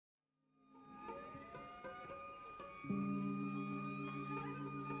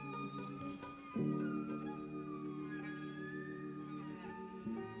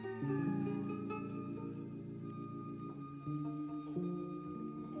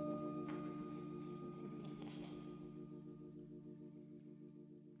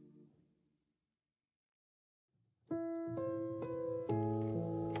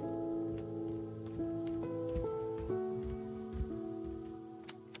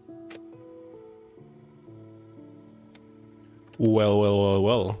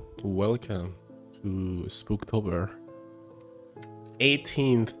Well. Welcome to Spooktober.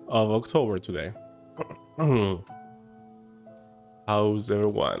 18th of October today. How's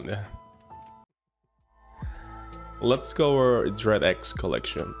everyone? Let's go over Dread X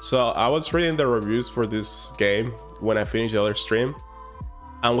collection. So I was reading the reviews for this game when I finished the other stream,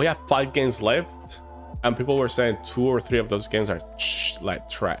 and we have 5 games left, and people were saying 2 or 3 of those games are like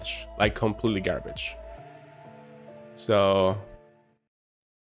trash, like completely garbage. So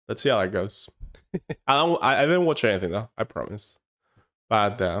let's see how it goes. I didn't watch anything though, I promise.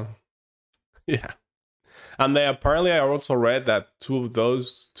 But yeah. And they apparently, I also read that 2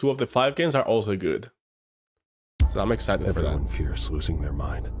 of the 5 games are also good. So I'm excited for that. Everyone fears losing their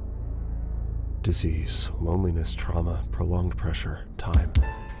mind. Disease, loneliness, trauma, prolonged pressure, time.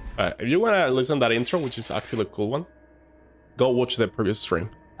 If you want to listen to that intro, which is actually a cool one, go watch the previous stream.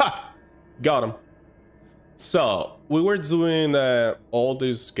 Ha! Got him. So we were doing all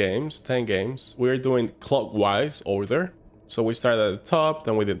these games, 10 games. We were doing clockwise order. So we started at the top,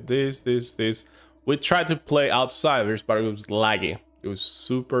 then we did this. We tried to play Outsiders, but it was laggy. It was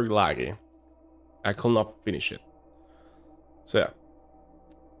super laggy. I could not finish it. So yeah.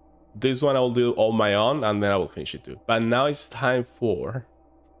 This one I will do on my own, and then I will finish it too. But now it's time for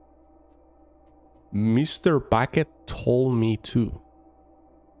Mr. Bucket Told Me To.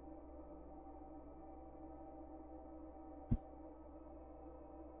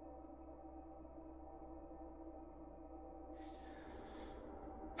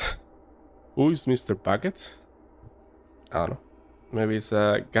 Who is Mr. Bucket? I don't know. Maybe it's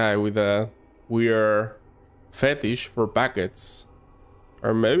a guy with a weird fetish for buckets.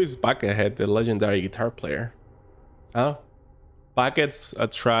 Or maybe it's Buckethead, the legendary guitar player. I don't know. Buckets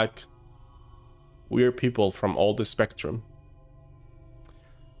attract weird people from all the spectrum.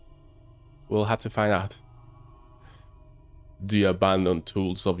 We'll have to find out. The abandoned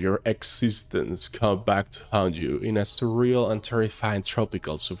tools of your existence come back to haunt you in a surreal and terrifying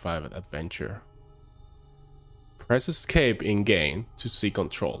tropical survival adventure. Press escape in game to see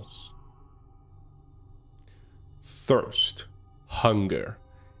controls. Thirst, hunger,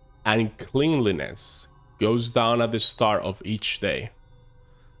 and cleanliness goes down at the start of each day.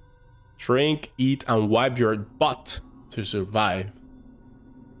 Drink, eat, and wipe your butt to survive.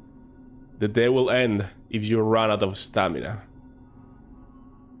 The day will end if you run out of stamina.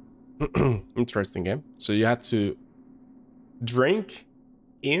 Interesting game. So you have to drink,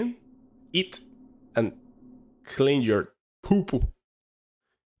 eat, and clean your poo-poo.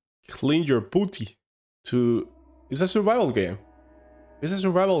 Clean your booty to... It's a survival game. It's a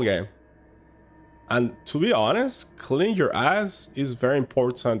survival game. And to be honest, cleaning your ass is very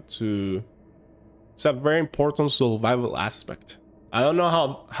important to... It's a very important survival aspect. I don't know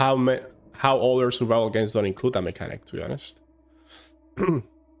how other survival games don't include that mechanic, to be honest.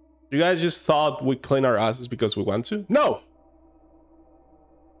 You guys just thought we clean our asses because we want to? No!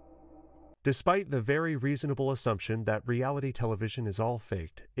 Despite the very reasonable assumption that reality television is all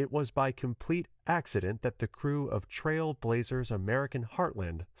faked, it was by complete accident that the crew of Trailblazers American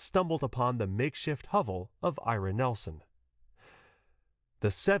Heartland stumbled upon the makeshift hovel of Ira Nelson. The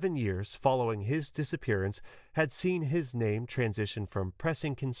 7 years following his disappearance had seen his name transition from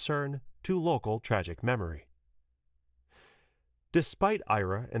pressing concern to local tragic memory. Despite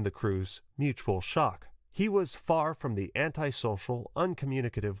Ira and the crew's mutual shock, he was far from the antisocial,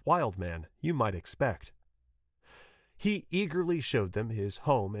 uncommunicative wild man you might expect. He eagerly showed them his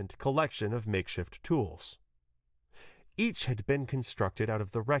home and collection of makeshift tools. Each had been constructed out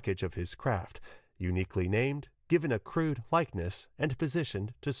of the wreckage of his craft, uniquely named, given a crude likeness, and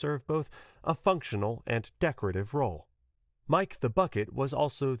positioned to serve both a functional and decorative role. Mike the Bucket was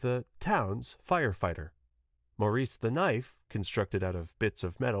also the town's firefighter. Maurice the Knife, constructed out of bits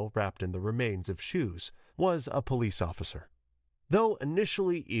of metal wrapped in the remains of shoes, was a police officer. Though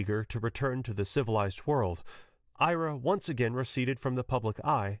initially eager to return to the civilized world, Ira once again receded from the public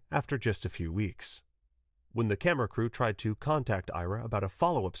eye after just a few weeks. When the camera crew tried to contact Ira about a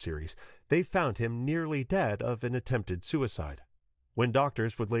follow-up series, they found him nearly dead of an attempted suicide. When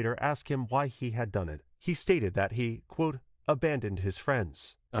doctors would later ask him why he had done it, he stated that he, quote, abandoned his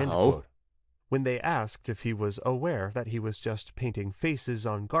friends, end quote. When they asked if he was aware that he was just painting faces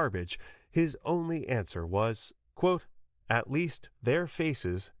on garbage, his only answer was, quote, at least their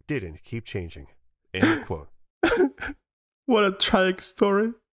faces didn't keep changing, end quote. What a tragic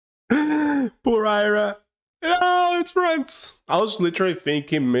story. Poor Ira. Oh, it's friends. I was literally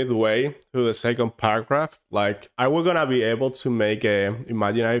thinking midway through the second paragraph, like, are we gonna be able to make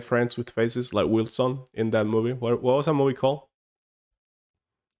imaginary friends with faces like Wilson in that movie? What was that movie called?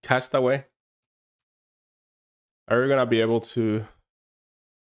 Castaway. Are you gonna be able to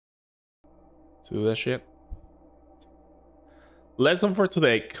do that shit? Lesson for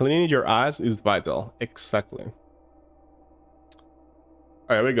today: cleaning your eyes is vital. Exactly. All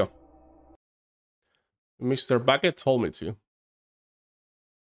right, here we go. Mr. Bucket told me to.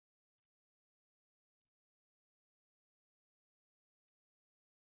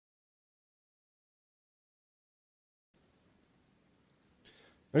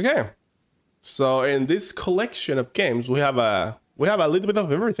 Okay, so in this collection of games, we have a little bit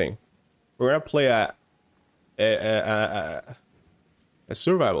of everything. We're gonna play a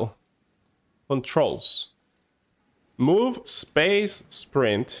survival. Controls: move, space,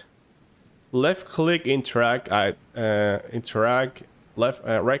 sprint, left click, interact, interact, left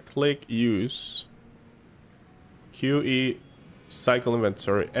right click, use, QE, cycle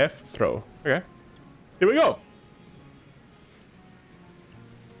inventory, F, throw. Okay, here we go.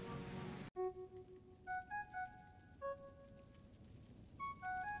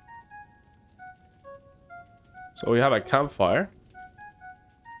 So we have a campfire.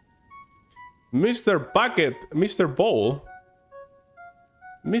 Mr. Bucket, Mr. Bowl,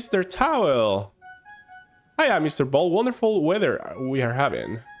 Mr. Towel. Hiya, Mr. Bowl. Wonderful weather we are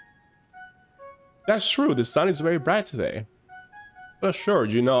having. That's true. The sun is very bright today. Oh, sure.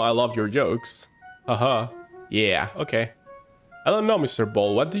 You know I love your jokes. Haha. Yeah, okay. I don't know, Mr.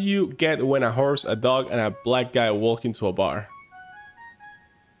 Bowl. What do you get when a horse, a dog, and a black guy walk into a bar?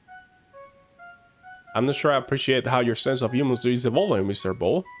 I'm not sure I appreciate how your sense of humor is evolving, Mr.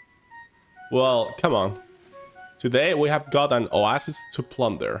 Bowl. Well, come on. Today we have got an oasis to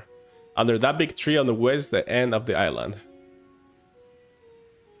plunder, under that big tree on the west end of the island.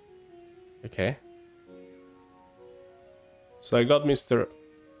 Okay. So I got Mr.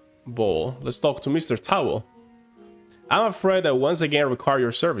 Bowl. Let's talk to Mr. Towel. I'm afraid I once again require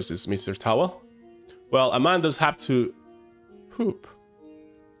your services, Mr. Towel. Well, a man does have to poop.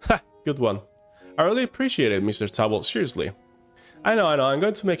 Ha, good one. I really appreciate it, Mr. Towel. Seriously. I know. I'm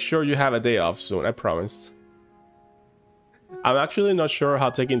going to make sure you have a day off soon, I promise. I'm actually not sure how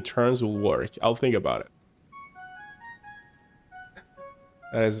taking turns will work. I'll think about it.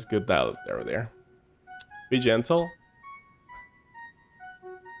 That is good dialogue there. Be gentle.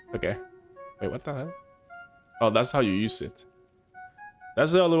 Okay. Wait, what the hell? Oh, that's how you use it.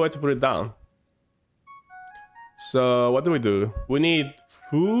 That's the only way to put it down. So, what do? We need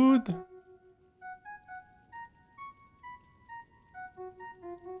food.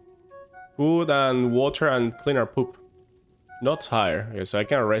 Food and water and clean our poop. Not tire. Okay, so I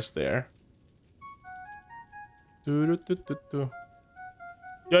can rest there. Yeah,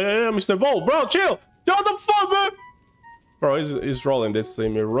 Mr. Bowl, bro, chill. Yo, what the fuck, man? Bro, he's rolling. This see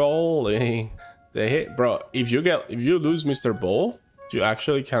me rolling. The hit, bro. If you lose Mr. Bowl, you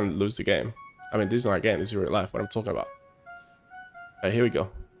actually can lose the game. I mean, this is not a game. This is real life. What I'm talking about. Alright, here we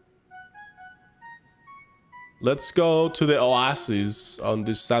go. Let's go to the oasis on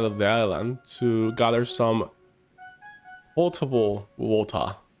this side of the island to gather some potable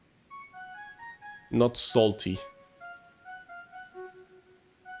water. Not salty.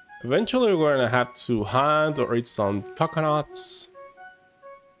 Eventually we're gonna have to hunt or eat some coconuts.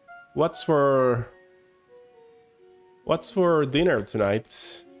 What's for dinner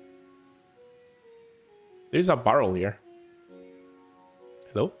tonight? There's a barrel here.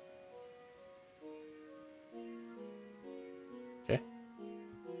 Hello? Okay.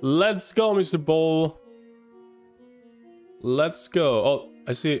 Let's go, Mr. Bowl. Let's go. Oh,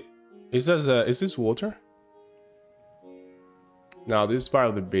 I see. Is this water? No, this is part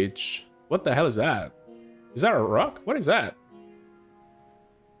of the beach. What the hell is that? Is that a rock? What is that?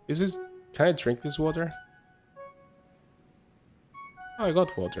 Is this... Can I drink this water? Oh, I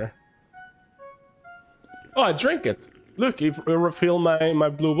got water. Oh, I drank it. Look, it refilled my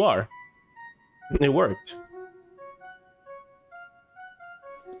blue bar. It worked.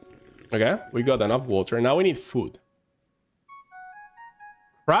 Okay, we got enough water. Now we need food.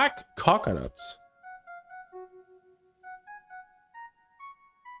 Crack coconuts.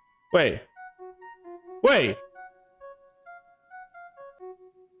 Wait. Wait.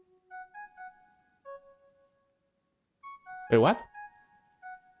 Wait, what?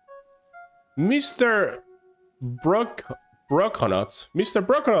 Mr. Broconut. Mr.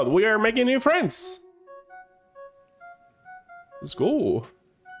 Broconut, we are making new friends. Let's go.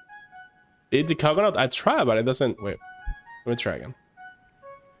 Eat the coconut. I try, but it doesn't. Wait. Let me try again.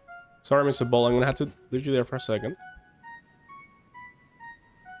 Sorry, Mr. Bowl. I'm gonna have to leave you there for a second.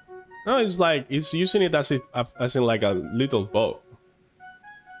 No, it's like it's using it as in like a little boat.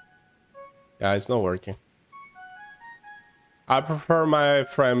 Yeah, it's not working. I prefer my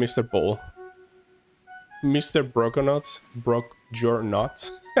friend Mr. Bowl. Mr. Brokonut broke your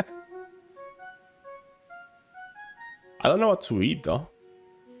nuts. I don't know what to eat though.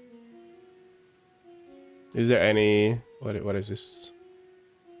 Is there any... What is this?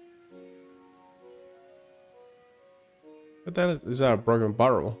 What the hell is that? A broken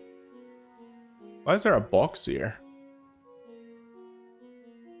barrel? Why is there a box here?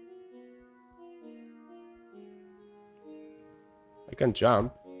 I can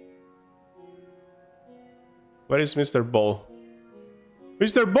jump. Where is Mr. Bull?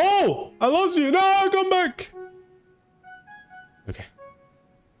 Mr. Bull! I lost you! No, come back! Okay.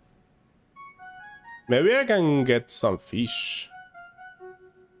 Maybe I can get some fish.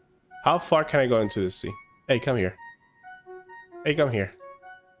 How far can I go into the sea? Hey, come here. Hey, come here.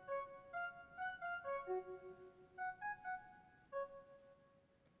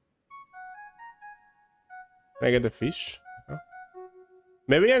 Can I get the fish? Oh.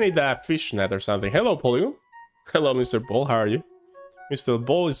 Maybe I need that fish net or something. Hello, Polygon. Hello, Mr. Bull. How are you? Mr.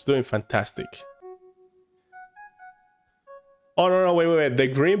 Bull is doing fantastic. Oh, no, wait. The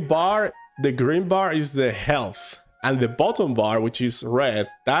green bar is the health. And the bottom bar, which is red,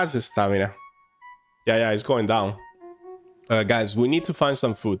 that's the stamina. Yeah, it's going down. Guys, we need to find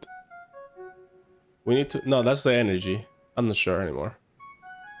some food. We need to... No, that's the energy. I'm not sure anymore.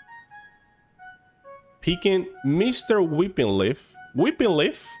 Picking Mr. Whipping Leaf. Whipping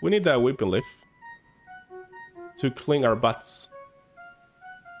Leaf? We need that Whipping Leaf. To clean our butts.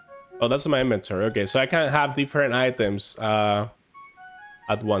 Oh, that's my inventory. Okay, so I can have different items at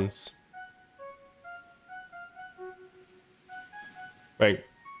once. Wait.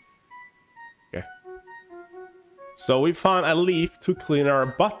 Okay. So we found a leaf to clean our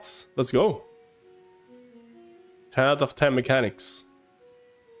butts. Let's go. 10 out of 10 mechanics.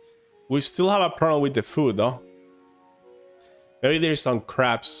 We still have a problem with the food though. Maybe there's some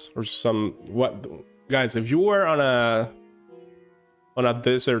crabs or some... What? Guys, if you were on a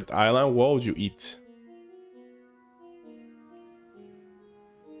desert island, what would you eat?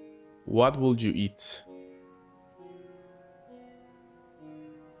 What would you eat?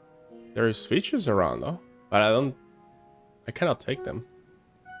 There is fishes around though, but I cannot take them.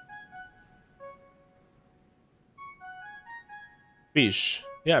 Fish.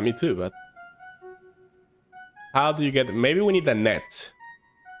 Yeah, me too, but how do you get... Maybe we need a net.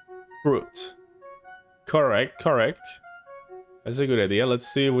 Fruit. Correct. That's a good idea. Let's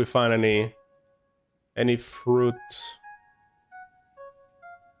see if we find any fruit.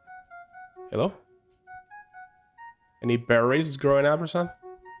 Hello? Any berries growing up or something?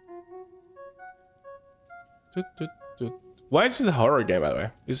 Why is this a horror game, by the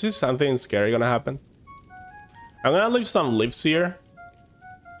way? Is this something scary gonna happen? I'm gonna leave some leaves here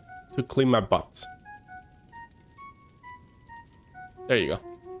to clean my butt. There you go.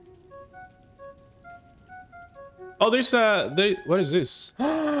 Oh, there's a... what is this?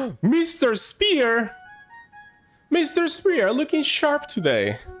 Mr. Spear! Mr. Spear, looking sharp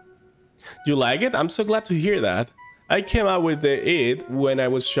today. You like it? I'm so glad to hear that. I came out with it when I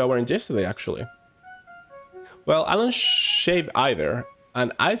was showering yesterday, actually. Well, I don't shave either,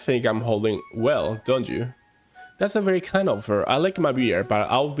 and I think I'm holding well, don't you? That's a very kind offer. I like my beer, but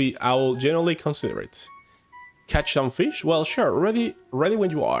I'll generally consider it. Catch some fish? Well, sure. Ready when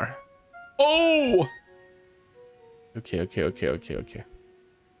you are. Oh! Okay.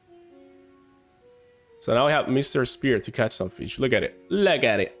 So now we have Mr. Spear to catch some fish. Look at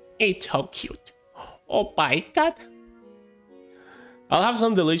it. It's so cute. Oh my god. I'll have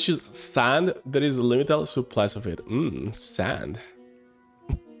some delicious sand. There is limited supplies of it. Sand.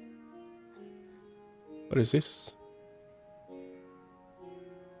 What is this?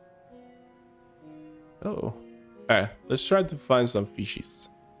 Oh. Alright, let's try to find some fishes.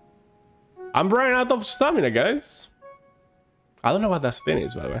 I'm running out of stamina, guys. I don't know what that thing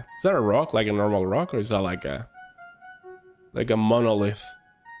is, by the way. Is that a rock, like a normal rock, or is that like a monolith?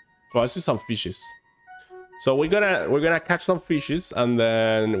 Oh, I see some fishes. So we're gonna catch some fishes, and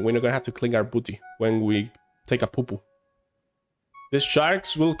then we're not gonna have to clean our booty when we take a poo-poo. The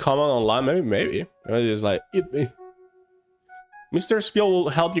sharks will come on land, maybe. It's like, eat me. Mr. Spiel will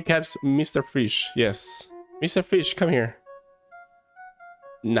help you catch Mr. Fish. Yes. Mr. Fish, come here.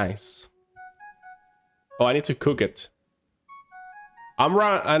 Nice. Oh, I need to cook it. I'm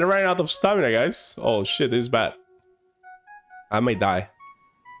running out of stamina, guys. Oh shit, this is bad. I may die.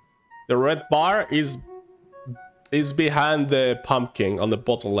 The red bar is behind the pumpkin on the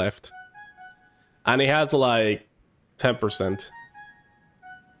bottom left. And it has like 10%.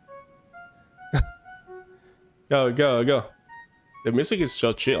 Go. The music is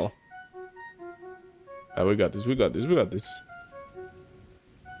so chill. We got this.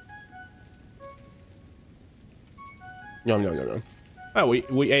 Yum, yum, yum, yum. Oh,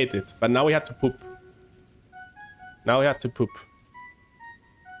 we ate it, but now we have to poop. Now we have to poop.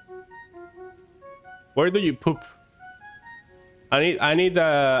 Where do you poop? I need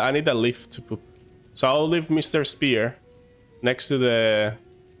a leaf to poop. So I'll leave Mr. Spear next to the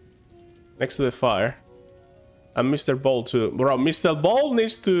fire. And Mr. Ball too. Bro, Mr. Ball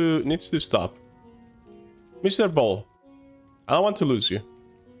needs to stop. Mr. Ball, I don't want to lose you.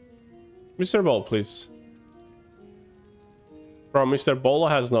 Mr. Ball, please. Bro, Mr. Ball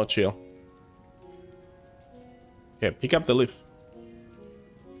has no chill. Okay, pick up the leaf.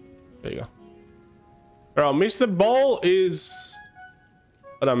 There you go. Bro, Mr. Ball is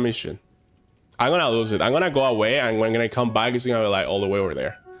on a mission. I'm gonna lose it. I'm gonna go away, and when I'm gonna come back, it's gonna be like all the way over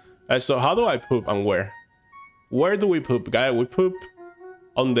there. So how do I poop and where? Where do we poop, guy? We poop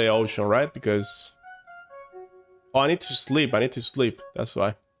on the ocean, right? Because... Oh, I need to sleep. I need to sleep. That's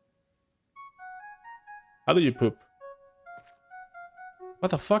why. How do you poop? What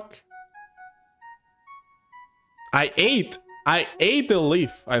the fuck? I ate the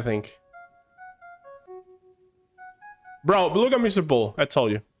leaf, I think. Bro, look at Mr. Ball. I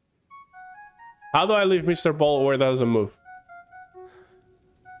told you. How do I leave Mr. Ball where it doesn't move?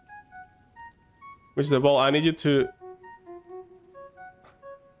 Mr. Ball, I need you to...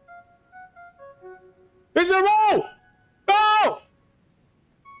 Mr. Ball! No!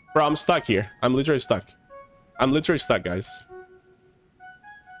 Bro, I'm stuck here. I'm literally stuck. I'm literally stuck, guys.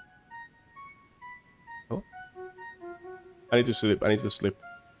 Oh. I need to sleep. I need to sleep.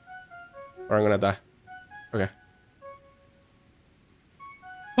 Or I'm gonna die. Okay.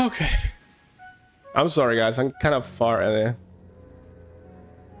 Okay. I'm sorry, guys. I'm kind of far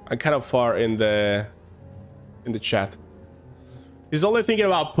in the chat. He's only thinking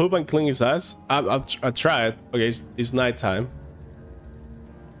about poop and cleaning his ass. I tried. Okay, it's nighttime.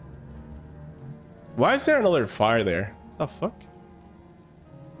 Why is there another fire there? What the fuck?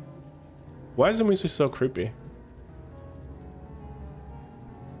 Why is the music so creepy?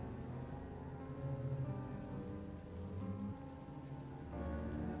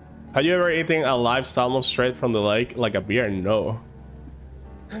 Have you ever eaten a live salmon straight from the lake like a beer? No.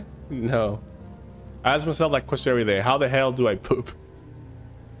 No. I ask myself that question every day. How the hell do I poop?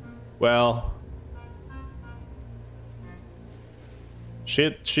 Well...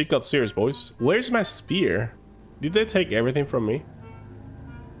 Shit got serious, boys. Where's my spear? Did they take everything from me?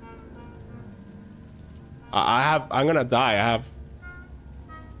 I'm gonna die. I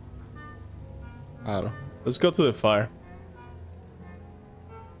don't know. Let's go to the fire.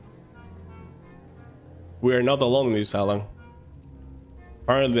 We are not alone in this island.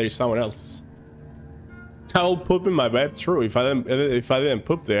 Apparently there is someone else. I'll poop in my bed. True. If I didn't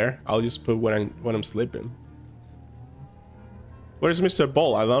poop there, I'll just poop when I'm sleeping. Where's Mr.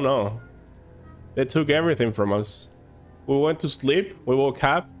 Ball? I don't know. They took everything from us. We went to sleep. We woke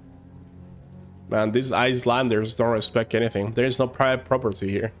up. Man, these Icelanders don't respect anything. There is no private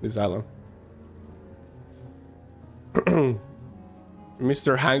property here. This island.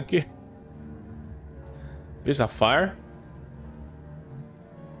 Mr. Hanky. There's a fire.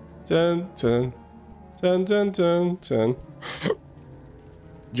 Dun dun dun dun dun dun.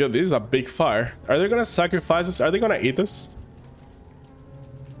 Yo, this is a big fire. Are they gonna sacrifice us? Are they gonna eat us?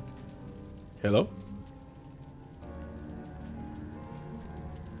 Hello?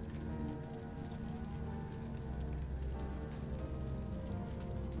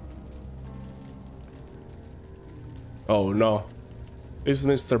 Oh no. It's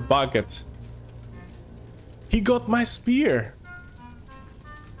Mr. Bucket. He got my spear.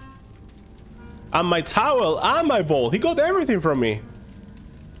 And my towel and my bowl. He got everything from me.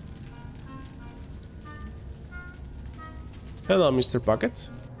 Hello, Mr. Bucket.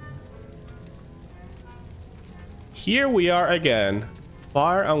 Here we are again.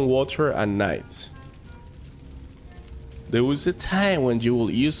 Fire and water at night. There was a time when you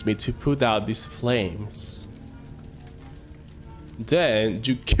will use me to put out these flames. Then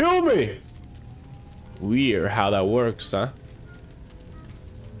you kill me. Weird how that works, huh?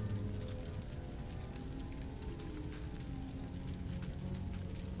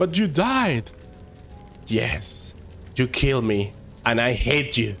 But you died. Yes, you killed me and I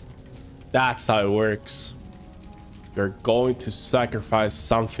hate you. That's how it works. You're going to sacrifice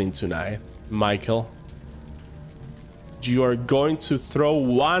something tonight, Michael. You are going to throw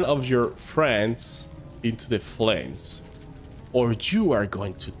one of your friends into the flames, or you are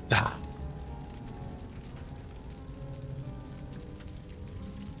going to die.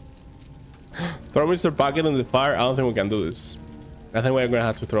 Throw Mr. Bucket in the fire. I don't think we can do this. I think we're gonna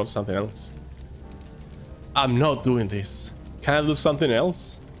have to throw something else. I'm not doing this. Can I do something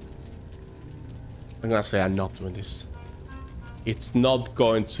else? I'm gonna say I'm not doing this. It's not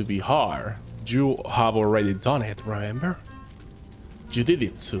going to be hard. You have already done it, remember? You did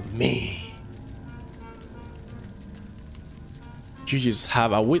it to me. You just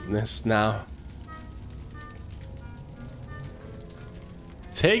have a witness now.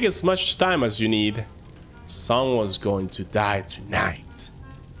 Take as much time as you need. Someone's going to die tonight.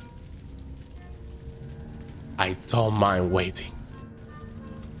 I don't mind waiting.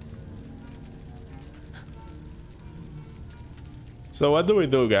 So what do we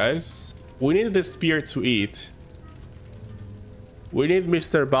do, guys? We need the spear to eat. We need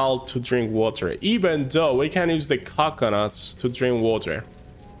Mr. Ball to drink water, even though we can use the coconuts to drink water.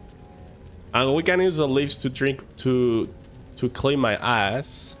 And we can use the leaves to drink to clean my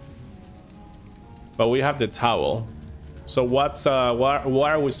ass. But we have the towel. So what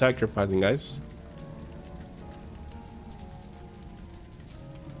are we sacrificing, guys?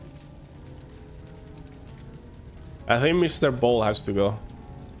 I think Mr. Ball has to go.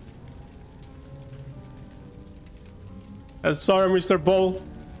 I'm sorry, Mr. Ball.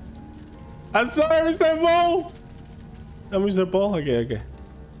 I'm sorry, Mr. Ball. No, Mr. Ball? Okay.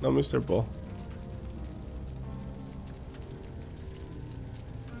 No, Mr. Ball.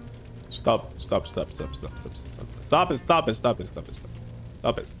 Stop it.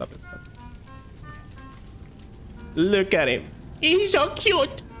 Look at him. He's so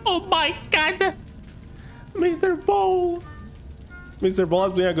cute. Oh my god. Mr. Ball. Mr. Ball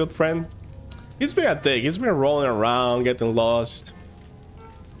has been a good friend. He's been a dick. He's been rolling around, getting lost.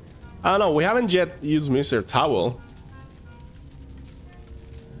 I don't know. We haven't yet used Mr. Towel.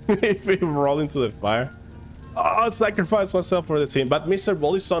 If we roll into the fire. Oh, I'll sacrifice myself for the team. But Mr.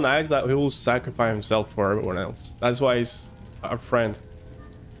 Ball is so nice that he will sacrifice himself for everyone else. That's why he's our friend.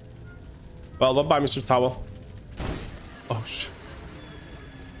 Well, bye-bye, Mr. Towel. Oh, shit.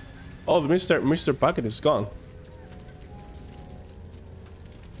 Oh, Mr. Bucket is gone.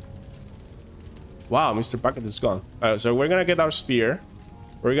 Wow, Mr. Bucket is gone. So we're gonna get our spear.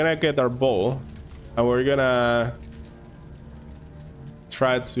 We're gonna get our bowl. And we're gonna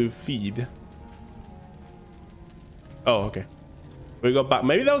try to feed. Oh, okay. We go back.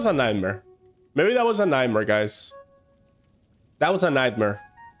 Maybe that was a nightmare. Maybe that was a nightmare, guys. That was a nightmare.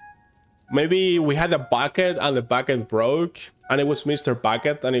 Maybe we had a bucket and the bucket broke. And it was Mr.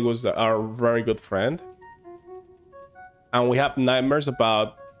 Bucket and it was our very good friend. And we have nightmares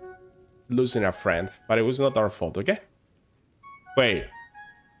about losing a friend. But it was not our fault, okay? Wait.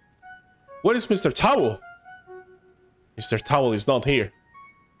 What is Mr. Towel? Mr. Towel is not here.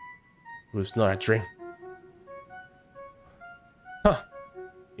 It was not a dream. Huh.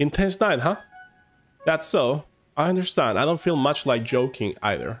 Intense night, huh? That's so. I understand. I don't feel much like joking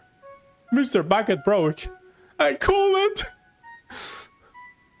either. Mr. Bucket broke. I couldn't.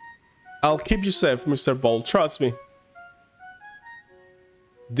 I'll keep you safe, Mr. Ball. Trust me.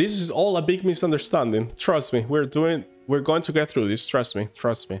 This is all a big misunderstanding. Trust me. We're going to get through this. Trust me.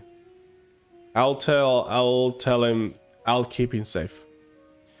 Trust me. I'll tell him. I'll keep him safe.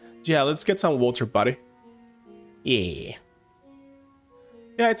 Yeah, let's get some water, buddy. Yeah.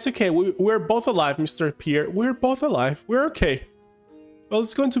 Yeah, it's okay. We're both alive, Mr. Pierre. We're both alive. We're okay. Well,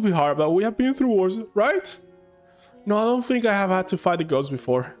 it's going to be hard, but we have been through wars, right? No, I don't think I have had to fight the ghosts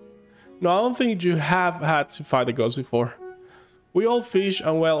before. No, I don't think you have had to fight the ghosts before. We all fish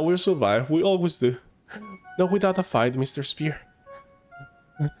and, well, we'll survive. We always do. Not without a fight, Mr. Spear.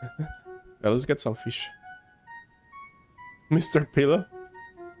 Yeah, let's get some fish. Mr. Pillow.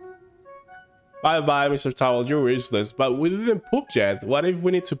 Bye-bye, Mr. Towel. You're useless. But we didn't poop yet. What if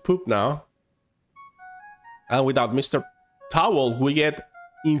we need to poop now? And without Mr. Towel, we get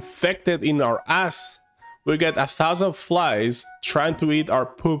infected in our ass. We get 1,000 flies trying to eat our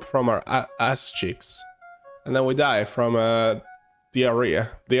poop from our ass cheeks. And then we die from diarrhea.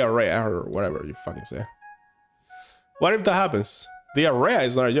 Diarrhea or whatever you fucking say. What if that happens? Diarrhea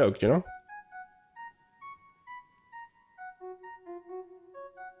is not a joke, you know?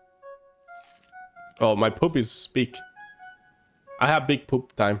 Oh, my poop is big. I have big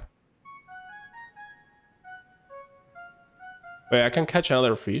poop time. Wait, I can catch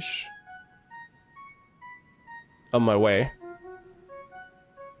another fish. On my way.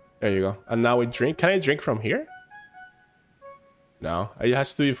 There you go. And now we drink. Can I drink from here? No, it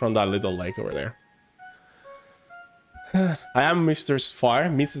has to be from that little lake over there. I am Mr. Fire,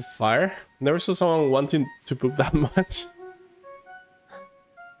 Mrs. Fire. Never saw someone wanting to poop that much.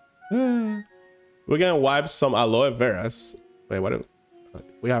 We're gonna wipe some aloe veras. Wait, what?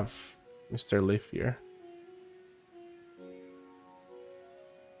 We have Mr. Leaf here.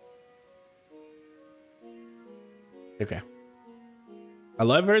 Okay.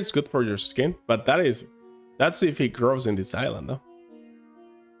 Aloe vera is good for your skin, but that Let's see if it grows in this island, though.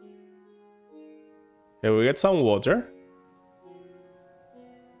 Okay, we get some water.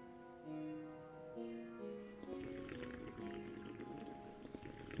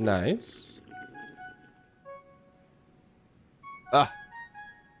 Nice. Ah.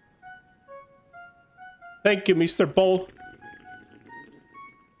 Thank you, Mr. Ball.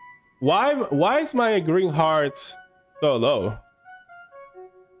 Why is my green heart so low?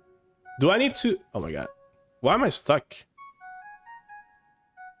 Do I need to... Oh my god. Why am I stuck?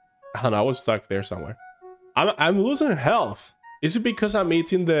 I don't know, I was stuck there somewhere. I'm losing health. Is it because I'm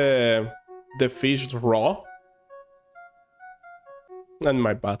eating the fish raw? And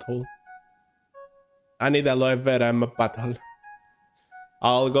my butthole. I need aloe vera in my butthole.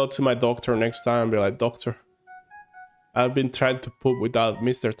 I'll go to my doctor next time and be like, doctor, I've been trying to poop without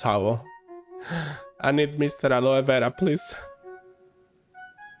Mr. Towel. I need Mr. Aloe Vera, please.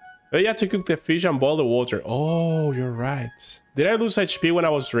 Oh, you have to cook the fish and boil the water. Oh, you're right. Did I lose HP when I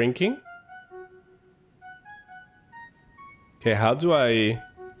was drinking? Okay, how do I...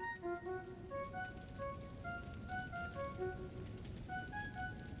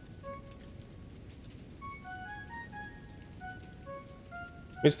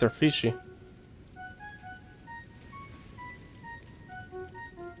 Mr. Fishy.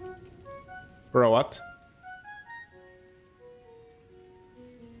 Bro, what?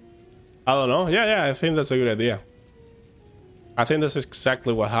 I don't know. Yeah, I think that's a good idea. I think that's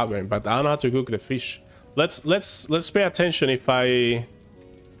exactly what happened, but I don't know how to cook the fish. Let's pay attention if I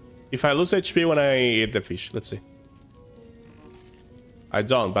lose HP when I eat the fish. Let's see. I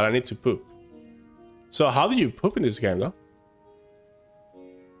don't, but I need to poop. So how do you poop in this game, though?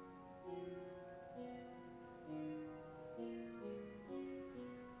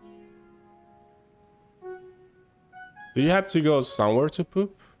 Do you have to go somewhere to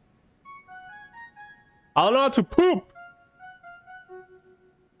poop? I don't know how to poop!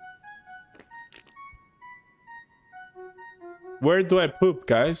 Where do I poop,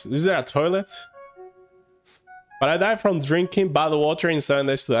 guys? Is there a toilet? But I died from drinking bad water in 7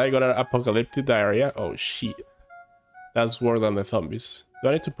 days today. I got an apocalyptic diarrhea. Oh, shit. That's worse than the zombies. Do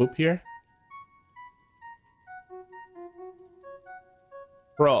I need to poop here?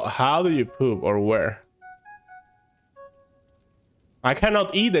 Bro, how do you poop or where? I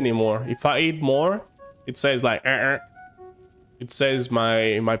cannot eat anymore. If I eat more, it says like it says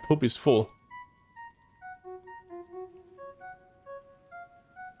my poop is full.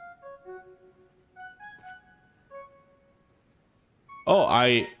 Oh,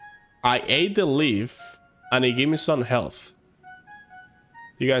 I ate the leaf and it gave me some health.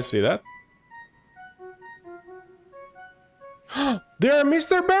 You guys see that? There are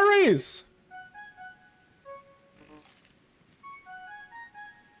Mr. Berries!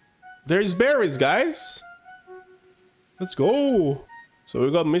 There's berries, guys. Let's go. So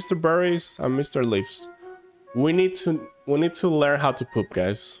we got Mr. Berries and Mr. Leaves. We need to learn how to poop,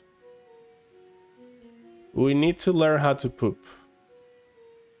 guys. We need to learn how to poop.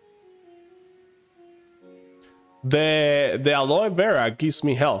 The aloe vera gives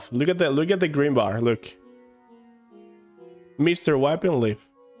me health. Look at the green bar. Look. Mr. Weapon Leaf.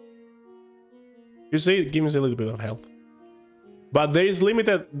 You see, it gives me a little bit of health. But there is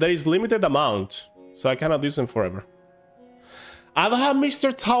limited amount, so I cannot use them forever. I don't have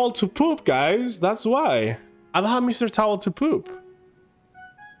Mr. Towel to poop, guys. That's why. I don't have Mr. Towel to poop.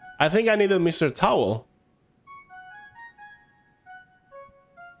 I think I needed Mr. Towel.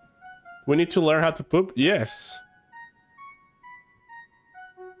 We need to learn how to poop? Yes.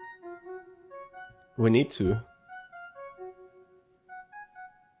 We need to.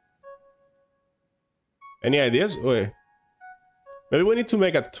 Any ideas? Wait. Maybe we need to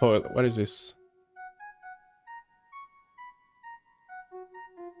make a toilet. What is this?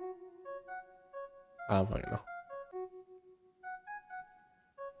 I don't fucking know.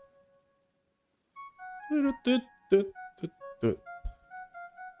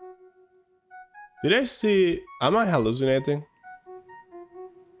 Did I see... Am I hallucinating?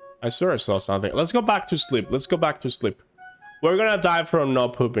 I swear I saw something. Let's go back to sleep. Let's go back to sleep. We're gonna die from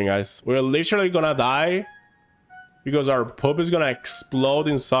not pooping, guys. We're literally gonna die because our poop is gonna explode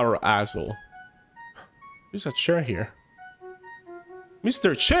inside our asshole. There's a chair here.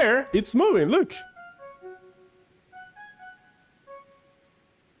 Mr. Chair, it's moving, look.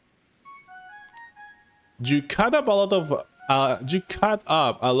 You cut up a lot of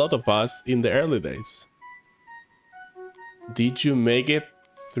us in the early days. Did you make it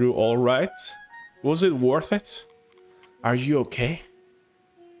through all right? Was it worth it? Are you okay?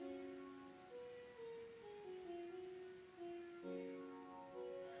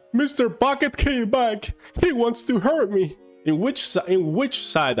 Mr. Bucket came back. He wants to hurt me. In which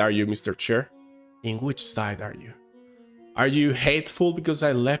side are you, Mr. Chair? In which side are you? Are you hateful because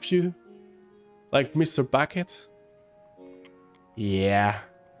I left you? Like Mr. Bucket? Yeah.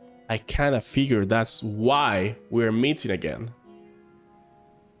 I kind of figured that's why we're meeting again.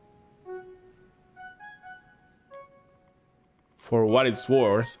 For what it's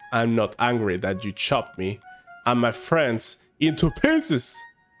worth, I'm not angry that you chopped me and my friends into pieces.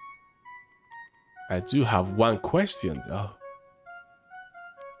 I do have one question though.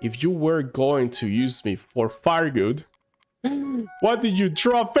 If you were going to use me for firewood, why did you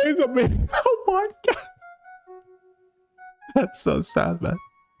draw a face on me? Oh my god. That's so sad, man.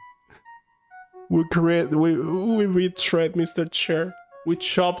 We betrayed Mr. Chair. We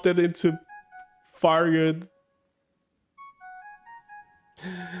chopped it into firewood.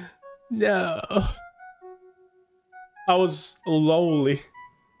 No. I was lonely.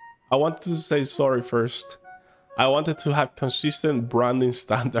 I wanted to say sorry first. I wanted to have consistent branding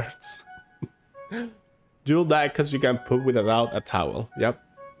standards. Do that because you can poop without a towel. Yep,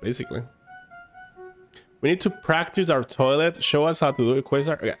 basically. We need to practice our toilet. Show us how to do it,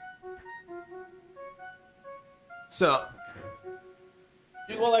 Quasar. Okay. So,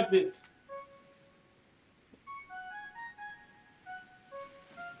 you go like this.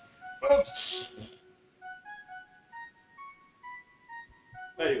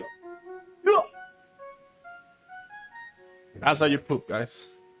 There you go. That's how you poop, guys.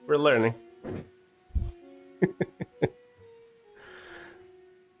 We're learning.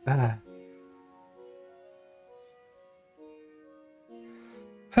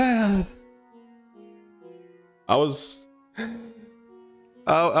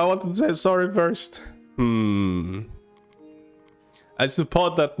 I wanted to say sorry first. I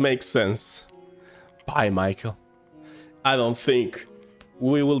suppose that makes sense. Bye, Michael. I don't think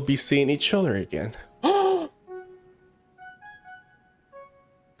we will be seeing each other again.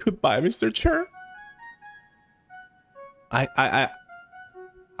 Goodbye, Mr. Chair. I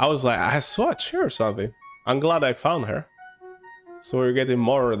was like, I saw a chair or something. I'm glad I found her. So we're getting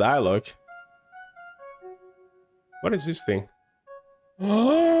more dialogue. What is this thing?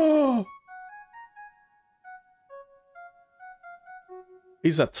 Oh!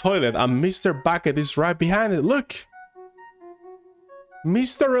 It's a toilet and Mr. Bucket is right behind it. Look!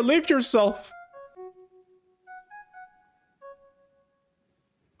 Mr. Relieve yourself!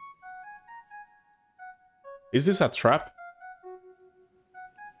 Is this a trap?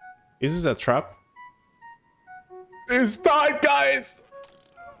 Is this a trap? It's time, guys!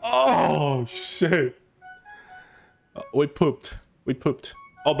 Oh, shit. We pooped. We pooped.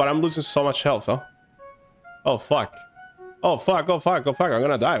 Oh, but I'm losing so much health, huh? Oh, fuck. Oh, fuck, oh, fuck, oh, fuck. I'm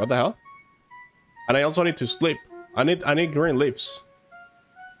gonna die. What the hell? And I also need to sleep. I need green leaves.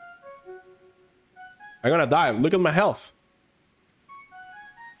 I'm gonna die. Look at my health.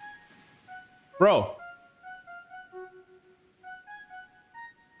 Bro.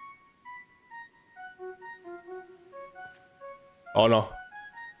 Oh no.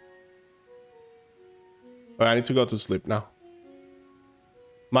 Oh, I need to go to sleep now.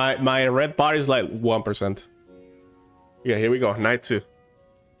 My red bar is like 1%. Yeah, here we go. Night 2.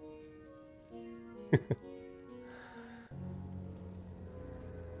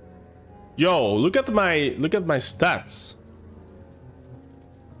 Yo, look at my stats.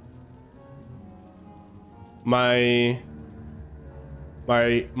 My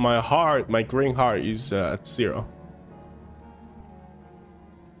heart, my green heart is at 0.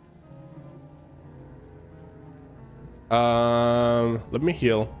 Let me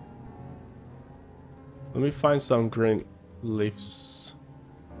heal. Let me find some green leaves.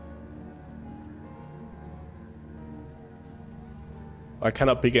 I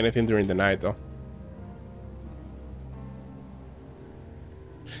cannot pick anything during the night though.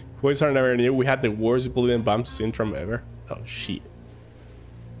 Quasar never knew we had the worst bullet bump syndrome ever. Oh shit.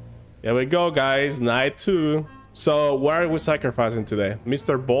 Here we go, guys. Night 2. So what are we sacrificing today?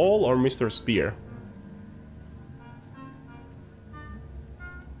 Mr. Ball or Mr. Spear?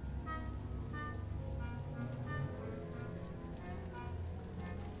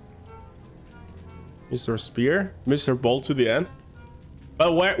 Mr. Spear? Mr. Ball to the end?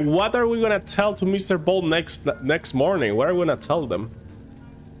 But what are we gonna tell to Mr. Ball next morning? What are we gonna tell them?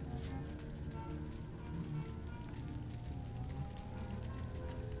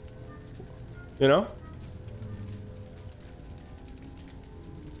 You know?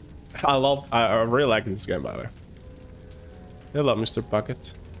 I really like this game, by the way. Hello, Mr.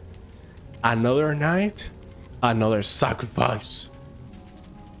 Bucket. Another night? Another sacrifice.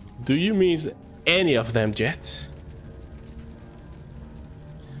 Do you miss any of them yet?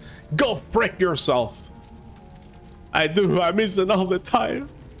 Go frick yourself. I do. I miss it all the time.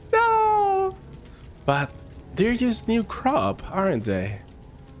 No. But they're just new crop, aren't they?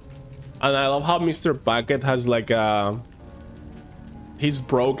 And I love how Mr. Bucket has like he's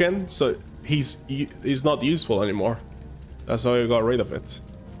broken, so he's not useful anymore. That's why you got rid of it.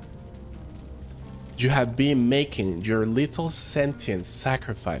 You have been making your little sentient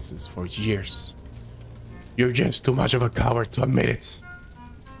sacrifices for years. You're just too much of a coward to admit it.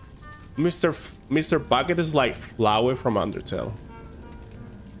 Mr. Bucket is like Flowey from Undertale.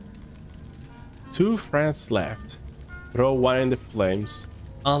 2 friends left. Throw one in the flames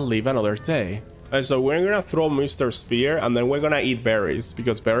and live another day. And so we're gonna throw Mr. Spear and then we're gonna eat berries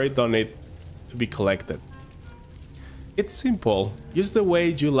because berries don't need to be collected. It's simple. Use the way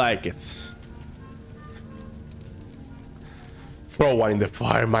you like it. Throw one in the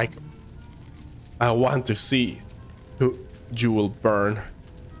fire, Mike. I want to see who you will burn.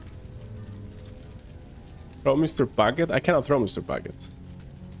 Throw Mr. Bucket? I cannot throw Mr. Bucket.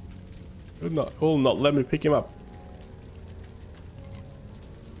 Will not let me pick him up.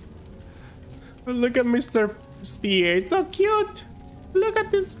 Look at Mr. Spear. It's so cute. Look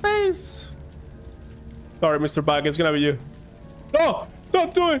at this face. Sorry, Mr. Bucket. It's gonna be you. No!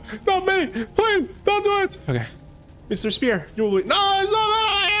 Don't do it! Not me! Please! Don't do it! Okay. Mr. Spear, you will be. No! It's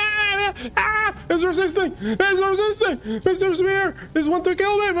not! Ah! It's resisting! It's resisting! Mr. Spear is want to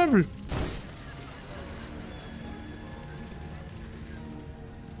kill me!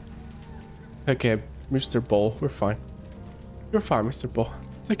 Okay, Mr. Ball, we're fine. You're fine, Mr. Ball.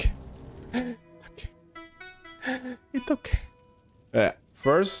 It's okay. It's okay. It's okay. Yeah,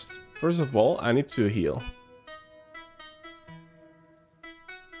 first of all, I need to heal.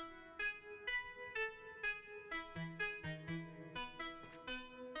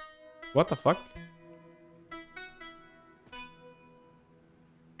 What the fuck?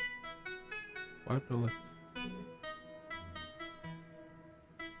 Why bullet?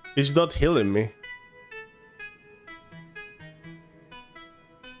 He's not healing me.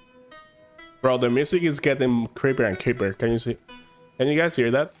 Bro, the music is getting creepier and creepier. Can you see? Can you guys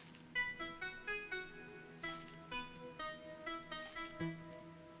hear that?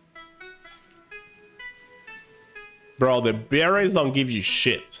 Bro, the berries don't give you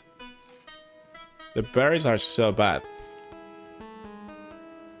shit. The berries are so bad.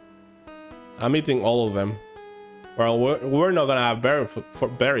 I'm eating all of them. Well, we're not gonna have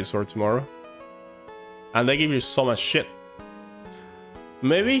berries for tomorrow. And they give you so much shit.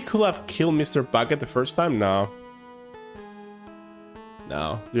 Maybe he could have killed Mr. Bucket the first time? No.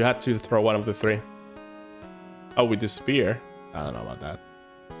 No, you had to throw one of the 3. Oh, with the spear? I don't know about that.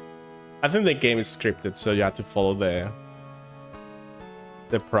 I think the game is scripted, so you have to follow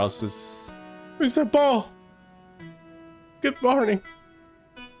the process. Mr. Ball! Good morning.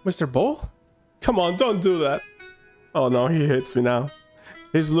 Mr. Ball? Come on, don't do that. Oh no, he hits me now.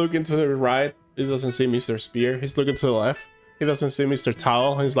 He's looking to the right. He doesn't see Mr. Spear. He's looking to the left. He doesn't see Mr.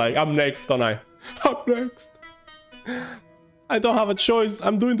 Towel. He's like, I'm next, don't I? I'm next. I don't have a choice.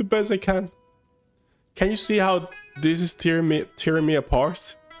 I'm doing the best I can. Can you see how this is tearing me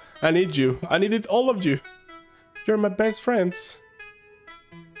apart? I need you. I needed all of you. You're my best friends.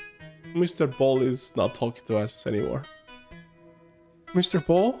 Mr. Ball is not talking to us anymore. Mr.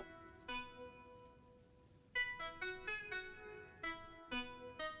 Ball?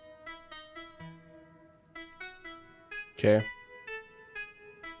 Okay.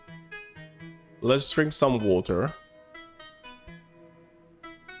 Let's drink some water.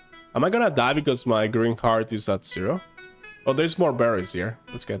 Am I gonna die because my green heart is at 0? Oh, there's more berries here.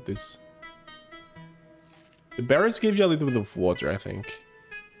 Let's get this. The berries give you a little bit of water, I think.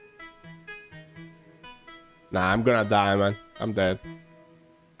 Nah, I'm gonna die, man. I'm dead.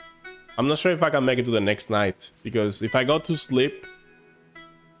 I'm not sure if I can make it to the next night. Because if I go to sleep...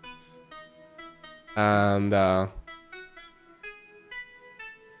 And...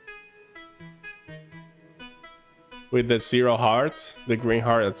 with the 0 heart, the green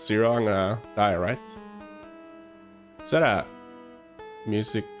heart at 0, I'm gonna die, right? Is that a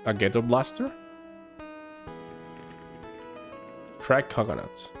music, a ghetto blaster? Cracked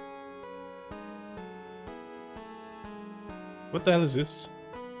coconuts. What the hell is this?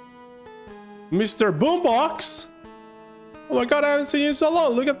 Mr. Boombox! Oh my god, I haven't seen you so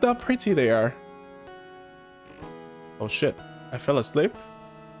long. Look at how pretty they are. Oh shit, I fell asleep?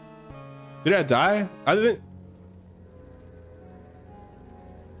 Did I die? I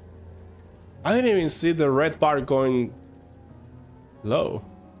didn't even see the red bar going low.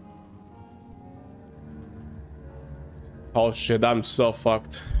 Oh shit, I'm so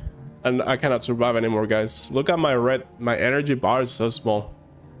fucked. And I cannot survive anymore, guys. Look at my energy bar is so small.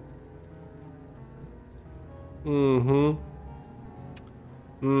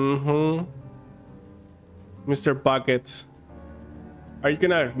 Mr. Bucket. Are you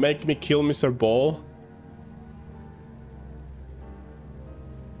gonna make me kill Mr. Ball?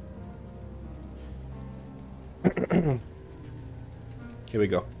 Here we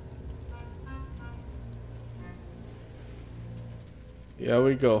go. Here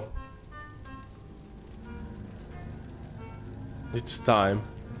we go. It's time.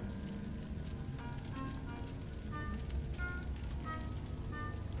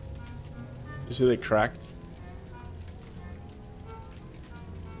 You see the crack?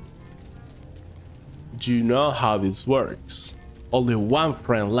 Do you know how this works? Only one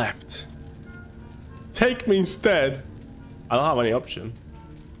friend left. Take me instead. I don't have any option.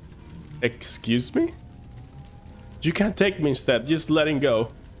 Excuse me? You can't take me instead. Just letting go.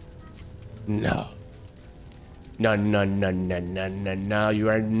 No. No, no, no, no, no, no, no. You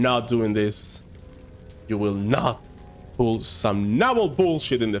are not doing this. You will not pull some novel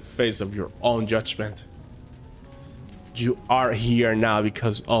bullshit in the face of your own judgment. You are here now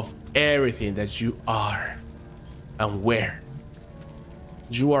because of everything that you are and where.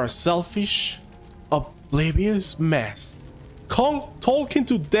 You are a selfish, oblivious mess. Talking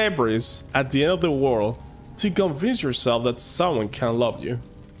to debris at the end of the world to convince yourself that someone can love you.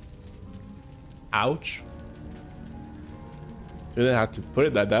 Ouch. You didn't have to put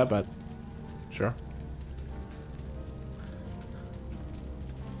it like that, but sure.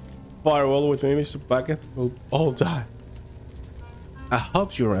 Firewall with me, Mr. Bucket. We'll all die. I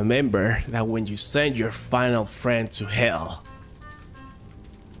hope you remember that when you send your final friend to hell.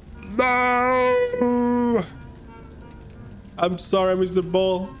 No! I'm sorry, Mr.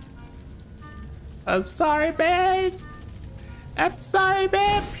 Ball. I'm sorry, babe. I'm sorry,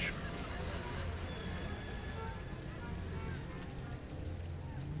 babe.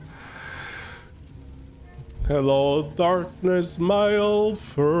 Hello, darkness, my old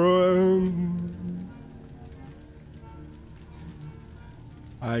friend.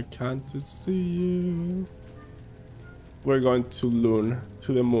 I can't see you. We're going to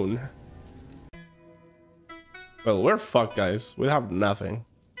the moon. Well, we're fucked, guys. We have nothing.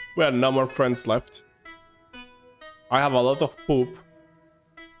 We have no more friends left. I have a lot of poop.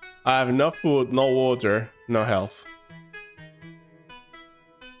 I have no food, no water, no health.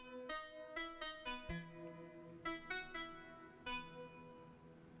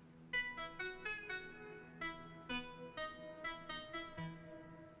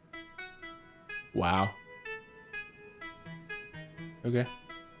 Wow. Okay.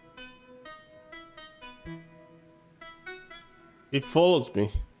 It follows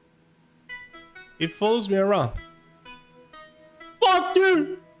me. It follows me around. Fuck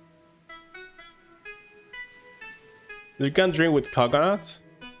you! You can drink with coconut?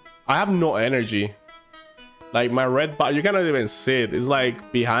 I have no energy. Like my red bar, you cannot even see it. It's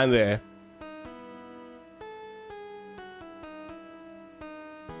like behind there.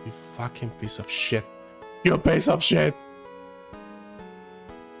 You fucking piece of shit. You piece of shit.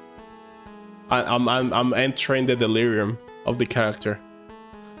 I'm entering the delirium of the character.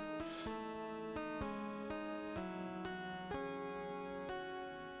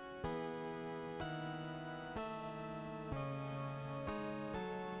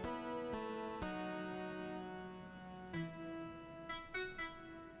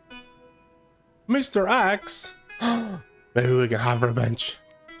 Mr. Axe, maybe we can have revenge.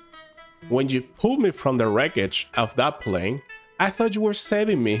 When you pulled me from the wreckage of that plane, I thought you were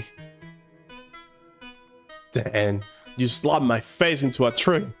saving me. Then you slapped my face into a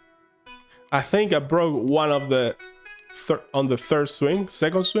tree. I think I broke one of the on the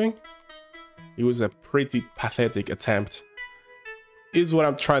second swing. It was a pretty pathetic attempt. Is what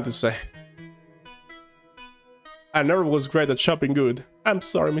I'm trying to say. I never was great at chopping good. I'm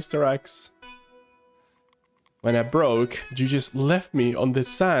sorry, Mr. X. When I broke, you just left me on the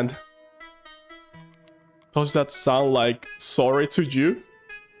sand. Does that sound like sorry to you?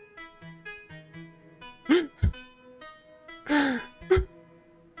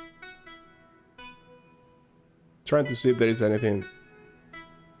 Trying to see if there is anything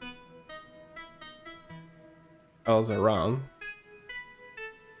else around.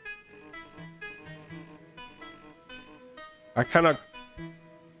 I cannot.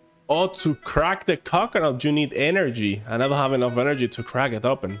 Oh, to crack the coconut, you need energy. I don't have enough energy to crack it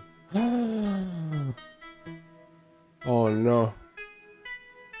open. Oh no.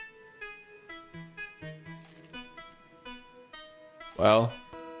 Well,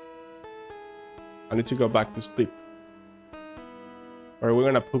 I need to go back to sleep. Or we're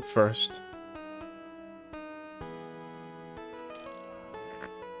gonna poop first.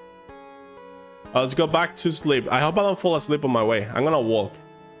 Let's go back to sleep. I hope I don't fall asleep on my way. I'm gonna walk.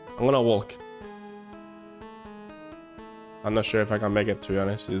 I'm not sure if I can make it, to be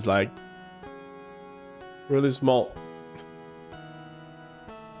honest. It's like really small.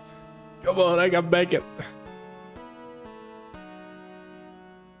 Come on, I can make it.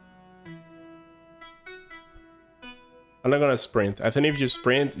 I'm not gonna sprint. I think if you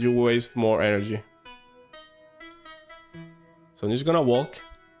sprint, you waste more energy. So I'm just gonna walk.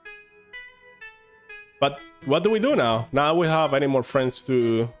 But what do we do now? Now we have any more friends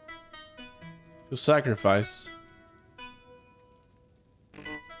to sacrifice.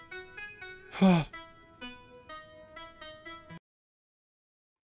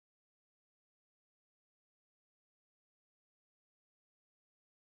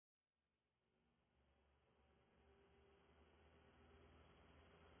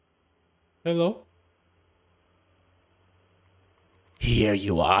 Hello? Here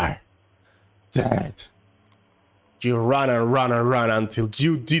you are, dead. You ran and ran and ran until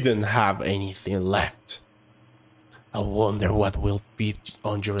you didn't have anything left. I wonder what will be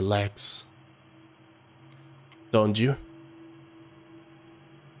on your legs. Don't you?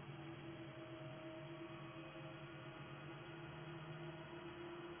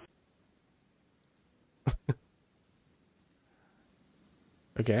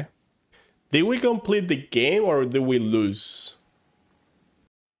 Okay. Did we complete the game or did we lose?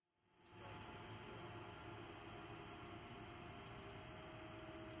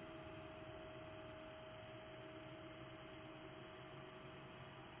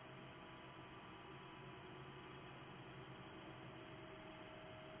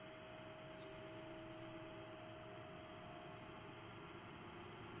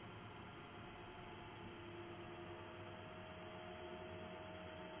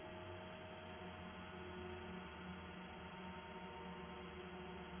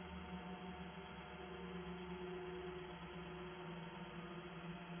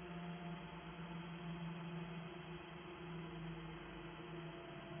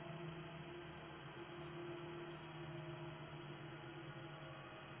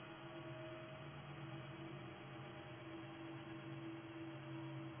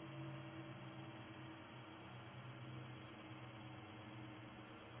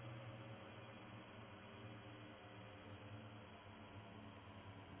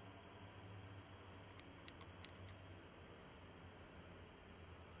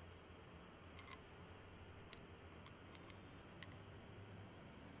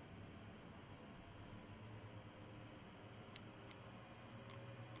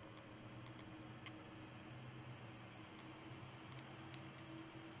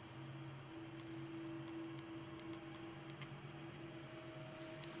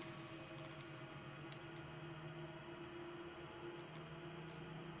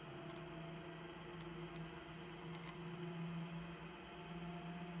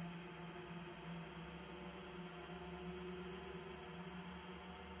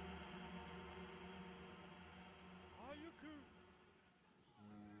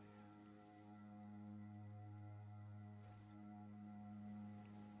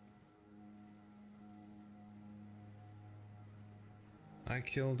 I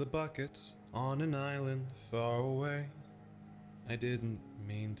killed a bucket on an island far away. I didn't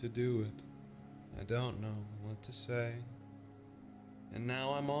mean to do it. I don't know what to say. And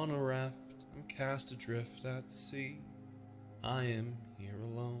now I'm on a raft, I'm cast adrift at sea. I am here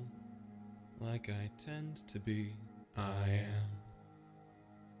alone, like I tend to be. I am.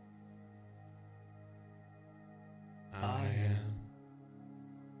 I am.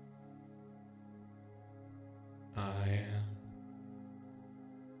 I am.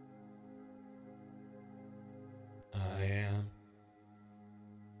 I am.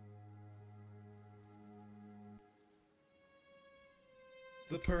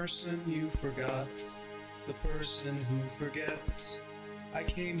 The person you forgot, the person who forgets. I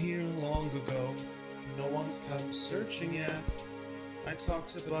came here long ago, no one's come searching yet. I talk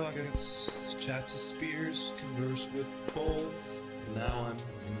to buckets, chat to spears, converse with bowls, and now I'm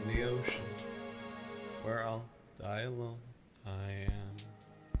in the ocean, where I'll die alone. I am.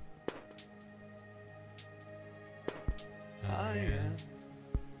 I am.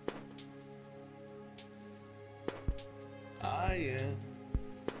 I am.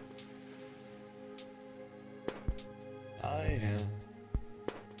 I am.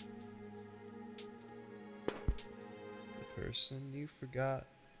 The person you forgot,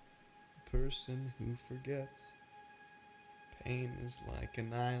 the person who forgets. Pain is like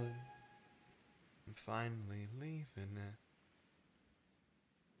an island. I'm finally leaving it.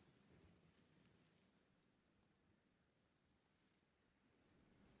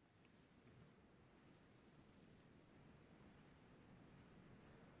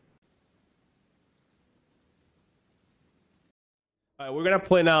 Alright, we're gonna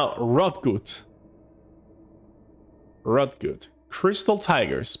play now Rotgut. Rotgut. Crystal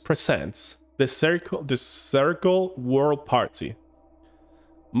Tigers presents the Circle World Party.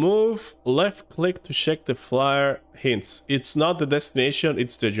 Move left click to check the flyer hints. It's not the destination,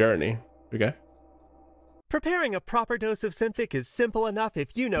 it's the journey. Okay. Preparing a proper dose of Synthic is simple enough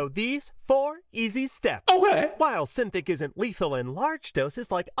if you know these 4 easy steps. Okay. While Synthic isn't lethal in large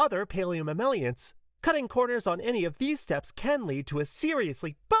doses like other paleomammalians, cutting corners on any of these steps can lead to a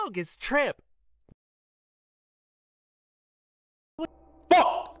seriously bogus trip.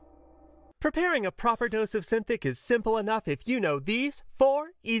 Fuck! Preparing a proper dose of Synthic is simple enough if you know these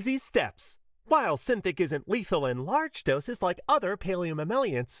 4 easy steps. While Synthic isn't lethal in large doses like other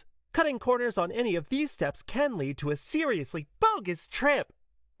paleomammalians, cutting corners on any of these steps can lead to a seriously bogus trip.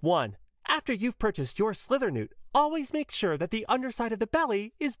 1. After you've purchased your Slithernewt, always make sure that the underside of the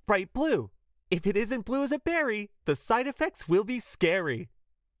belly is bright blue. If it isn't blue as a berry, the side effects will be scary.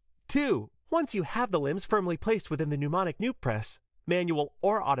 2. Once you have the limbs firmly placed within the pneumonic newt press, manual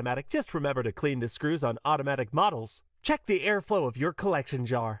or automatic, just remember to clean the screws on automatic models. Check the airflow of your collection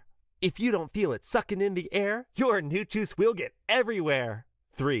jar. If you don't feel it sucking in the air, your newt juice will get everywhere.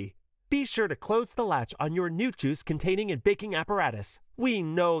 3. Be sure to close the latch on your newt juice containing and baking apparatus. We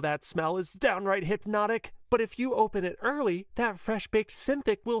know that smell is downright hypnotic, but if you open it early, that fresh baked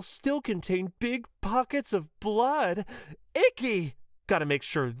Synthic will still contain big pockets of blood. Icky! Gotta make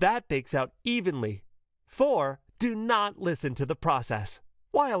sure that bakes out evenly. 4. Do not listen to the process.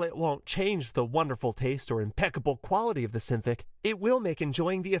 While it won't change the wonderful taste or impeccable quality of the Synthic, it will make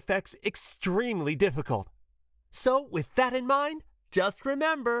enjoying the effects extremely difficult. So, with that in mind, just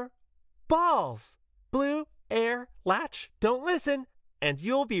remember, balls! Blue, air, latch, don't listen, and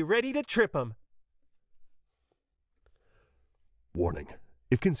you'll be ready to trip 'em. Warning.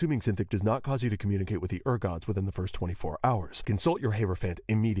 If consuming Synthic does not cause you to communicate with the Urgods within the first 24 hours, consult your Hierophant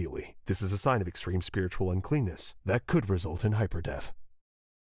immediately. This is a sign of extreme spiritual uncleanness that could result in hyperdeath.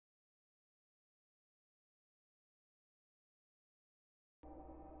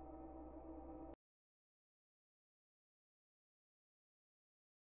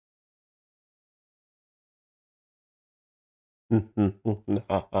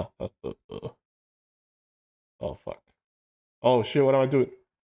 Oh fuck. Oh shit, what am I doing?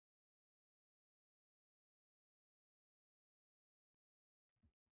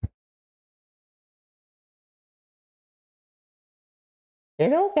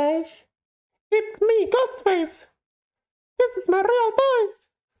 Hello guys, it's me, Ghostface. This is my real voice.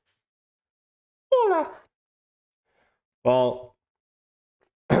 Hola. Well,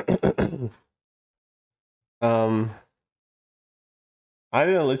 I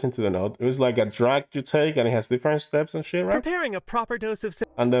didn't listen to the note. It was like a drag you take and it has different steps and shit, right? Preparing a proper dose of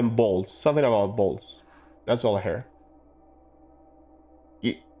And then bolts. Something about bolts. That's all I heard.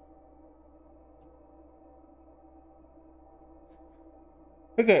 Yeah.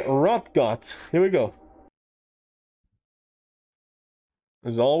 Okay, Rotgut. Here we go.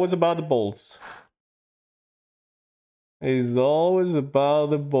 It's always about the bolts. It's always about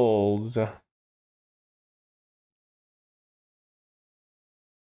the bolts.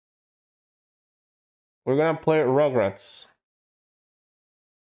 We're gonna play Rugrats.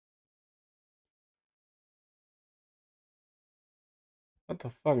 What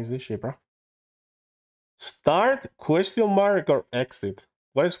the fuck is this shit, bro? Start, question mark, or exit?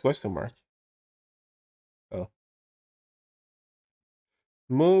 What is question mark? Oh.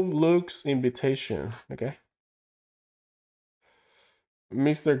 Move, looks, invitation. Okay.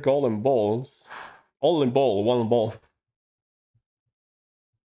 Mr. Golden Balls. Golden Ball, one ball.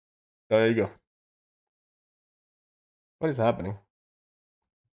 There you go. What is happening?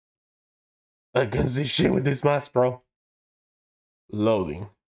 I can see shit with this mask, bro. Loading.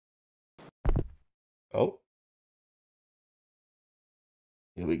 Oh.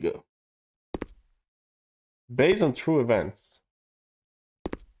 Here we go. Based on true events.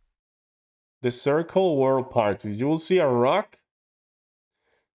 The Circle World Party. You will see a rock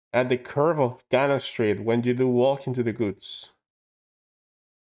at the curve of Ghana Street when you do walk into the goods.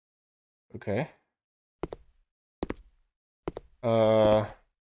 Okay. Bro,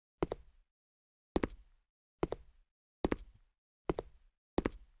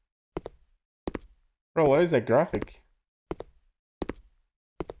 what is that graphic?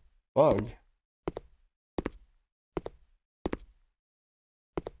 Bug.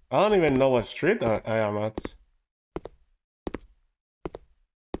 I don't even know what street I am at.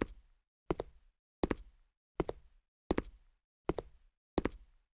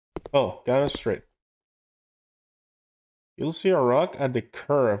 Oh, Ghana Street. You'll see a rock at the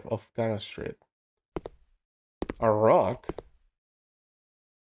curve of Ghana Street. A rock?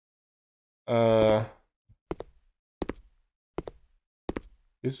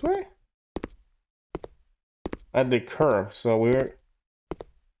 This way? At the curve, so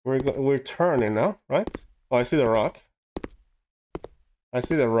we're turning now, right? Oh, I see the rock. I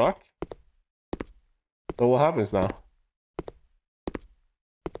see the rock. So what happens now?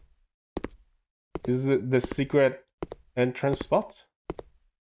 Is it the secret entrance spot?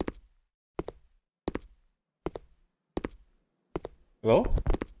 Hello?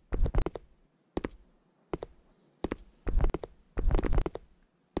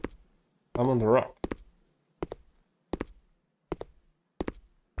 I'm on the rock.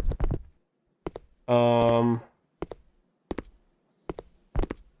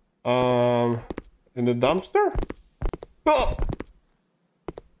 In the dumpster? Oh!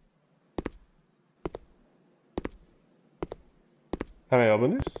 Can I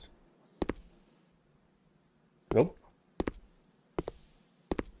open this? Nope.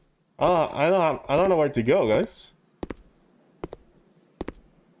 I don't know where to go, guys.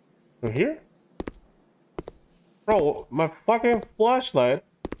 From here? Bro, my fucking flashlight.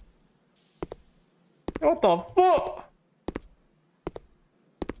 What the fuck?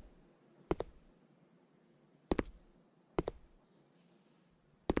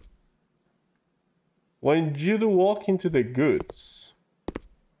 When you walk into the goods.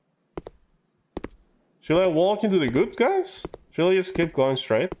 Should I walk into the goods, guys? Should I just keep going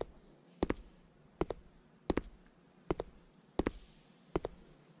straight?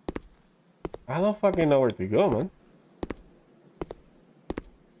 I don't fucking know where to go, man.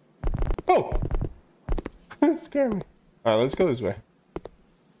 Oh! It scared me. Alright, let's go this way.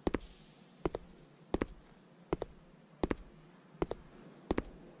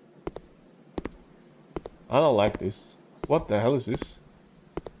 I don't like this. What the hell is this?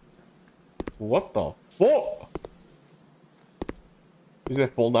 What the fuck? Is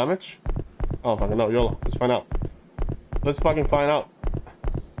it full damage? I don't fucking know. YOLO. Let's find out. Let's fucking find out.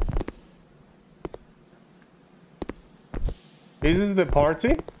 Is this the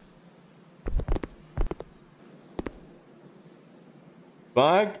party?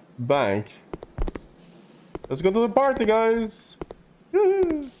 Bag, bank. Let's go to the party, guys.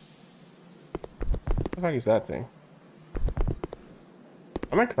 Woo-hoo. What the fuck is that thing?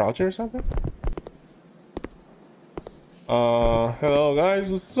 Am I crouching or something? Hello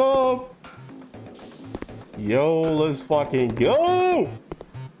guys, what's up? Yo, let's fucking go!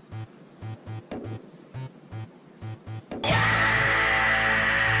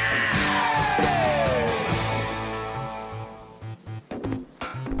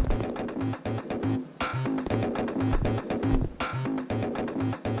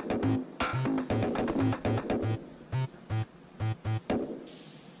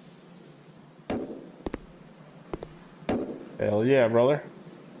 Hell yeah, brother.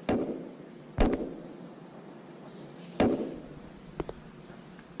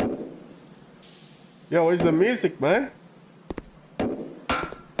 Yo, where's the music, man?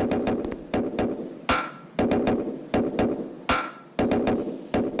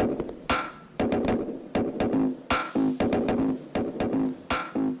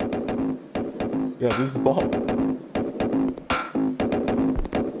 Yo, this is Bob.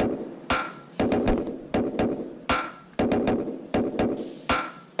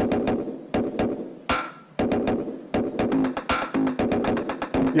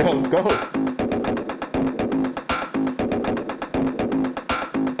 Yo, let's go.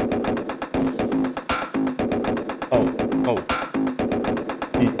 Oh.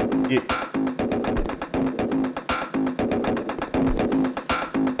 Eat.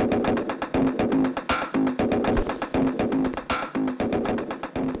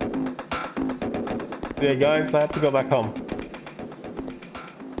 Yeah, guys, I have to go back home.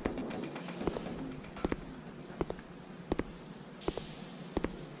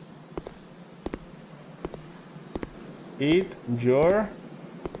 Eat your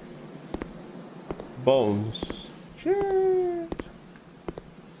bones. Cheers.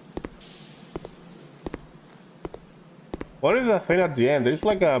 What is that thing at the end? There's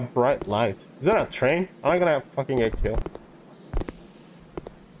like a bright light. Is that a train? Am I gonna fucking get killed?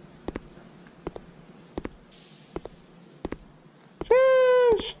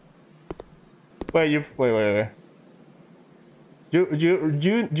 Cheers. Wait.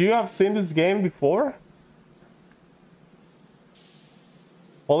 Do you have seen this game before?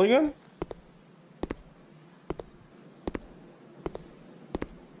 Polygon?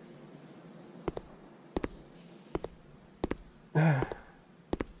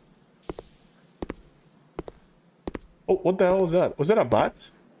 Oh, what the hell was that? Was that a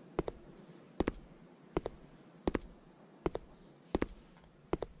bat?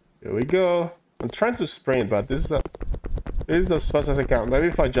 Here we go. I'm trying to sprint, but this is as fast as I can. Maybe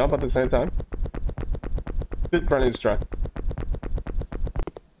if I jump at the same time. Good running strat.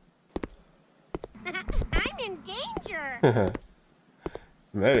 I'm in danger.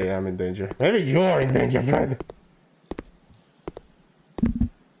 Maybe I'm in danger. Maybe you're in danger, Fred.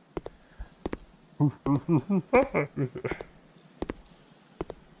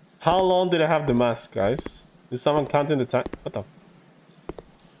 How long did I have the mask, guys? Is someone counting the time? What the?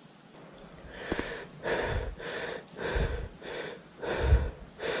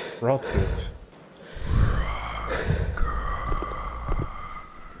 Rocket.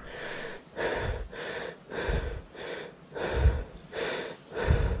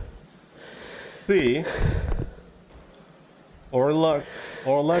 See, or luck,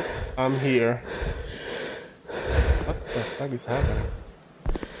 I'm here. What the fuck is happening?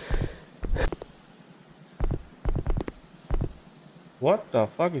 What the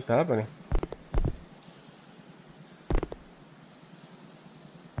fuck is happening?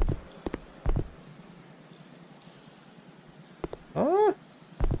 Huh?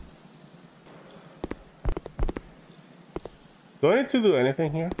 Do I need to do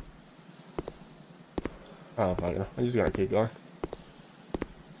anything here? Oh, fuck it. I'm just gonna keep going.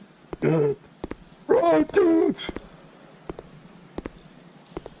 Rocket!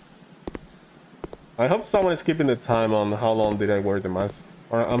 I hope someone is keeping the time on how long did I wear the mask.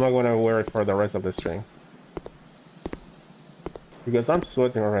 Or am I gonna wear it for the rest of the stream? Because I'm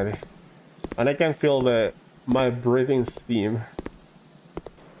sweating already. And I can feel that my breathing steam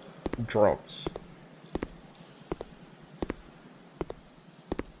drops.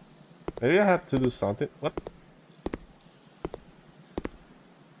 Maybe I have to do something. What?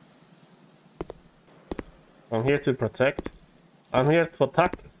 I'm here to protect. I'm here to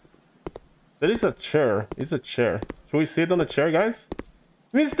attack. There is a chair. It's a chair. Should we sit on the chair, guys?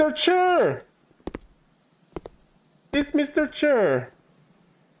 Mr. Chair! It's Mr. Chair!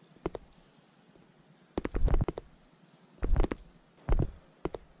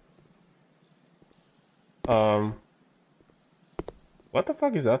 What the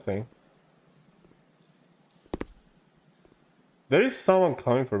fuck is that thing? There is someone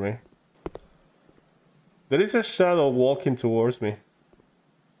coming for me. There is a shadow walking towards me.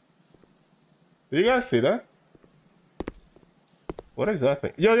 Did you guys see that? What is that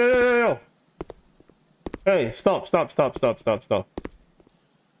thing? Yo, yo, yo, yo, yo! Hey, stop, stop, stop, stop, stop, stop.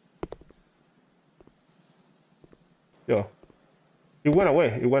 Yo. It went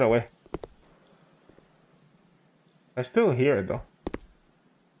away, it went away. I still hear it though.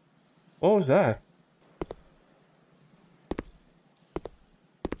 What was that?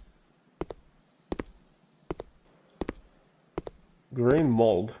 Green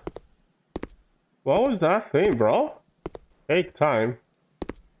mold. What was that thing, bro? Take time.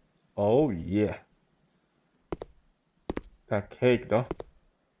 Oh yeah. That cake though.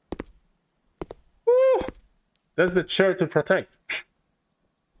 Woo! That's the chair to protect.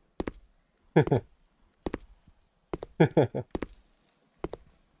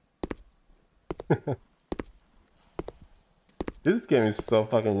 This game is so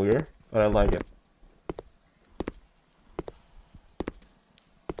fucking weird, but I like it.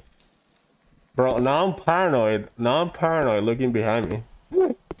 Bro, now I'm paranoid. Now I'm paranoid looking behind me.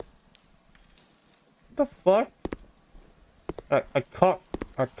 What the fuck? A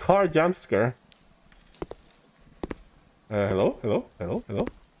car jump scare. Hello? Hello? Hello? Hello?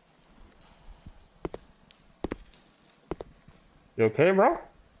 You okay, bro?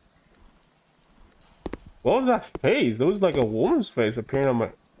 What was that face? That was like a woman's face appearing on my...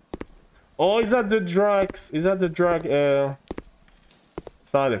 Oh, is that the drugs? Is that the drug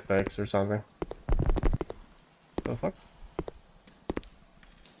side effects or something? What the fuck?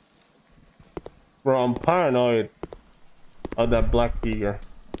 Bro, I'm paranoid of that black figure.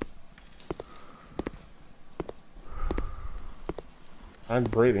 I'm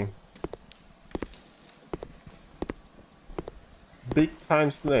breathing. Big time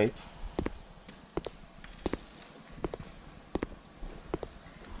snake.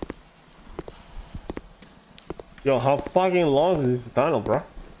 Yo, how fucking long is this tunnel, bro?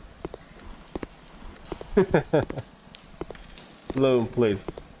 Loan,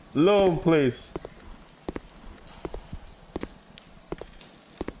 please. Loan, please.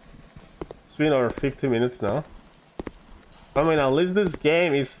 It's been over 50 minutes now. I mean, at least this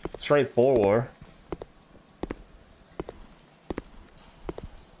game is straightforward.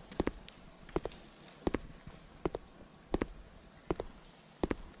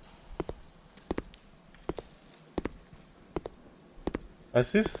 I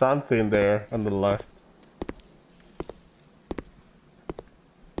see something there on the left.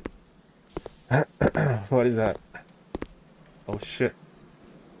 What is that? Oh shit.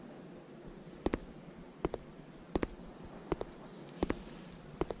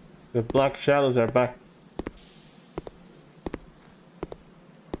 The black shadows are back.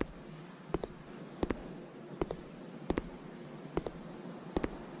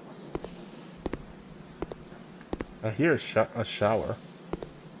 I hear a shower.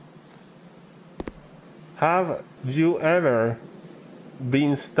 Have you ever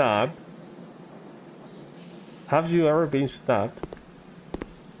been stabbed? Have you ever been stabbed?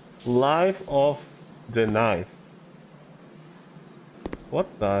 Life of the knife. What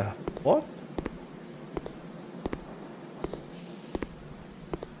the... what?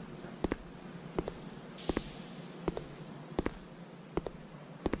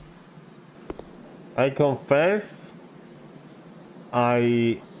 I confess...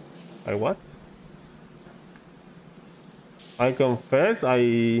 I what? I confess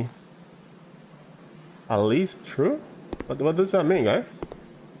at least true? What does that mean, guys?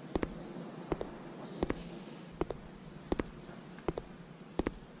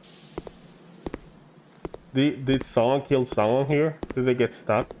 Did someone kill someone here? Did they get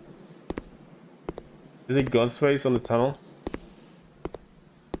stabbed? Is it Ghostface on the tunnel?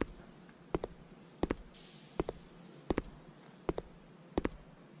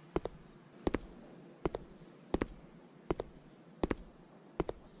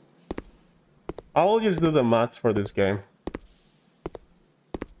 I will just do the maths for this game.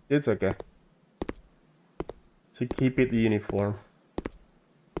 It's okay. To keep it uniform.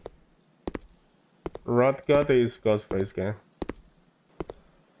 Rotgut is Ghostface game.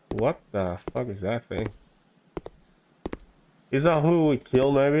 What the fuck is that thing? Is that who we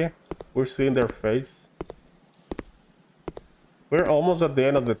kill maybe? We're seeing their face. We're almost at the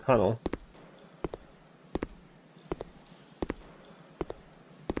end of the tunnel.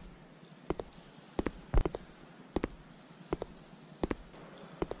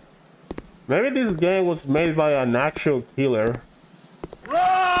 Maybe this game was made by an actual killer.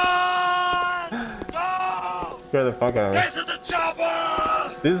 Run! Go! Scare the fuck out of me. Get to the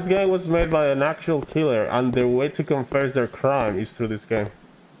chopper! This game was made by an actual killer, and the way to confess their crime is through this game.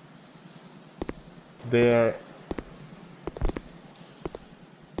 They're...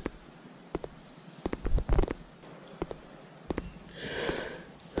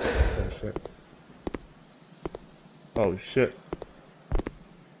 oh shit. Oh shit.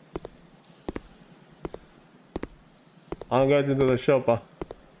 I'm going into the shopper.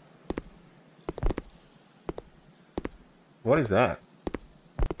 What is that?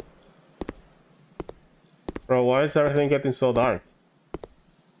 Bro, why is everything getting so dark?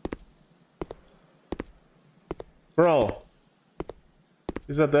 Bro,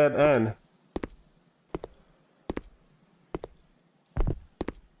 it's a dead end.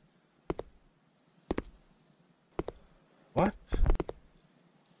 What?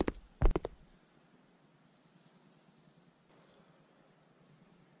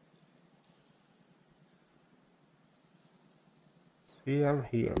 See, I'm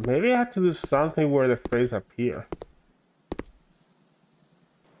here. Maybe I had to do something where the face appear.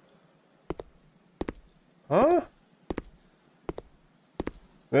 Huh?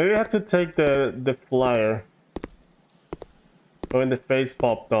 Maybe I had to take the flyer when the face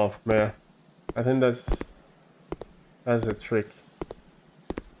popped off, man. I think that's a trick.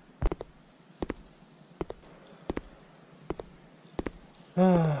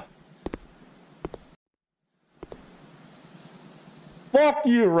 Fuck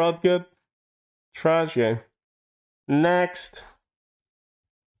you, Rotgut. Trash game. Next.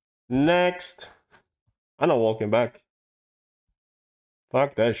 Next. I'm not walking back.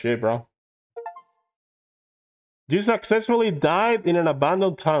 Fuck that shit, bro. You successfully died in an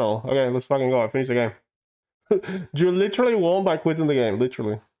abandoned tunnel. Okay, let's fucking go. I finished the game. You literally won by quitting the game.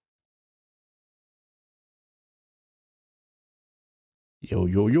 Literally. Yo,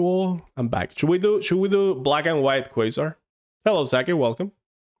 yo, yo. I'm back. Should we do black and white Quasar? Hello, Zaki. Welcome.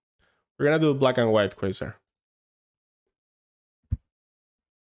 We're gonna do black and white Quasar.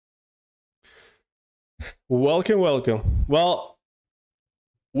 Welcome, welcome. Well,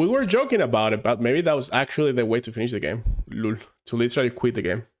 we were joking about it, but maybe that was actually the way to finish the game. Lul. To literally quit the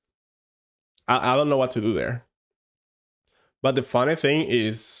game. I don't know what to do there. But the funny thing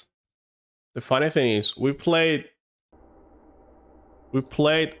is we played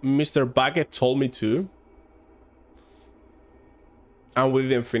Mr. Bucket Told Me To. And we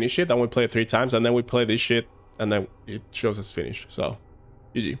didn't finish it, and we played 3 times, and then we played this shit, and then it shows us finished. So,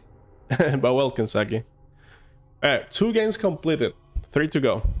 GG. But welcome, Saki. Alright, 2 games completed. 3 to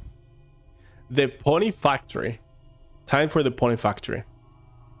go. The Pony Factory. Time for the Pony Factory.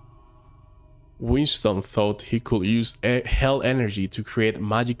 Winston thought he could use hell energy to create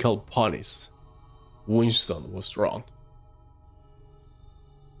magical ponies. Winston was wrong.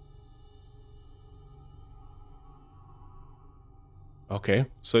 Okay,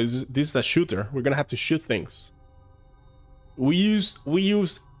 so this is a shooter. We're gonna have to shoot things. We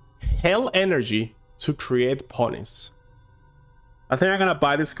use hell energy to create ponies. I think I'm gonna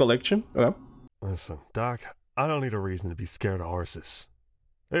buy this collection. Okay. Listen, Doc, I don't need a reason to be scared of horses.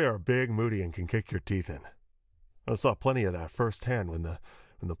 They are big, moody, and can kick your teeth in. I saw plenty of that firsthand when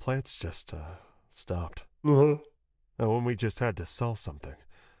the plants just stopped. And when we just had to sell something.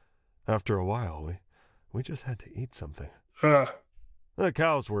 After a while, we just had to eat something. The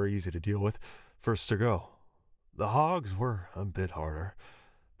cows were easy to deal with, first to go. The hogs were a bit harder,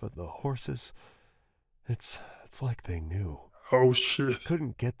 but the horses, it's like they knew. Oh shit.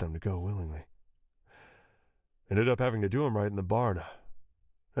 Couldn't get them to go willingly. Ended up having to do them right in the barn.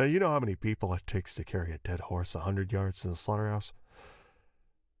 You know how many people it takes to carry a dead horse 100 yards to the slaughterhouse?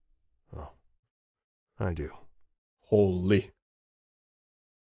 Oh, I do. Holy.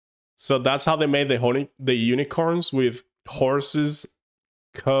 So that's how they made the unicorns, with horses,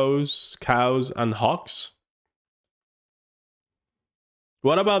 cows, and hogs.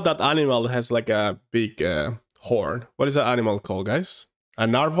 What about that animal that has like a big horn? What is that animal called, guys? A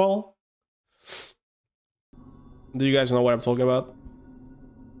narwhal? Do you guys know what I'm talking about?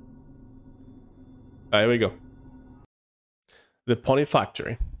 Here we go. The Pony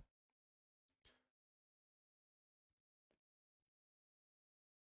Factory.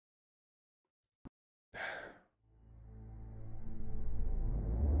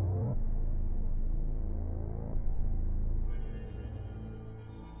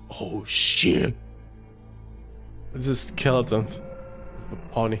 Oh shit. It's a skeleton of a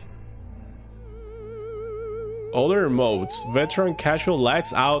pony. Older modes. Veteran, casual,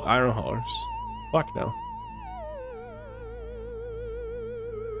 lights out, iron horse. Fuck no.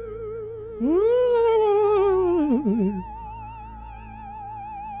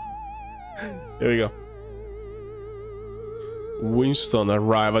 Here we go. Winston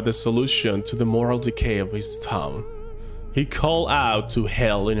arrived at the solution to the moral decay of his town. He called out to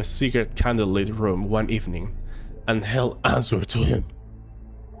Hell in a secret candlelit room one evening, and Hell answered to him.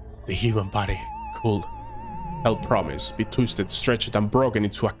 The human body could, Hell promised, be twisted, stretched, and broken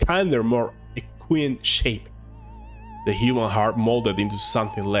into a kinder, more equine shape. The human heart molded into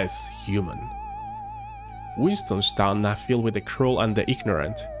something less human. Winston's town, not filled with the cruel and the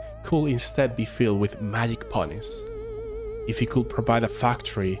ignorant, could instead be filled with magic ponies, if he could provide a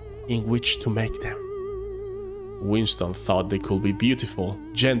factory in which to make them. Winston thought they could be beautiful,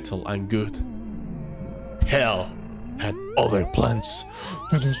 gentle, and good. Hell had other plans.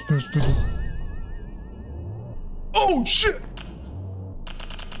 Oh shit!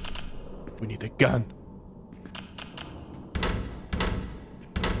 We need a gun.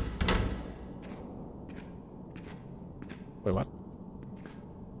 Wait, what?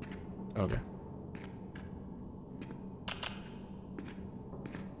 Okay.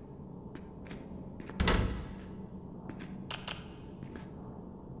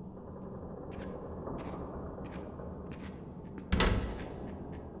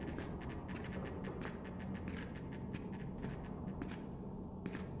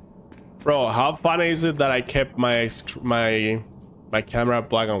 Bro, how funny is it that I kept my camera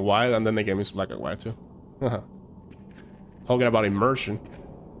black and white, and then the game is black and white too? Talking about immersion.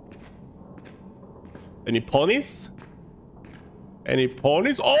 Any ponies? Any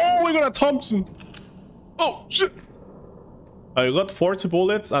ponies? Oh, we got a Thompson. Oh shit! I got 40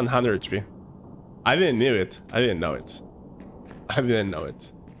 bullets and 100 HP. I didn't know it. I didn't know it. I didn't know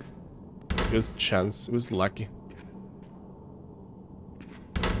it. It was chance. It was lucky.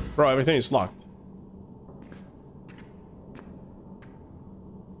 Bro, everything is locked.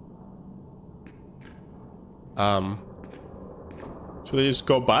 Should I just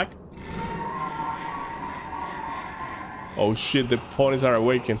go back? Oh shit, the ponies are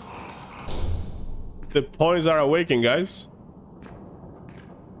awakened. The ponies are awakened, guys.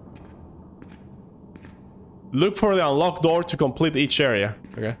 Look for the unlocked door to complete each area.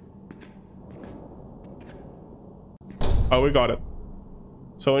 Okay. Oh, we got it.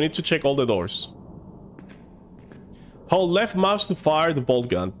 So we need to check all the doors. Hold left mouse to fire the bolt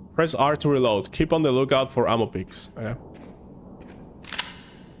gun. Press R to reload. Keep on the lookout for ammo picks. Okay.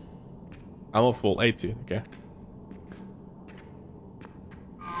 Ammo full 80. Okay.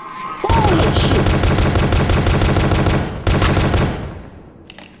 Oh shit!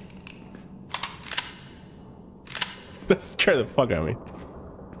 That scared the fuck out of me.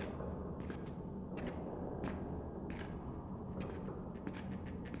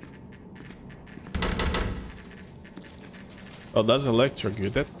 Oh, that's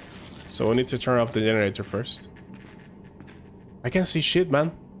electrocuted. So we need to turn off the generator first. I can't see shit,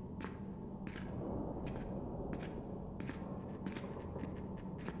 man.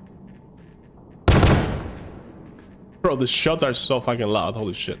 Bro, the shots are so fucking loud.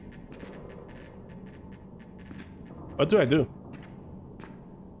 Holy shit. What do I do?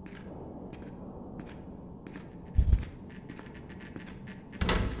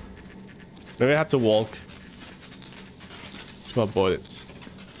 Maybe I have to walk to avoid it.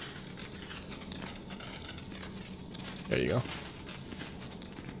 There you go.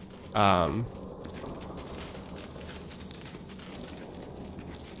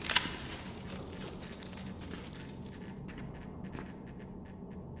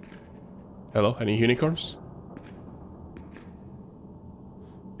 Hello, any unicorns?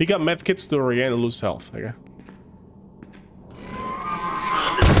 Pick up medkits to regain and lose health. Okay.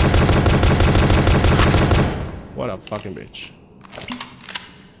 What a fucking bitch.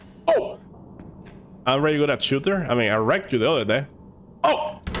 Oh! I'm really good at shooter. I mean, I wrecked you the other day.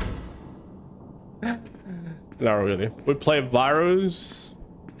 Oh! Not really. We play Virus.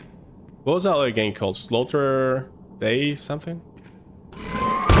 What was that other game called? Slaughter Day something?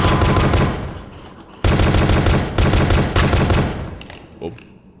 Oh.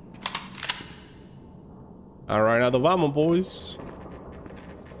 Alright, out of ammo, boys.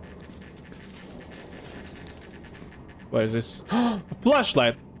 What is this? A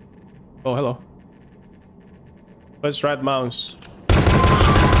flashlight. Oh, hello. Where's right mouse?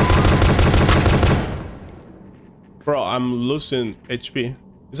 Bro, I'm losing HP.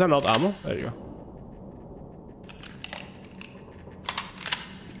 Is that not ammo? There you go.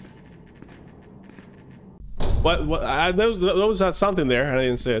 What? There was something there, and I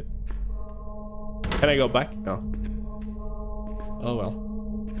didn't see it. Can I go back? No. Oh well.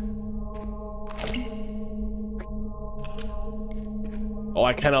 Oh,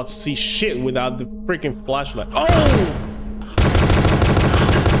 I cannot see shit without the freaking flashlight. Oh!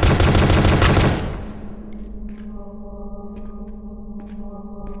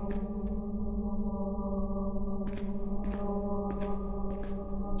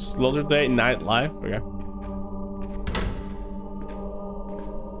 Slaughter Day Night Live. Okay.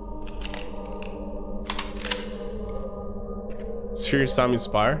 Serious Sam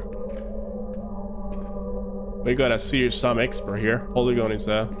Inspire. We got a Serious Sam expert here. Polygon is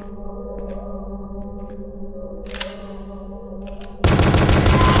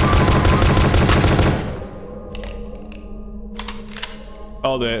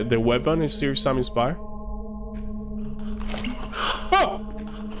Oh, the weapon is Serious Sam Inspire. Oh!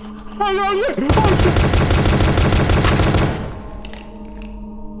 Oh, yeah. Oh, shit.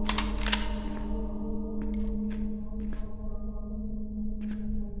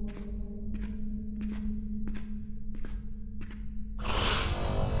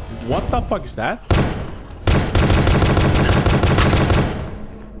 What the fuck is that?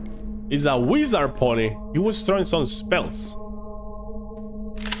 It's a wizard pony. He was throwing some spells.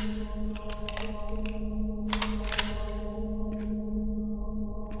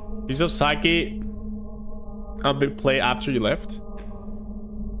 Isozaki a big play after you left.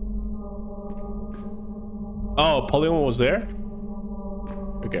 Oh, Polygon was there?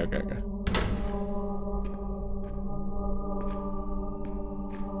 Okay.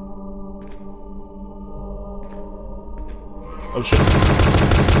 Oh shit.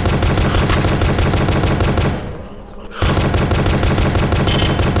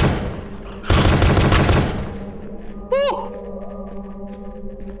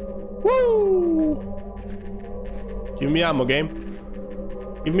 Woo! Give me ammo, game.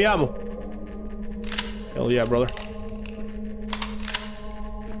 Give me ammo. Hell yeah, brother.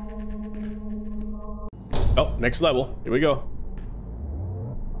 Oh, next level. Here we go.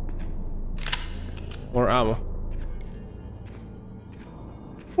 More ammo.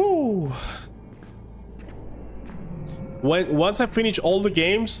 Woo. Once I finish all the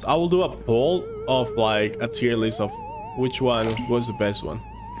games, I will do a poll of like a tier list of which one was the best one.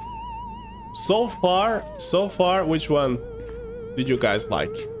 So far, which one did you guys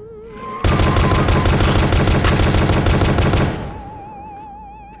like?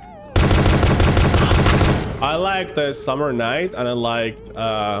 I liked the Summer Night and I liked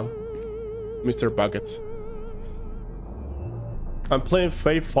Mr. Bucket. I'm playing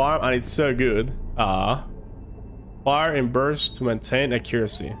Faith Farm and it's so good. Fire and burst to maintain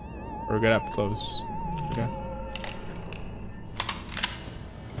accuracy. Or get up close. Okay.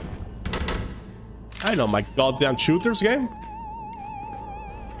 I know my goddamn shooters game.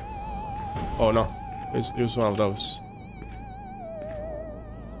 Oh no, it was one of those.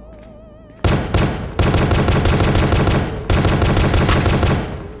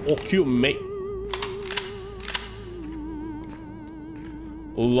 Fuck you, mate.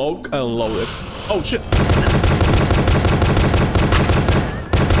 Lock and loaded. Oh shit.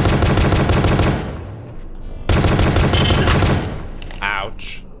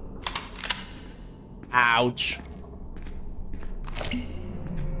 Ouch. Ouch.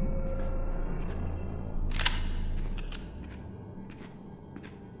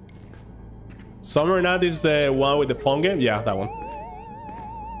 Summer Night is the one with the phone game? Yeah, that one.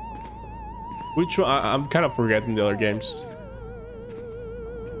 Which one? I'm kind of forgetting the other games.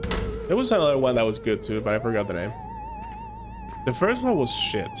 There was another one that was good too, but I forgot the name. The first one was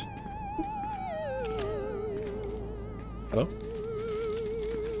shit. Hello?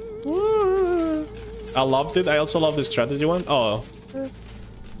 I loved it. I also love the strategy one. Oh.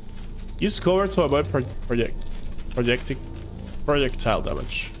 Use cover to avoid projectile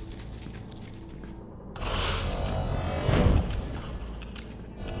damage.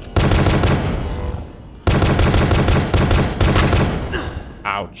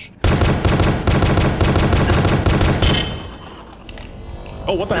 Ouch.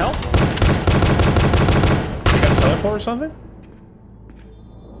 Oh, what the hell? You got teleport or something?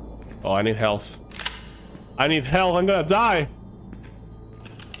 Oh, I need health. I need health. I'm gonna die.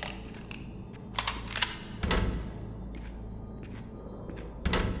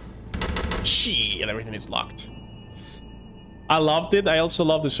 Shit, everything is locked. I loved it. I also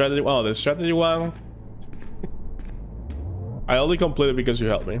love the strategy. Oh, the strategy one. I only completed because you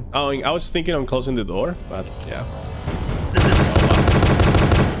helped me. Oh, I was thinking on closing the door, but yeah. Oh,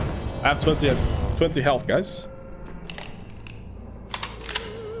 wow. I have 20 health, guys.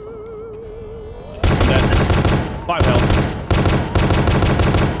 I'm dead. 5 health.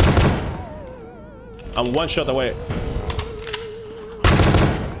 I'm 1 shot away.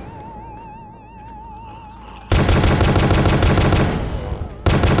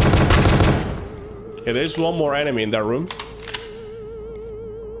 Okay, there's one more enemy in that room.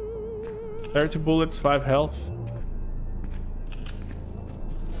 30 bullets, 5 health.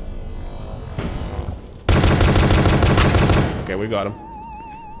 Okay, we got him.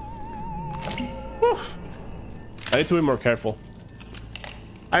 Whew. I need to be more careful.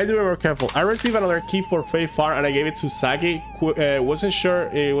 I received another key for Fae Far and I gave it to Sagi. Wasn't sure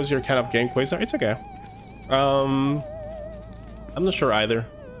it was your kind of game, Quasar. It's okay. I'm not sure either.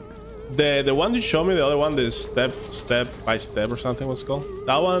 The one you showed me, the other one, the step by step or something was called.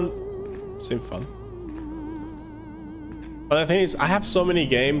 That one seemed fun. But the thing is, I have so many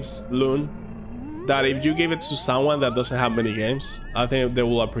games, Loon, that if you give it to someone that doesn't have many games, I think they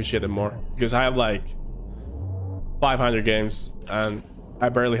will appreciate it more. Because I have like 500 games and I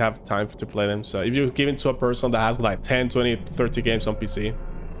barely have time to play them. So if you give it to a person that has like 10, 20, 30 games on PC,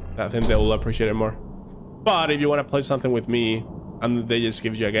 I think they will appreciate it more. But if you want to play something with me and they just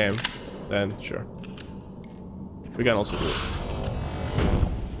give you a game, then sure. We can also do it.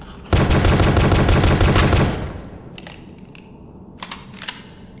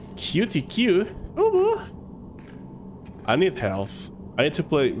 QTQ. Ooh. I need health. I need to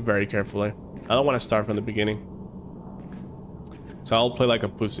play very carefully. I don't want to start from the beginning. So I'll play like a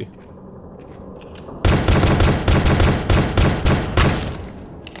pussy.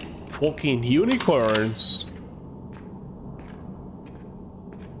 Fucking unicorns.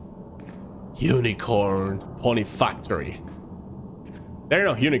 Unicorn Pony Factory. They're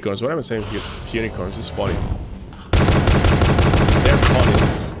not unicorns. What am I saying? Unicorns is funny. They're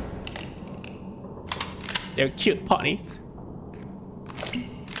ponies. They're cute ponies.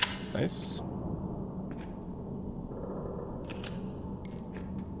 Nice.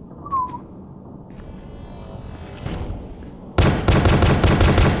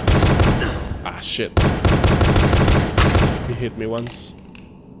 Ah, shit. He hit me once.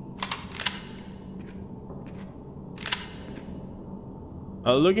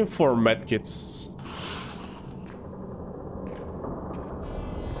 I'm looking for medkits.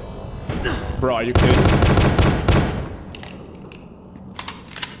 Bro, are you kidding?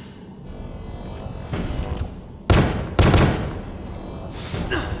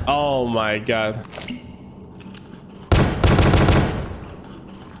 Oh my god.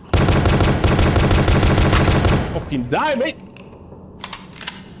 Fucking die, mate!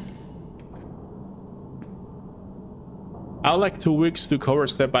 I would like 2 weeks to cover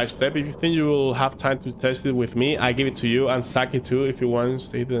step by step. If you think you will have time to test it with me, I give it to you, and Saki too if you want.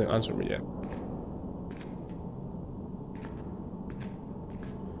 He didn't answer me yet.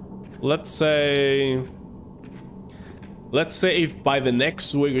 Let's say if by the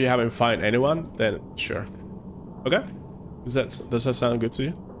next week you haven't found anyone, then sure. Okay? Does that sound good to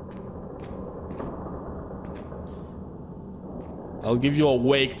you? I'll give you a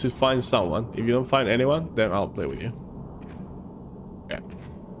wake to find someone. If you don't find anyone, then I'll play with you. Okay.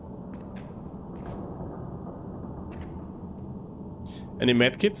 Any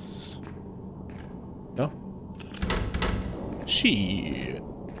medkits? No? Shit.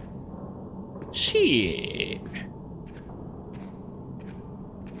 Shit.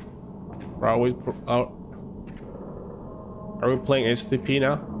 Are we playing STP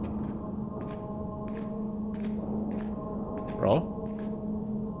now? Bro?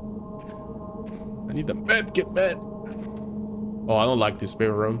 I need the medkit, man. Oh, I don't like these big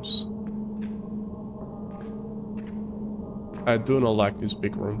rooms. I do not like these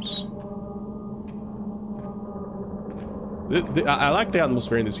big rooms. I like the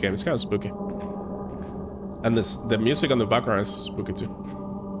atmosphere in this game. It's kind of spooky. And the music on the background is spooky too.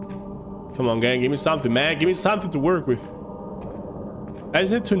 Come on, gang. Give me something, man. Give me something to work with. I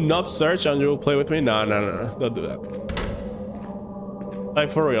just need to not search and you'll play with me. No. Don't do that. Like,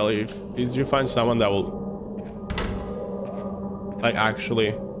 for real, if you find someone that will... like,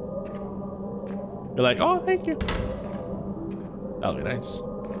 actually... be like, oh, thank you. That'll be nice.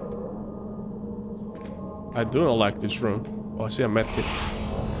 I do not like this room. Oh, I see a medkit.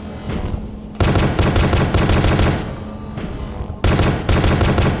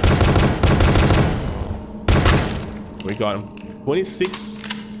 We got him. 26.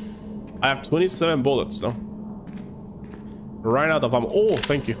 I have 27 bullets though. Ran out of ammo. Oh,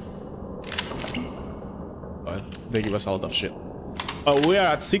 thank you. They give us a lot of shit. We are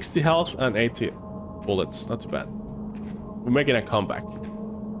at 60 health and 80 bullets. Not too bad. We're making a comeback.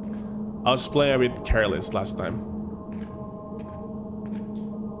 I was playing a bit careless last time.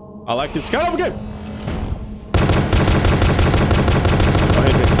 I like this kind of game. Oh,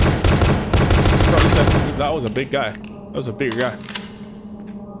 hit me. Bro, that was a big guy. That was a bigger guy.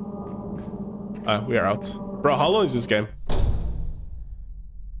 We are out. Bro, how long is this game?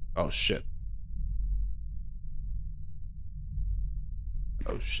 Oh, shit.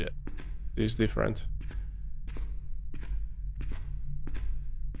 Oh, shit. This is different.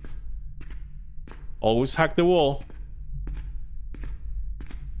 Always hack the wall.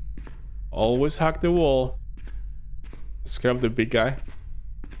 Always hack the wall. Scare up the big guy.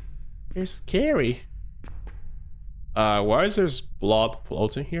 You're scary. Why is there blood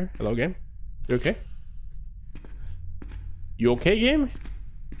floating here? Hello, game? You okay? You okay, game?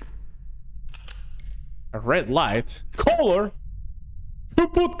 A red light? Color? Who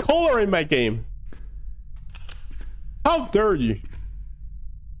put color in my game? How dare you?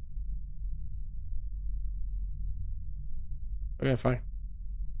 Okay, fine.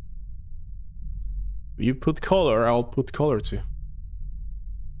 If you put color, I'll put color too.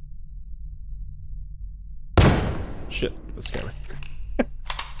 Shit, that's scary.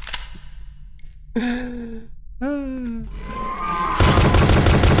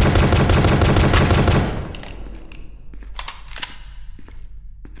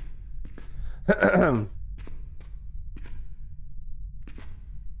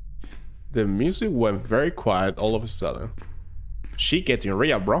 The music went very quiet all of a sudden. She getting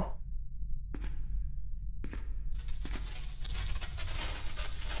real, bro.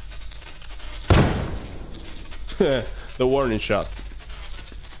 The warning shot.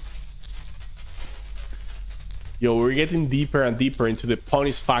 Yo, we're getting deeper and deeper into the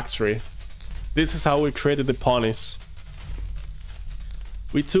ponies factory. This is how we created the ponies.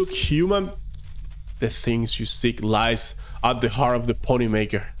 We took human... The things you seek lies at the heart of the pony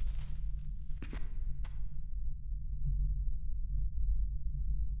maker.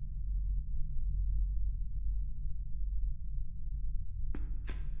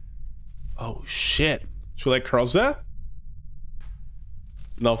 Oh shit. Should I cross that?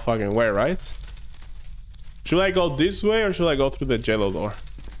 No fucking way, right? Should I go this way or should I go through the yellow door?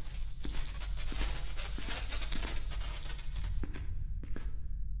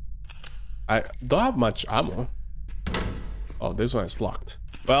 I don't have much ammo. Oh, this one is locked.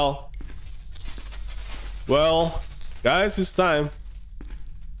 Well, guys, it's time.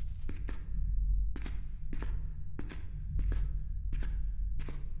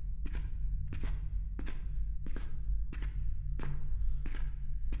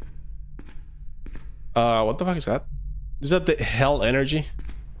 What the fuck is that? Is that the hell energy?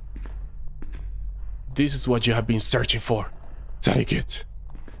 This is what you have been searching for. Take it.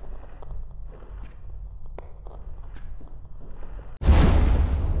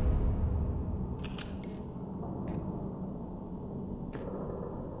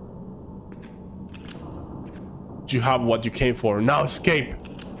 You have what you came for. Now escape.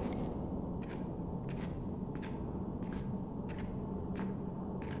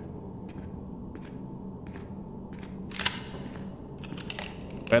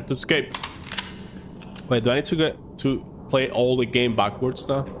 We have to escape. Wait, do I need to get to play all the game backwards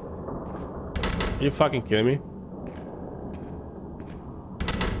now? Are you fucking kidding me?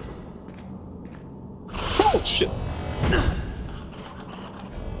 Oh shit!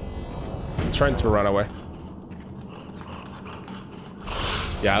 I'm trying to run away.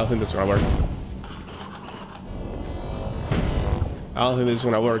 Yeah, I don't think this is gonna work. I don't think this is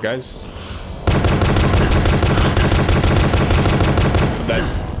gonna work, guys.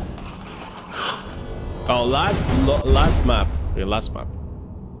 Then. Oh, last map. Yeah, last map.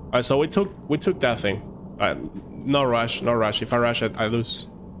 Alright, so we took that thing. Alright, no rush, no rush. If I rush, I lose.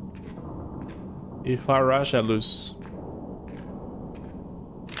 If I rush, I lose.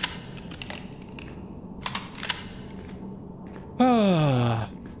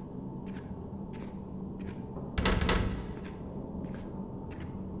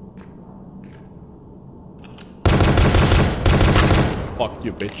 Fuck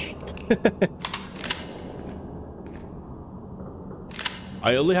you, bitch.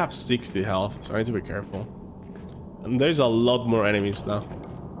 I only have 60 health, so I need to be careful. And there's a lot more enemies now.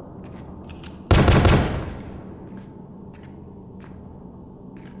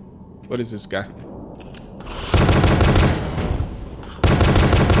 What is this guy?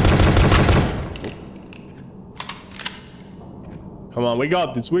 Come on, we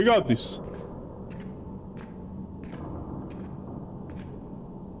got this, we got this.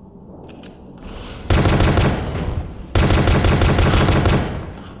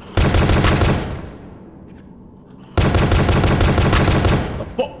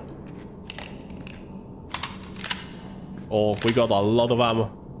 Oh, we got a lot of ammo.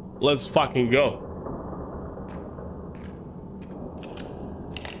 Let's fucking go.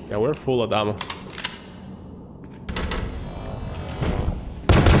 Yeah, we're full of ammo.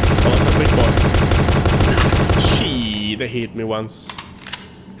 Oh, that's a big boy. Shit, they hit me once.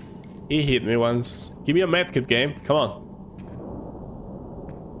 He hit me once. Give me a medkit, game. Come on.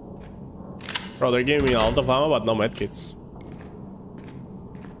 Bro, they're giving me a lot of ammo, but no medkits.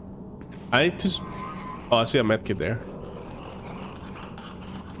 I need to... Oh, I see a medkit there.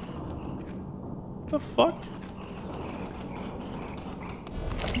 The fuck?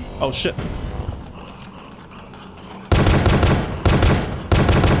 Oh shit.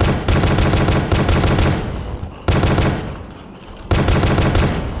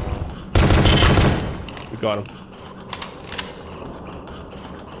 We got him.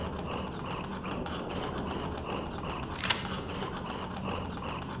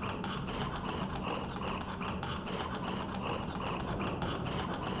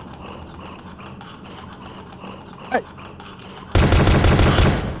 Hey.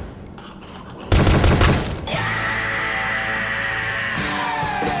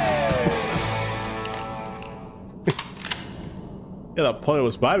 Yeah, that pony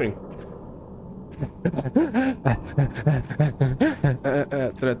was vibing.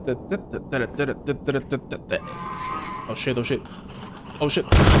 Oh shit, oh shit. Oh shit.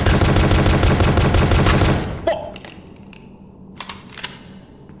 Oh!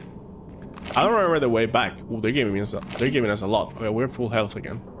 I don't remember the way back. Ooh, they're giving us a lot. Okay, we're full health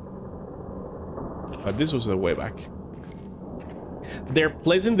again. But this was the way back. They're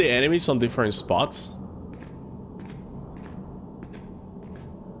placing the enemies on different spots.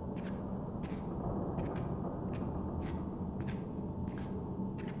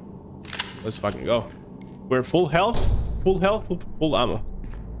 Let's fucking go. We're full health, full ammo.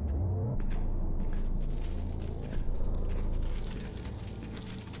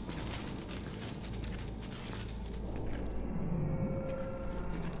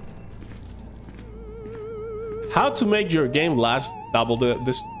 How to make your game last double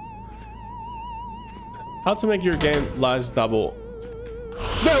this? How to make your game last double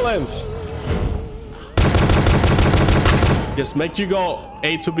the length? Just make you go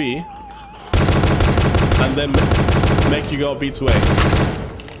A to B, and then make you go B to A.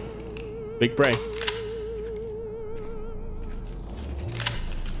 Big brain.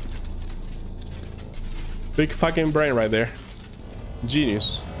 Big fucking brain right there.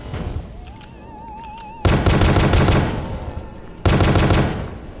 Genius.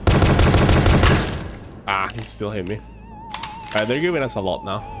 Ah, he still hit me. Alright, they're giving us a lot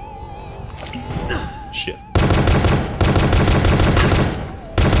now. Shit.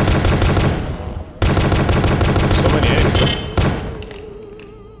 So many enemies.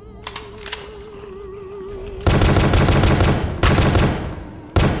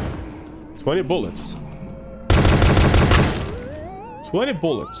 20 bullets. 20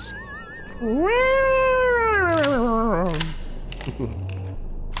 bullets.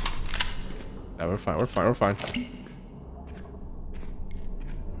 Yeah, we're fine.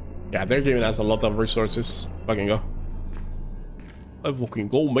 Yeah, they're giving us a lot of resources. Fucking go. I fucking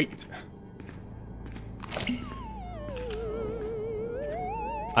go, mate.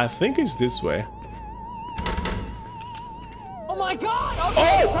 I think it's this way. Oh my god!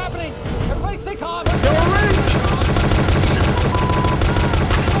 Okay, it's happening! Everybody stay calm! What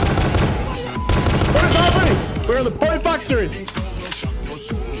is happening? We're in the Pony Factory!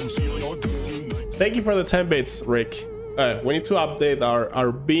 Thank you for the 10 bits, Rick. We need to update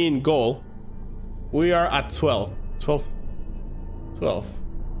our bean goal. We are at 12. 12.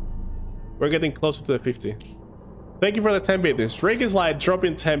 We're getting closer to the 50. Thank you for the 10 bits. Rick is like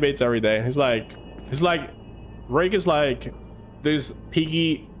dropping 10 bits every day. Rick is like these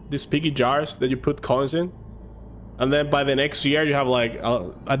piggy jars that you put coins in, and then by the next year you have like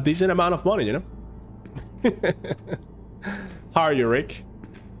a decent amount of money, you know. How are you, Rick?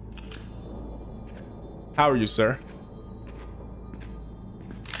 How are you, sir?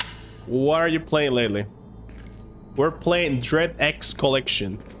 What are you playing lately? We're playing Dread X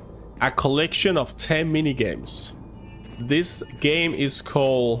Collection, a collection of 10 minigames. This game is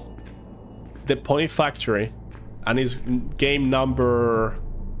called The Pony Factory, and is game number...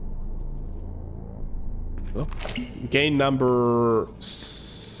 Oh, game number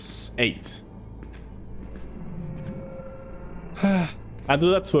 8. I do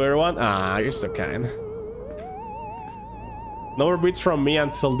that to everyone. Ah, you're so kind. No more bits from me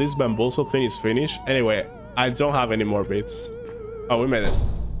until this bamboozle thing is finished. Anyway, I don't have any more bits. Oh, we made it.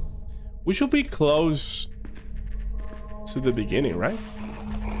 We should be close to the beginning, right?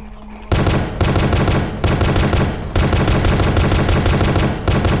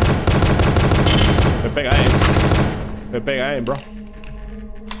 Pepe aim, bro.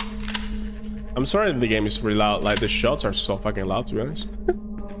 I'm sorry that the game is really loud. Like, the shots are so fucking loud, to be honest.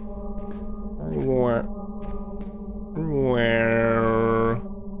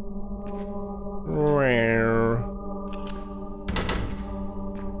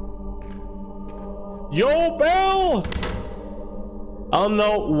 Yo, Bell! I don't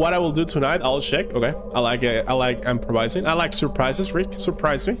know what I will do tonight. I'll check. Okay. I like improvising. I like surprises, Rick.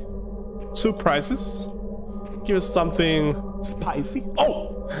 Surprise me. Surprises. Give us something spicy. Oh!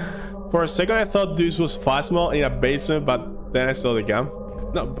 For a second I thought this was Phasmo in a basement, but then I saw the gun.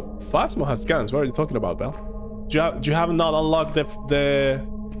 No, but Phasmo has guns. What are you talking about, Bell? Do you have not unlocked the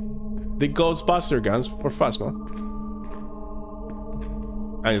Ghostbuster guns for Phasmo?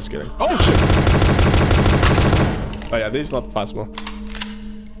 I'm just kidding. Oh shit! Oh yeah, this is not Phasmo.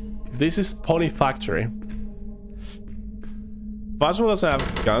 This is Pony Factory. Phasmo doesn't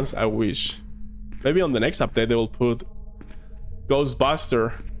have guns. I wish. Maybe on the next update they will put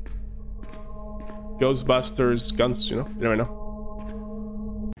Ghostbusters guns, you know? You never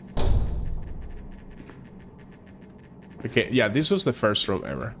know. Okay, yeah, this was the first room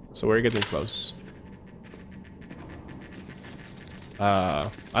ever. So we're getting close. I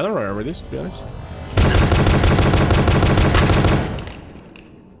don't remember this, to be honest.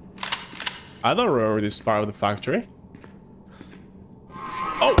 I don't remember this part of the factory.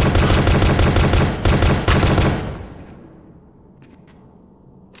 Oh!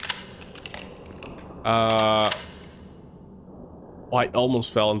 I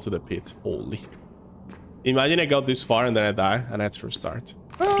almost fell into the pit. Holy. Imagine I got this far and then I die and I had to restart.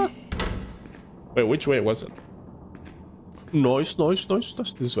 Ah. Wait, which way was it? Noise. This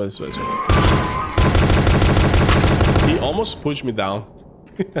way. He almost pushed me down.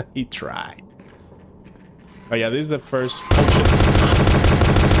 He tried. Oh yeah, this is the first... Oh shit.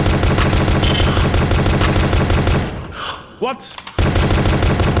 What?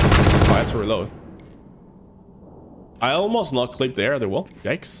 Oh, I had to reload. I almost not clicked there at the wall.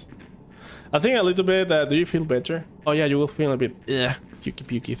 Yikes. I think a little bit. Do you feel better? Oh yeah, you will feel a bit. Yeah,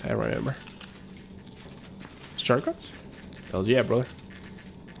 pukey if I remember. Shortcuts? Hell yeah, brother.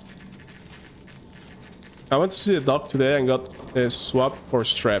 I went to see the doc today and got a swab for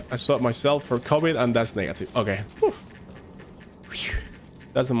strep. I swabbed myself for COVID and that's negative. Okay. Whew.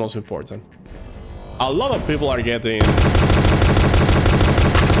 That's the most important. A lot of people are getting...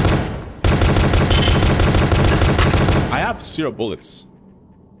 I have 0 bullets.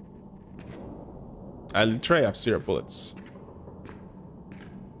 I literally have 0 bullets.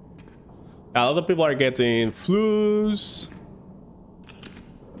 A lot of people are getting flus.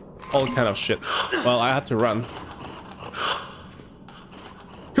 All kind of shit. Well, I had to run.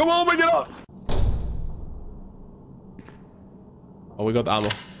 Come on, make it up! Oh, we got ammo.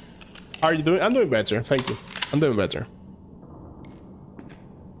 How are you doing? I'm doing better. Thank you. I'm doing better.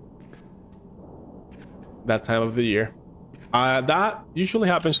 That time of the year. That usually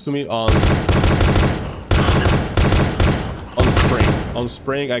happens to me on spring. On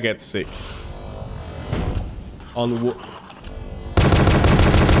spring, I get sick. On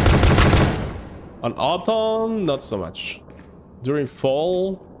autumn, not so much. During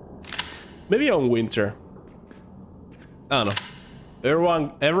fall, maybe on winter. I don't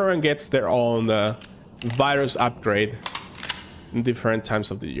know. Everyone gets their own virus upgrade in different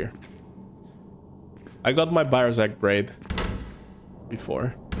times of the year. I got my virus upgrade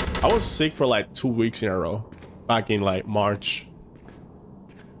before. I was sick for like 2 weeks in a row back in like March.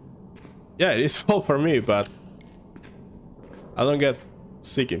 Yeah, it is fall for me, but I don't get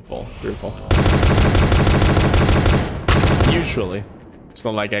sick in fall, during fall. Usually. It's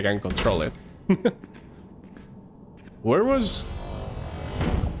not like I can control it. Where was...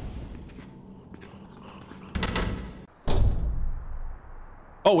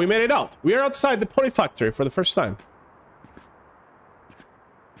 Oh, we made it out. We are outside the pony factory for the first time.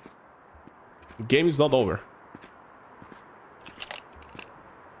 The game is not over.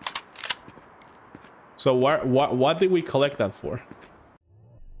 So what did we collect that for?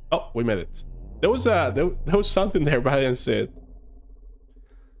 Oh, we made it. There was something there, but I didn't see it.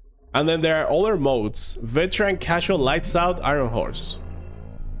 And then there are other modes: veteran, casual, lights out, iron horse.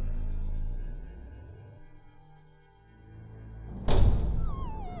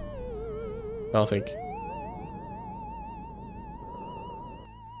 Nothing.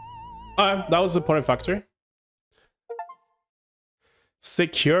 That was the pony factory.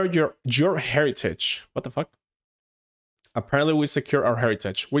 Secure your heritage. What the fuck? Apparently we secure our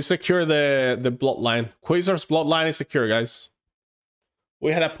heritage. We secure the bloodline. Quasar's bloodline is secure, guys.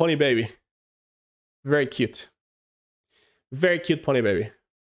 We had a pony baby. Very cute. Very cute pony baby. Back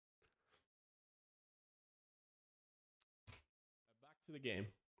to the game.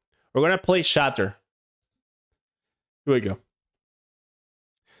 We're gonna play Shatter. Here we go.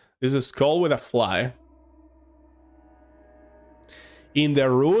 This is a skull with a fly. In the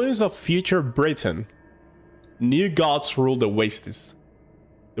ruins of future Britain, new gods rule the wastes.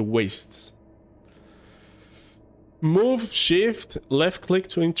 The wastes. Move, shift, left click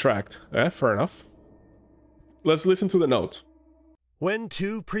to interact. Fair enough. Let's listen to the note. When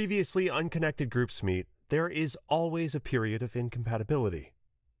two previously unconnected groups meet, there is always a period of incompatibility.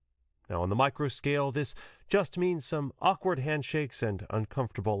 Now, on the micro scale, this just means some awkward handshakes and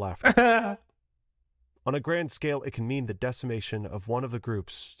uncomfortable laughter. On a grand scale, it can mean the decimation of one of the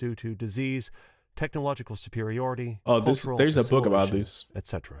groups due to disease, technological superiority, there's a book about this,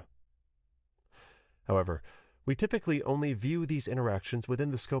 etc. However, we typically only view these interactions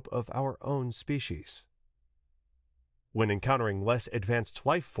within the scope of our own species. When encountering less advanced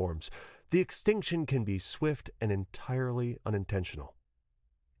life forms, the extinction can be swift and entirely unintentional.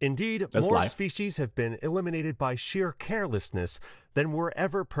 Indeed, more species have been eliminated by sheer carelessness than were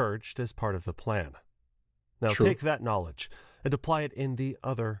ever purged as part of the plan. Now take that knowledge and apply it in the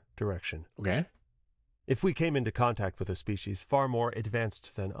other direction. Okay. If we came into contact with a species far more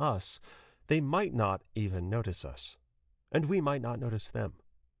advanced than us, they might not even notice us, and we might not notice them.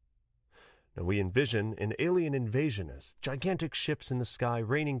 Now we envision an alien invasion as gigantic ships in the sky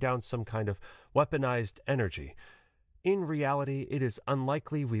raining down some kind of weaponized energy. In reality, it is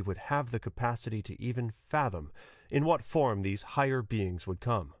unlikely we would have the capacity to even fathom in what form these higher beings would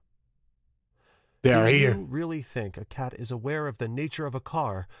come. They are here. Do you really think a cat is aware of the nature of a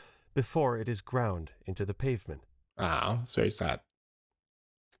car before it is ground into the pavement? Ah, it's very sad.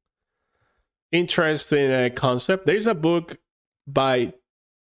 Interesting concept. There's a book by,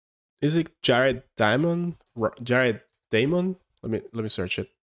 is it Jared Diamond? Jared Damon? Let me search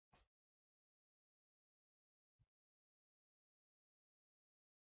it.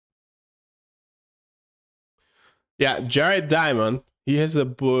 Yeah, Jared Diamond. He has a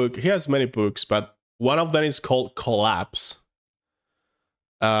book. He has many books, but one of them is called Collapse.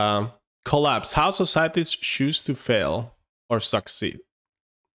 Collapse: How Societies Choose to Fail or Succeed.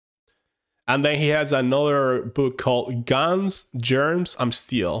 And then he has another book called Guns, Germs, and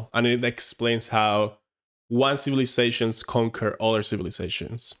Steel, and it explains how one civilizations conquer other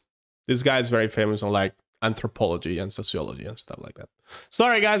civilizations. This guy is very famous on like anthropology and sociology and stuff like that.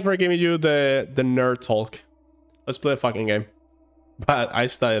 Sorry guys for giving you the nerd talk. Let's play a fucking game. But I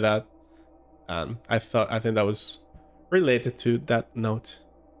studied that, and I think that was related to that note.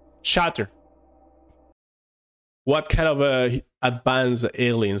 Shatter. What kind of advanced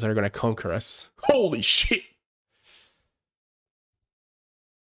aliens are gonna conquer us? Holy shit!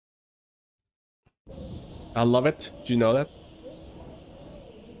 I love it. Do you know that?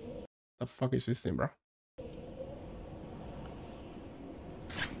 The fuck is this thing, bro?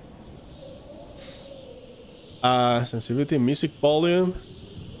 Sensitivity, music volume,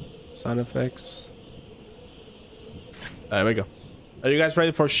 sound effects. There we go. Are you guys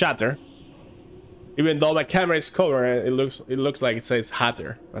ready for shatter? Even though my camera is covered, it looks like it says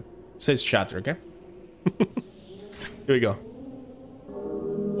hatter, but it says shatter, okay? Here we go.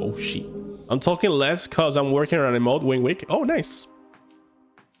 Oh shit. I'm talking less because I'm working on a remote wing week. Oh, nice.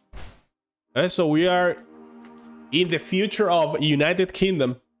 Okay, so we are in the future of United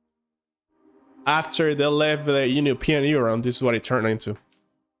Kingdom. After they left the European Union, this is what it turned into.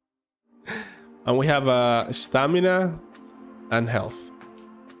 And we have stamina and health.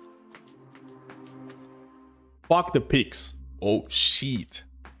 Fuck the pigs. Oh shit.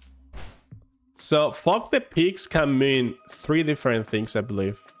 So fuck the pigs can mean 3 different things, I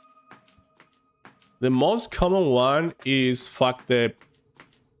believe. The most common one is fuck the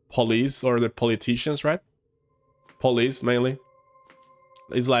police or the politicians, right? Police mainly.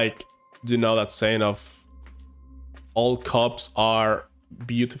 It's like, do you know that saying of all cops are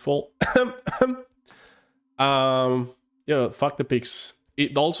beautiful? Yeah, fuck the pigs.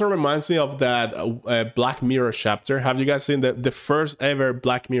 It also reminds me of that Black Mirror chapter. Have you guys seen the first ever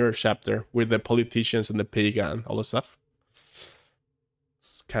Black Mirror chapter with the politicians and the pig and all the stuff?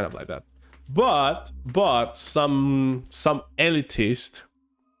 It's kind of like that. But some elitist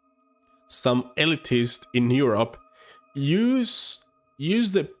in Europe use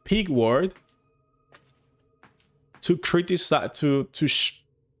the pig word to criticize, to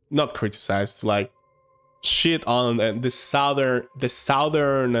not criticize, to like shit on the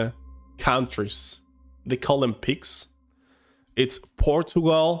southern countries. They call them pigs. It's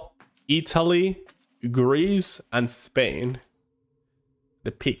Portugal, Italy, Greece, and Spain.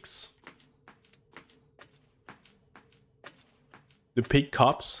 The pigs. The pig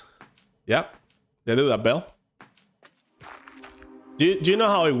cops. Yep. They do that, Bell. Do you know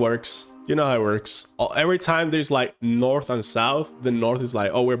how it works? You know how it works. Every time there's like north and south, the north is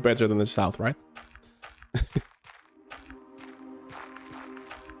like, oh, we're better than the south, right?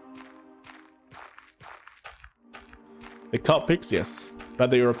 The cop pigs, yes.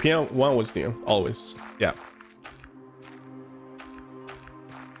 But the European one was new, always. Yeah.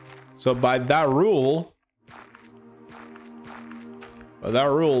 So by that rule,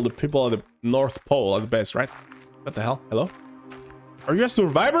 the people at the North Pole are the best, right? What the hell? Hello? Are you a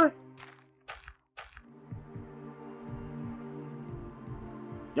survivor?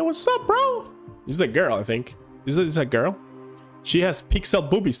 Yo, what's up, bro? This is a girl, I think. This is a girl. She has pixel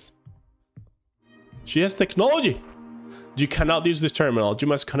boobies. She has technology. You cannot use this terminal. You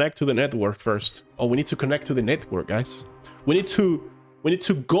must connect to the network first. Oh, we need to connect to the network, guys. We need to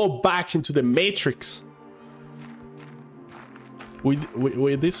go back into the matrix. We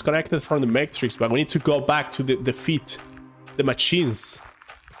disconnected from the matrix, but we need to go back to defeat the machines.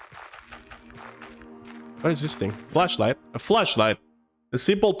 What is this thing? Flashlight? A flashlight. A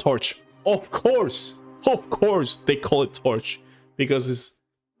simple torch. Of course they call it torch because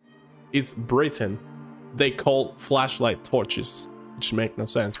it's Britain. They call flashlight torches, which make no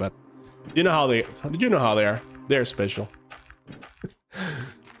sense, but you know how they are. They're special.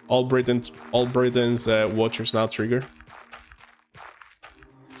 all Britain's watchers now trigger.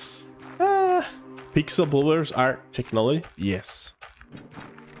 Pixel bubblers are technology. Yes.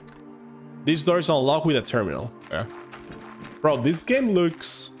 These doors unlock with a terminal. Yeah. Bro, this game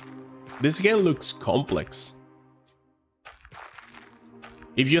looks complex.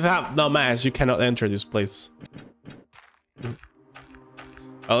 If you have no mask, you cannot enter this place.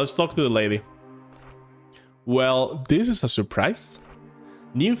 Let's talk to the lady. Well, this is a surprise.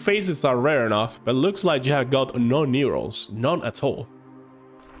 New faces are rare enough, but looks like you have got no neurals, none at all.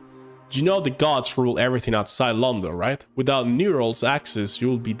 You know the gods rule everything outside London, right? Without neurals access, you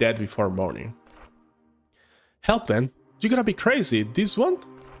will be dead before morning. Help then? You gotta be crazy. This one?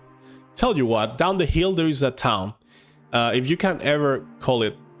 Tell you what, down the hill there is a town. If you can't ever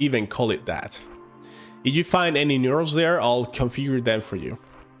even call it that. If you find any neurals there, I'll configure them for you.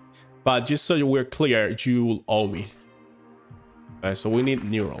 But just so we're clear, you will owe me. So we need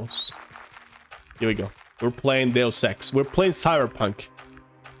neurals. Here we go. We're playing Deus Ex. We're playing Cyberpunk.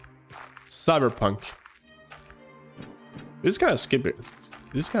 This kind of scary.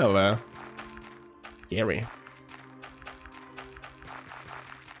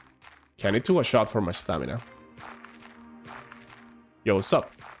 Okay, I need to watch out for my stamina. Yo, what's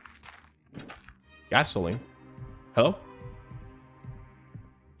up? Gasoline. Hello?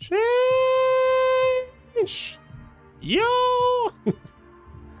 Sheesh. Yo!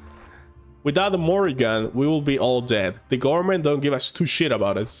 Without the Morrigan, we will be all dead. The government don't give us two shit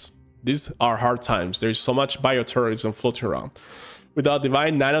about us. These are hard times. There's so much bioterrorism floating around. Without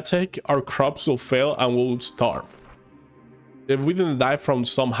divine nanotech, our crops will fail and we'll starve. If we didn't die from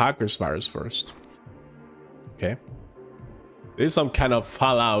some hacker's virus first. Okay. There's some kind of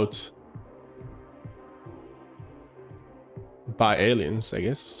fallout by aliens, I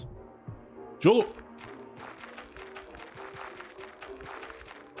guess. Jolo.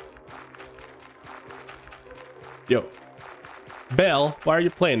 Yo. Belle, what are you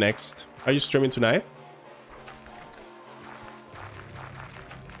playing next? Are you streaming tonight?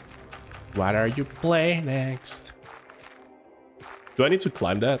 What are you playing next? Do I need to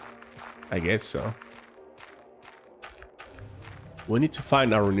climb that? I guess so. We need to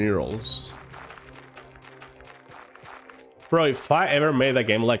find our neurals. Bro, if I ever made a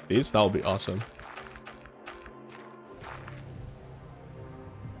game like this, that would be awesome.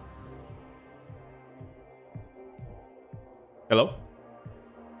 Hello?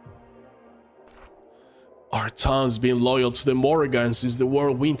 Our town's been loyal to the Morrigan since the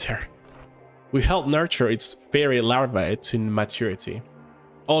world winter. We help nurture its fairy larvae to maturity.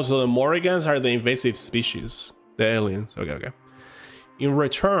 Also, the Morrigans are the invasive species. The aliens. Okay, okay. In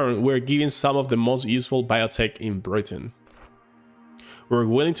return, we're giving some of the most useful biotech in Britain. We're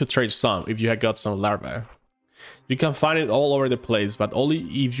willing to trade some if you have got some larvae. You can find it all over the place, but only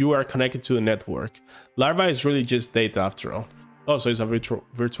if you are connected to the network. Larvae is really just data after all. Oh, so it's a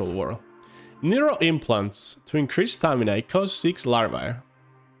virtual world. Neural implants. To increase stamina, it costs 6 larvae.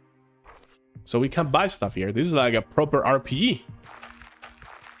 So we can buy stuff here. This is like a proper RPG.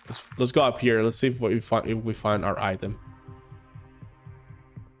 Let's go up here. Let's see if we find our item.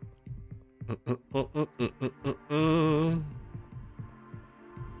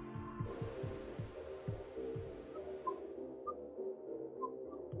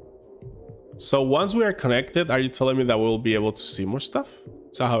 So once we are connected, are you telling me that we'll be able to see more stuff?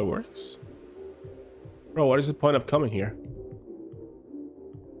 Is that how it works? Bro, what is the point of coming here?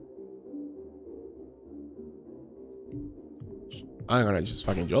 I'm gonna just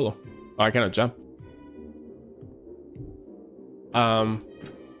fucking YOLO. Oh, I cannot jump.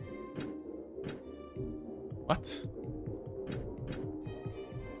 What?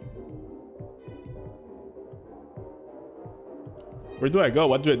 Where do I go?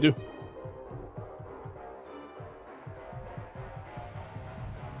 What do I do?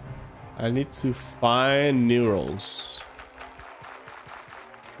 I need to find neurals.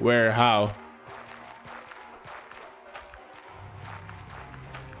 Where? How?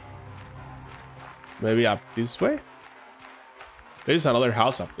 Maybe up this way? There's another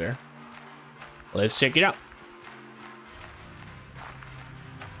house up there. Let's check it out.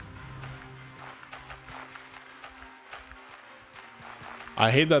 I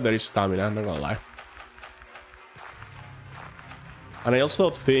hate that there is stamina, I'm not gonna lie. And I also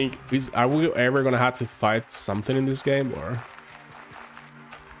think, are we ever gonna have to fight something in this game, or?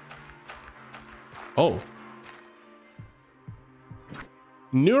 Oh.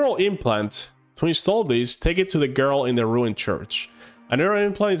 Neural implant. To install this, take it to the girl in the ruined church. A neural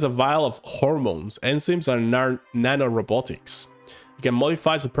implant is a vial of hormones, enzymes, and nanorobotics. It can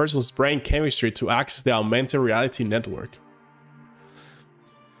modify a person's brain chemistry to access the augmented reality network.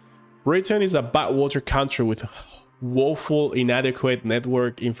 Britain is a backwater country with woeful, inadequate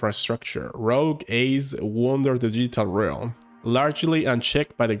network infrastructure. Rogue A's wander the digital realm, largely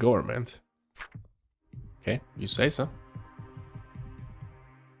unchecked by the government. Okay, you say so.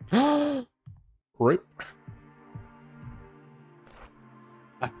 Rip.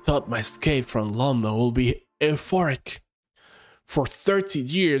 I thought my escape from London will be euphoric. For 30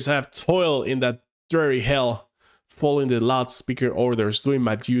 years I have toiled in that dirty hell, following the loudspeaker orders, doing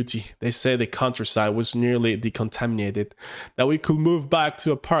my duty. They said the countryside was nearly decontaminated, that we could move back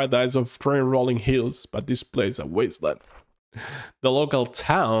to a paradise of train rolling hills, but this place a wasteland. The local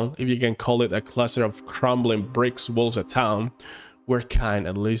town, if you can call it a cluster of crumbling bricks walls a town, were kind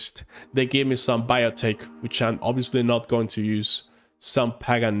at least. They gave me some biotech, which I'm obviously not going to use. Some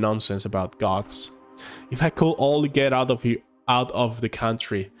pagan nonsense about gods. If I could only get out of here, out of the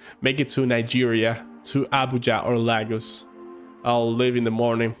country, make it to Nigeria, to Abuja or Lagos, I'll leave in the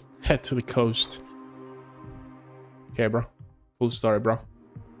morning, head to the coast. Okay, bro. Cool story, bro.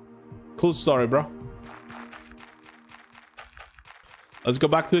 Cool story, bro. Let's go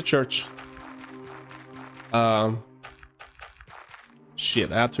back to the church.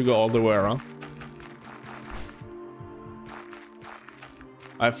 Shit, I have to go all the way around.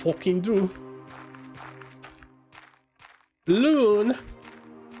 I fucking do. Loon.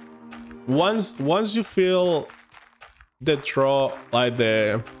 Once you feel the throw, like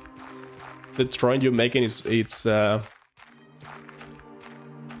the throwing you're making it's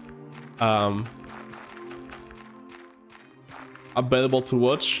available to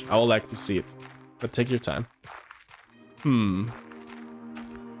watch, I would like to see it. But take your time.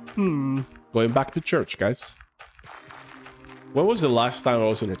 Going back to church, guys. When was the last time I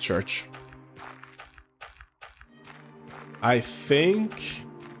was in a church? I think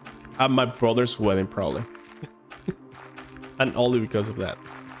at my brother's wedding, probably. And only because of that.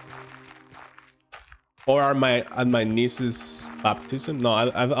 Or at my niece's baptism. No,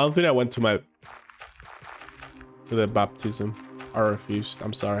 I don't think I went to the baptism. I refused.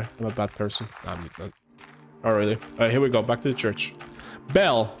 I'm sorry. I'm a bad person. No, I'm not. Oh, really? Alright, here we go. Back to the church.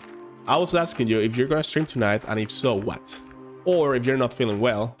 Belle, I was asking you if you're gonna stream tonight, and if so, what? Or if you're not feeling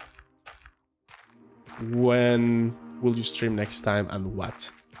well, when will you stream next time and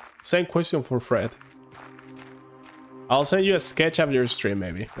what? Same question for Fred. I'll send you a sketch after your stream,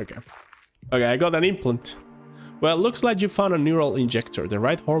 maybe. Okay. Okay, I got an implant. Well, it looks like you found a neural injector. The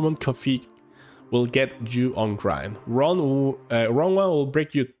right hormone coffee will get you on grind. Wrong one will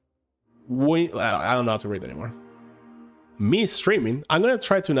break you. I don't know how to read anymore. Me streaming? I'm gonna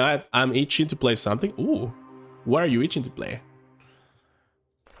try tonight. I'm itching to play something. Ooh, what are you itching to play?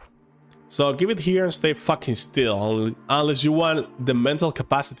 So give it here and stay fucking still, unless you want the mental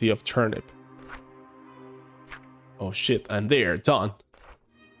capacity of Turnip. Oh shit, and there, done.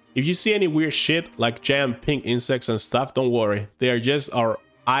 If you see any weird shit like giant pink insects and stuff, don't worry. They are just our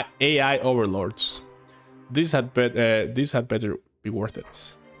AI overlords. This had better be worth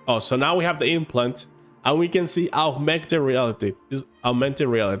it. Oh, so now we have the implant, and we can see augmented reality. Augmented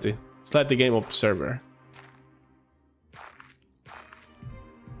reality. It's like the game observer.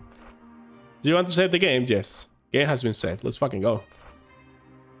 Do you want to save the game? Yes. Game has been saved. Let's fucking go.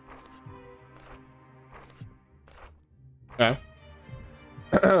 Okay.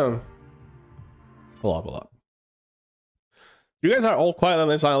 Hold up. You guys are all quiet and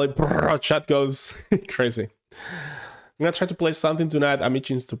then suddenly chat goes crazy. I'm gonna try to play something tonight. I'm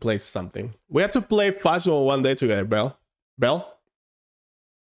itching to play something. We have to play Phasmo one day together, Belle. Belle?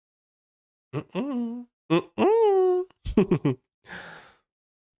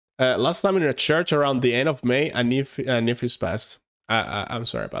 Last time in a church around the end of May, a nephew's passed. I'm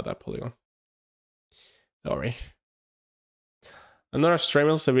sorry about that, Polygon. Sorry. Another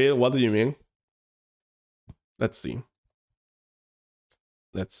streaming Seville. What do you mean? Let's see.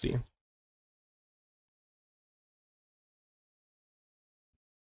 Let's see.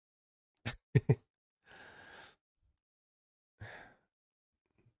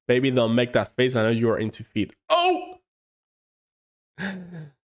 Baby, don't make that face. I know you are into feet. Oh!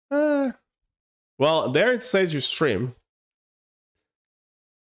 Well, there it says you stream.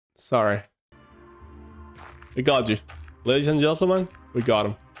 Sorry. We got you. Ladies and gentlemen, we got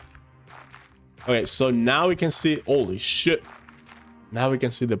him. Okay, so now we can see... Holy shit. Now we can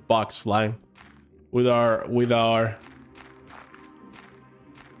see the box flying. With our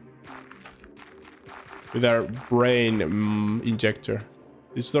brain injector.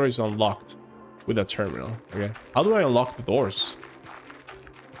 This door is unlocked with a terminal. Okay. How do I unlock the doors?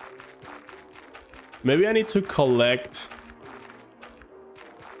 Maybe I need to collect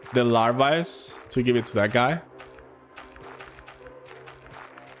the larvae to give it to that guy.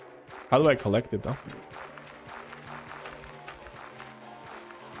 How do I collect it though?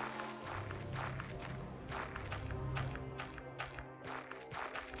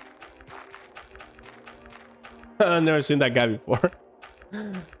 I've never seen that guy before.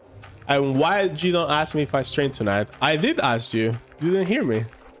 And why did you not ask me if I stream tonight? I did ask you. You didn't hear me.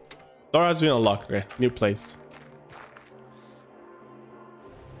 Door has been unlocked. Okay, new place.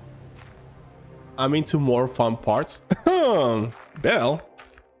 I'm into more fun parts. Belle.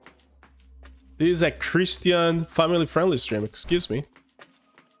 This is a Christian family-friendly stream. Excuse me.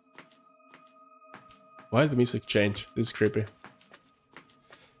 Why did the music change? This is creepy.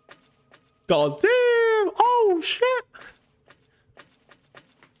 God damn! Oh shit!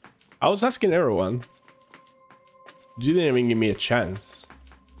 I was asking everyone. You didn't even give me a chance.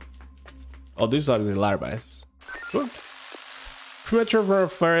 Oh, these are the larvae. Good. Premature blah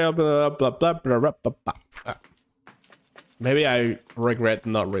blah blah blah blah blah blah. Maybe I regret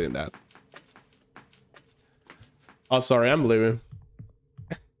not reading that. Oh, sorry, I'm leaving.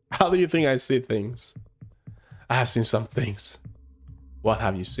 How do you think I see things? I have seen some things. What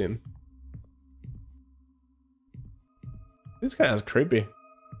have you seen? This guy is creepy.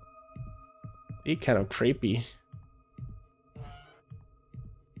 He's kind of creepy.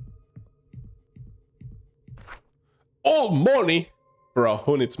 Oh, money! Bro,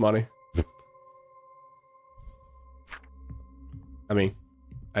 who needs money? I mean,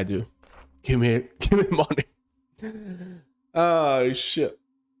 I do. Give me money. Oh shit.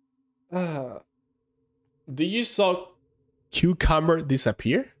 Do you saw cucumber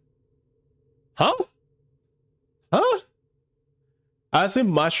disappear? Huh? Huh? I see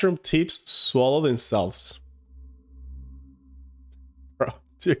mushroom tips swallow themselves.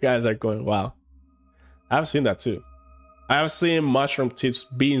 You guys are going, wow. I've seen that too. I've seen mushroom tips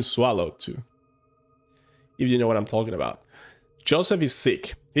being swallowed too. If you know what I'm talking about. Joseph is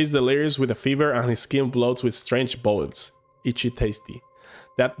sick. He's delirious with a fever and his skin bloats with strange boils. Itchy tasty.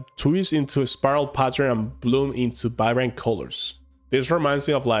 That twist into a spiral pattern and bloom into vibrant colors. This reminds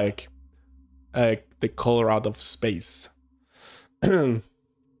me of like the color out of space. Don't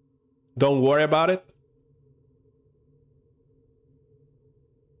worry about it.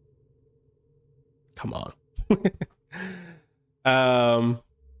 Come on.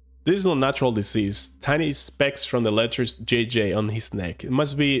 This is no natural disease. Tiny specks from the letters JJ on his neck. It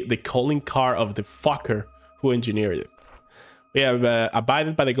must be the calling card of the fucker who engineered it. We have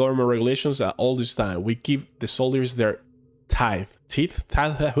abided by the government regulations all this time. We give the soldiers their teeth,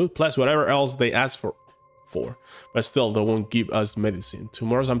 plus whatever else they ask for. But still, they won't give us medicine.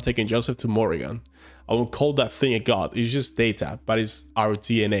 Tomorrow I'm taking Joseph to Morrigan. I won't call that thing a god. It's just data, but it's our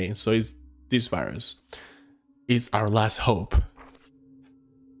DNA. So it's this virus. It's our last hope.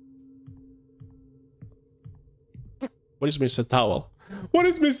 What is Mr. Towel? What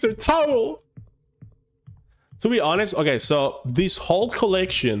is Mr. Towel? To be honest, okay, so this whole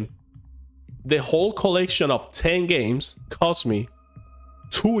collection, the whole collection of 10 games cost me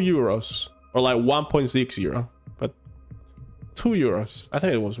 €2 or like 1.6 euro, but €2. I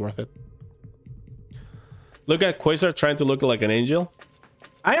think it was worth it. Look at Quasar trying to look like an angel.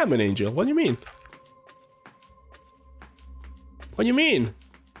 I am an angel. What do you mean? What do you mean?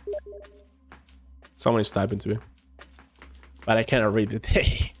 Someone is typing to me, but I cannot read it.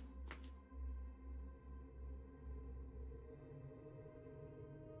 Hey.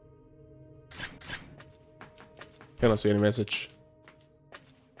 Cannot see any message.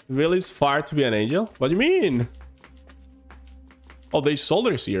 Willie's far to be an angel? What do you mean? Oh, there's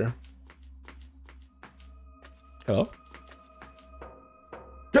soldiers here. Hello?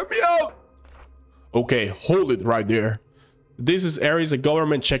 Get me out! Okay, hold it right there. This is Ares, a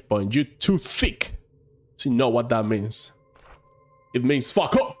government checkpoint. You're too thick to know what that means. It means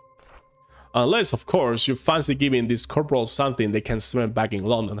fuck off. Unless, of course, you fancy giving this corporal something they can spend back in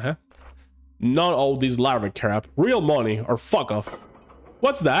London, huh? Not all this larva crap. Real money or fuck off.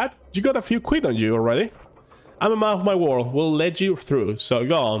 What's that? You got a few quid on you already? I'm a man of my word. We'll let you through. So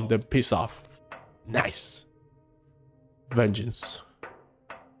go on, then piss off. Nice. Vengeance.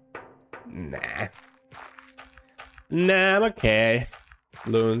 Nah. Nah, I'm okay.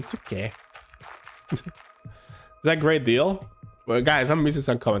 Loon, it's okay. Is that a great deal? Well, guys, I'm missing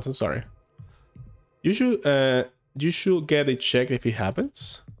some comments. I'm sorry. You should get it checked if it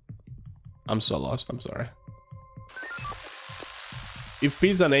happens. I'm so lost. I'm sorry. If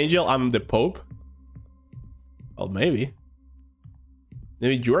he's an angel, I'm the Pope. Well, maybe.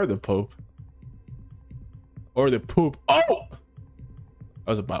 Maybe you're the Pope. Or the poop. Oh! That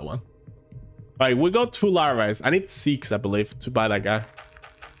was a bad one. Alright, we got 2 larvae. I need 6, I believe, to buy that guy.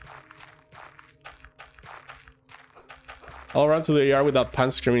 I'll run to the yard without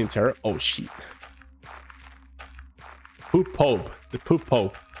pants screaming in terror. Oh, shit. Poop Pope. The Poop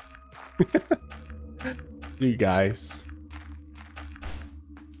Pope. You guys.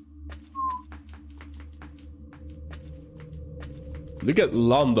 Look at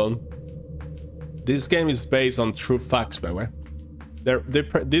London. This game is based on true facts, by the way.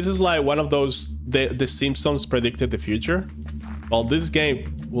 This is like one of those the Simpsons predicted the future. Well, this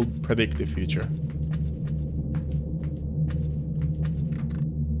game will predict the future.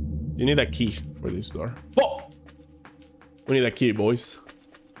 You need a key for this door. Whoa! We need a key, boys.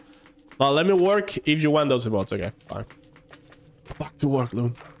 Now let me work if you want those emotes. Okay, fine. Back to work,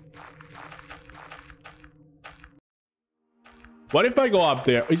 Loon. What if I go up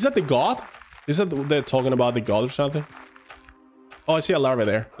there? Is that the god? Is that they're talking about the god or something? Oh, I see a larva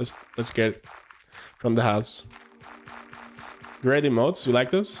there. Let's get it from the house. Great emotes. You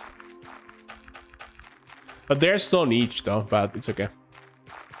like those? But they're so niche though, but it's okay.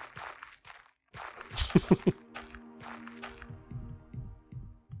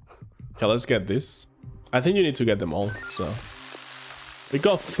 Okay, let's get this. I think you need to get them all, so. We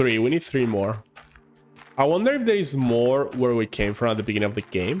got 3. We need 3 more. I wonder if there is more where we came from at the beginning of the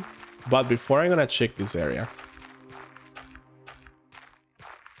game. But before, I'm gonna check this area.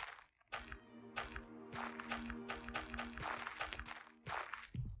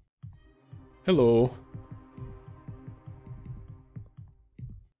 Hello.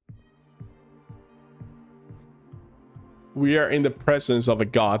 We are in the presence of a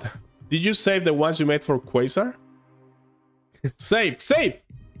god. Did you save the ones you made for Quasar? Save! Save!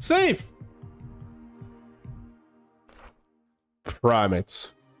 Save!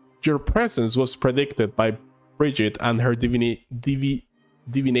 Primates. Your presence was predicted by Bridget and her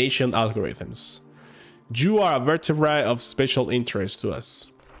divination algorithms. You are a vertebrae of special interest to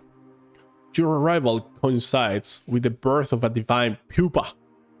us. Your arrival coincides with the birth of a divine pupa,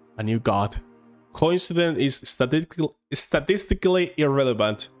 a new god. Coincidence is statistically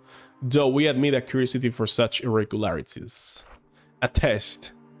irrelevant, though we admit a curiosity for such irregularities. A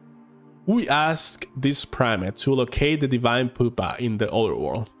test. We ask this primate to locate the divine pupa in the other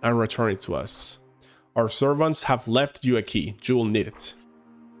world and return it to us. Our servants have left you a key. You will need it.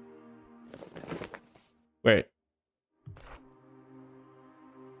 Wait.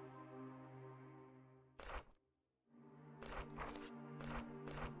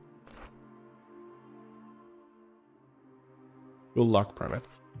 Good luck, primate.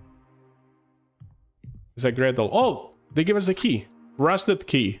 It's a great doll. Oh, they give us the key. Rusted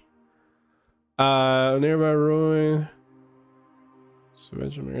key. Nearby ruin. So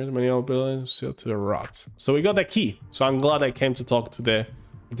many old buildings sealed to the rot. So we got the key. So I'm glad I came to talk to the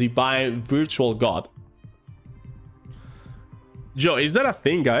divine virtual god. Joe, is that a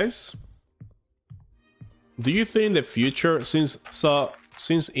thing, guys? Do you think in the future,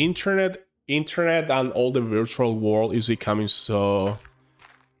 since internet and all the virtual world is becoming so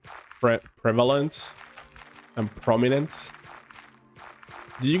prevalent and prominent,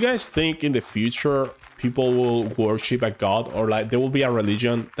 do you guys think in the future people will worship a god, or like there will be a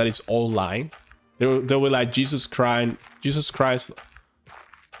religion that is online? There will be like Jesus Christ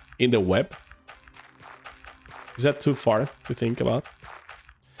in the web? Is that too far to think about?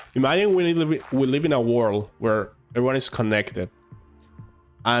 Imagine we live in a world where everyone is connected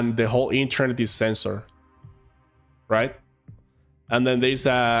and the whole internet is censored, right? And then there's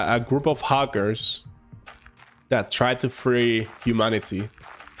a group of hackers that try to free humanity,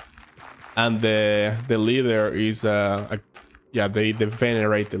 and the leader is they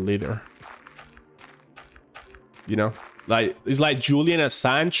venerate the leader, you know, like it's like Julian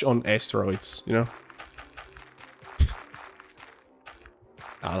Assange on steroids, you know.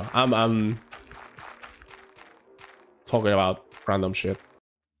 I don't know, I'm talking about random shit.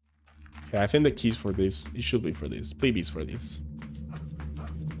 Okay, I think the keys for this, it should be for this. Please for this.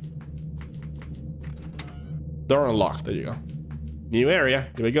 Door unlocked. There you go. New area.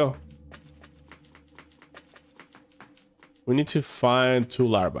 Here we go. We need to find 2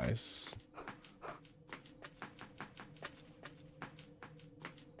 larvae.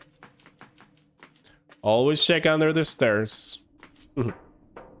 Always check under the stairs.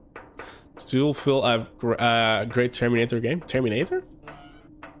 Still feel a great Terminator game. Terminator?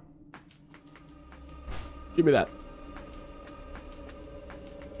 Give me that.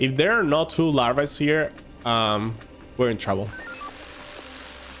 If there are not 2 larvae here, we're in trouble.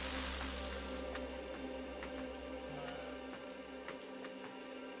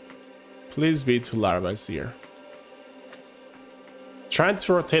 Please be 2 larvae here. Trying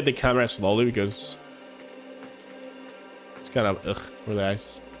to rotate the camera slowly because it's kind of ugh for the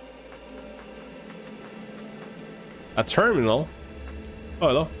eyes. A terminal? Oh,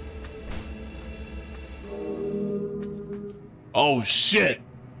 hello. Oh shit!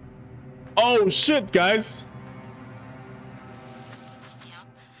 Oh shit, guys!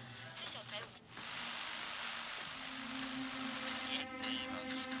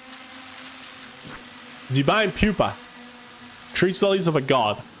 Divine pupa. Chrysalis of a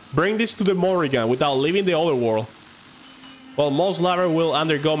god. Bring this to the Morrigan without leaving the other world. While most larvae will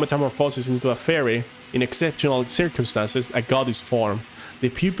undergo metamorphosis into a fairy, in exceptional circumstances, a god is formed. The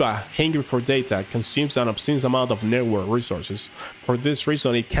pupa, hungry for data, consumes an obscene amount of network resources. For this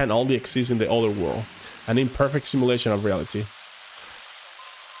reason, it can only exist in the other world, an imperfect simulation of reality.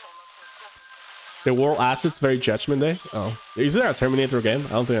 The world assets very Judgment Day? Oh. Is there a Terminator game? I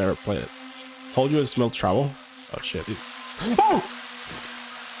don't think I ever played it. Told you it smelled trouble? Oh shit. Oh!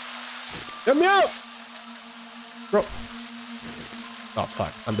 Get me out! Bro. Oh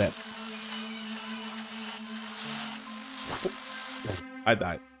fuck, I'm dead. I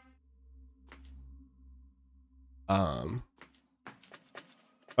died. Alright,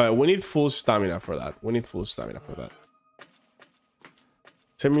 we need full stamina for that.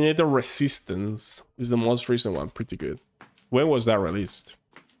 Terminator Resistance is the most recent one. Pretty good. When was that released?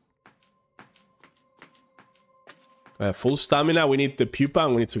 Full stamina. We need the pupa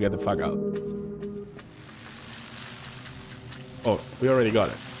and we need to get the fuck out. Oh, we already got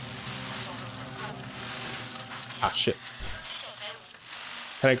it. Ah, shit.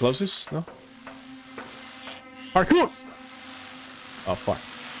 Can I close this? No? Parkour! Oh, fuck.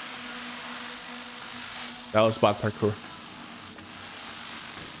 That was bad parkour.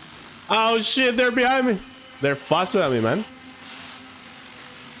 Oh, shit, they're behind me. They're faster than me, man.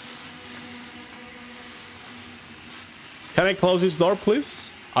 Can I close this door,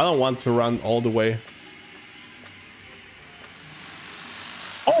 please? I don't want to run all the way.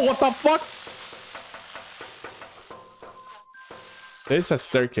 Oh, what the fuck? There's a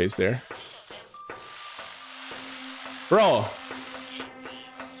staircase there. Bro.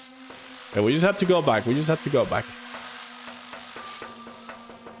 Yeah, we just have to go back. We just have to go back.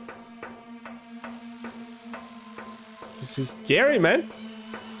 This is scary, man.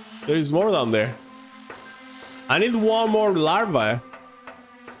 There is more down there. I need one more larva.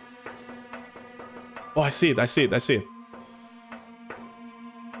 Oh, I see it. I see it. I see it.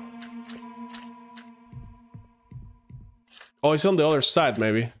 Oh, it's on the other side,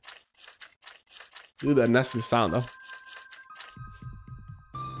 maybe. Do that nasty sound, though.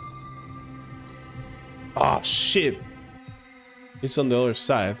 Oh, shit. It's on the other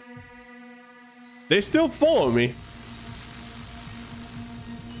side. They still follow me.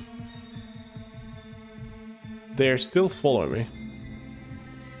 They're still following me.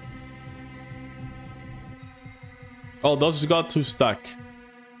 Oh, those got too stuck.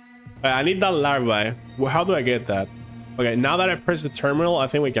 I need that larva. Well, how do I get that? Okay, now that I press the terminal, I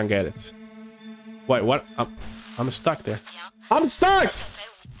think we can get it. Wait, what? I'm stuck there. I'm stuck!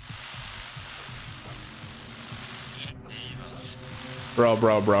 Bro.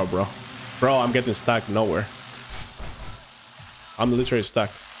 Bro, I'm getting stuck nowhere. I'm literally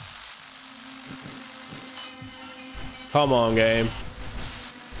stuck. Come on, game.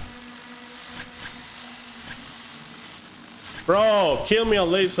 Bro, kill me at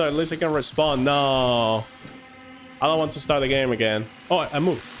least I can respawn. No. I don't want to start the game again. Oh, I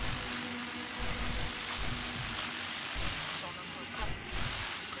moved.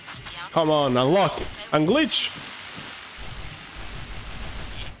 Come on, unlock it. Unglitch.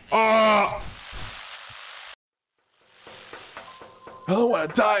 Oh! I don't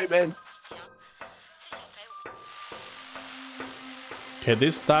want to die, man. Okay,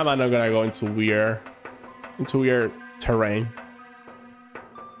 this time I'm not gonna go into weird terrain.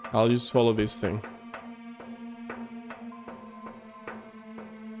 I'll just follow this thing.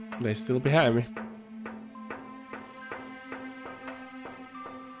 They're still behind me.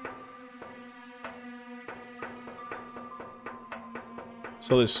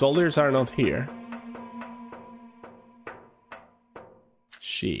 So the soldiers are not here.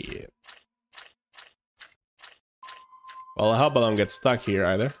 Shit. Well, I hope I don't get stuck here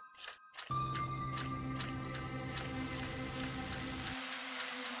either.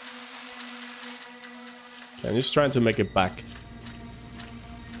 Okay, I'm just trying to make it back.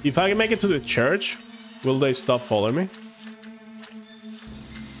 If I can make it to the church, will they stop following me?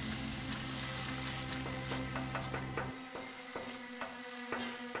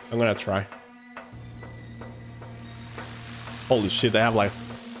 I'm gonna try. Holy shit, they have like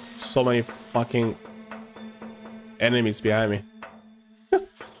so many fucking enemies behind me.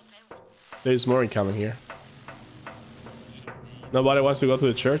 There's more incoming here. Nobody wants to go to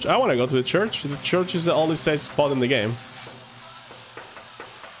the church? I want to go to the church. The church is the only safe spot in the game.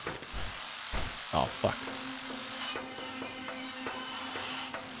 Oh, fuck.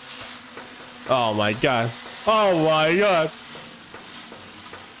 Oh my god. Oh my god.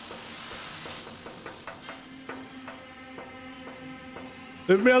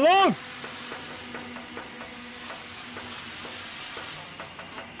 Leave me alone!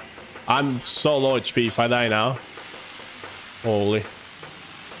 I'm so low HP if I die now. Holy.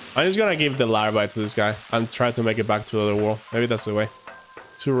 I'm just gonna give the larva to this guy and try to make it back to the other world. Maybe that's the way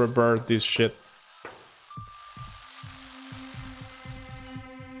to rebirth this shit.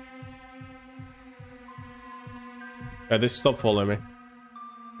 Yeah, they stop following me.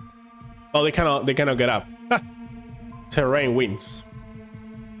 Oh, they cannot get up. Terrain wins.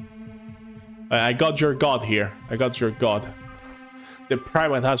 I got your god here. I got your god. The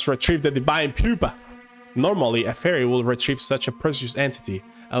primate has retrieved the divine pupa. Normally, a fairy will retrieve such a precious entity.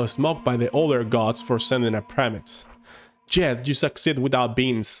 I was mocked by the older gods for sending a primate. Yet, you succeed without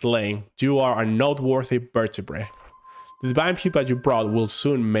being slain. You are a noteworthy vertebrate. The divine pupa you brought will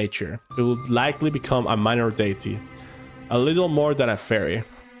soon mature. It will likely become a minor deity. A little more than a fairy.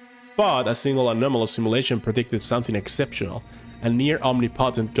 But a single anomalous simulation predicted something exceptional. A near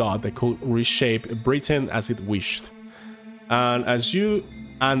omnipotent god that could reshape Britain as it wished. And as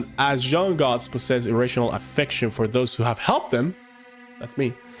young gods possess irrational affection for those who have helped them, that's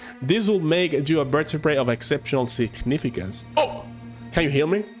me, this will make you a vertebrate of exceptional significance. Oh! Can you heal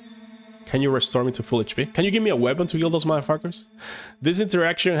me? Can you restore me to full HP? Can you give me a weapon to heal those motherfuckers? This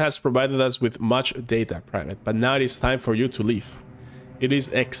interaction has provided us with much data, Primate, but now it is time for you to leave. It is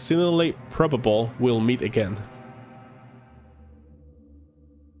exceedingly probable we'll meet again.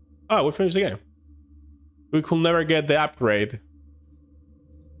 Oh, we finished the game. We could never get the upgrade.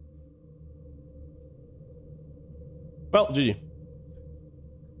 Well, GG.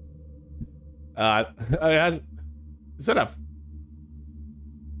 Is that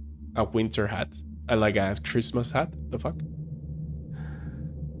a winter hat? I like a Christmas hat. The fuck?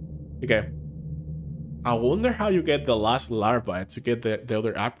 Okay. I wonder how you get the last larva to get the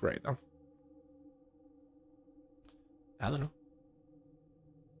other upgrade. Huh? I don't know.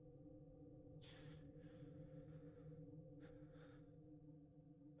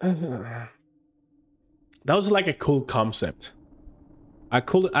 That was like a cool concept. I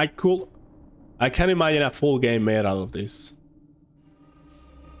can't imagine a full game made out of this.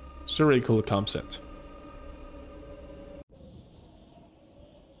 It's a really cool concept.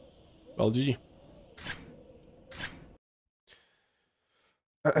 Well, GG.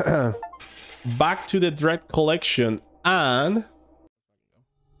 Back to the Dread collection, and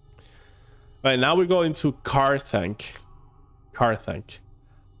right now we go into Carthank.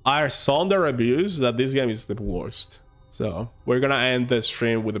 I saw in the reviews that this game is the worst, so we're gonna end the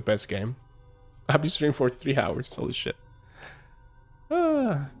stream with the best game. I've been streaming for 3 hours. Holy shit.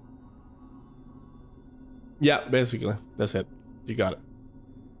 Yeah, basically that's it. You got it.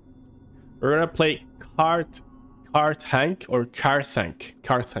 We're gonna play Carthank.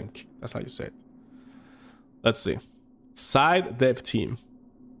 That's how you say it. Let's see. Side dev team.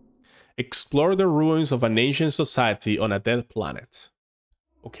 Explore the ruins of an ancient society on a dead planet.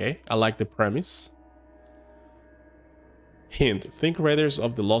 Okay, I like the premise. Hint. Think Raiders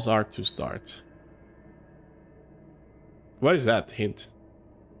of the Lost Ark to start. What is that? Hint.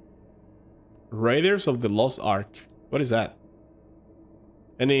 Raiders of the Lost Ark. What is that?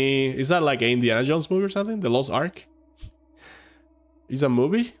 Is that like an Indiana Jones movie or something? The Lost Ark? Is a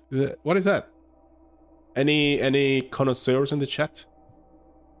movie? What is that? Any connoisseurs in the chat?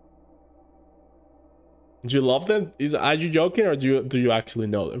 Do you love them? Are you joking, or do you actually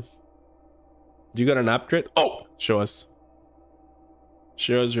know them? Do you got an upgrade? Oh, show us.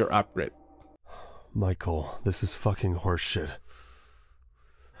 Show us your upgrade. Michael, this is fucking horseshit.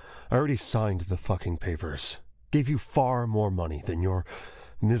 I already signed the fucking papers. Gave you far more money than your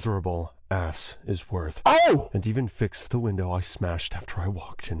miserable ass is worth. Oh! And even fixed the window I smashed after I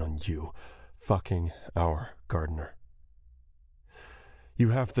walked in on you, fucking our gardener. You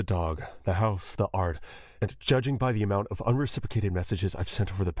have the dog, the house, the art, and judging by the amount of unreciprocated messages I've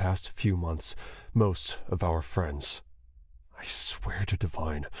sent over the past few months, most of our friends. I swear to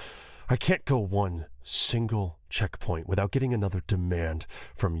Divine, I can't go one single checkpoint without getting another demand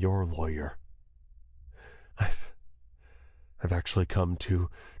from your lawyer. I've actually come to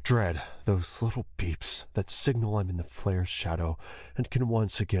dread those little beeps that signal I'm in the flare's shadow and can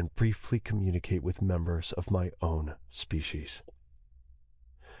once again briefly communicate with members of my own species.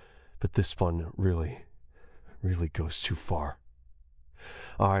 But this one really goes too far.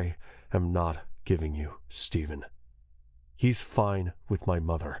 I am not giving you Stephen. He's fine with my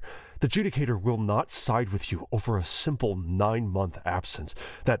mother. The Judicator will not side with you over a simple 9-month absence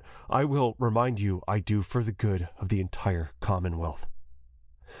that I will remind you I do for the good of the entire Commonwealth.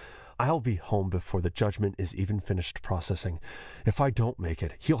 I'll be home before the judgment is even finished processing. If I don't make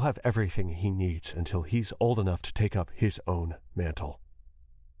it, he'll have everything he needs until he's old enough to take up his own mantle.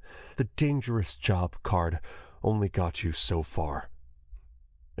 The dangerous job card only got you so far.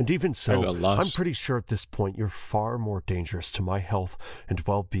 And even so, I'm pretty sure at this point you're far more dangerous to my health and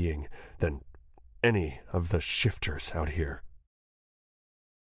well-being than any of the shifters out here.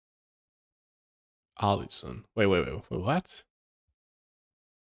 Allison. Wait, what?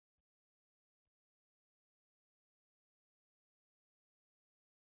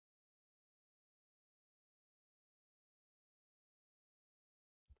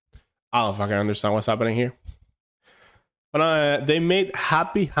 I don't fucking understand what's happening here. But they made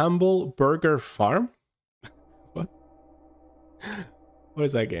Happy Humble Burger Farm? What? What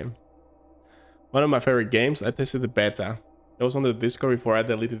is that game? One of my favorite games. I tested the beta. It was on the Discord before I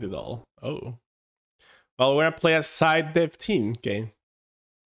deleted it all. Oh. Well, we're gonna play a side dev team game.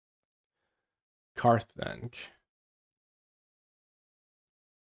 Carthank.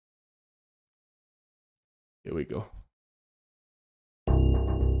 Here we go.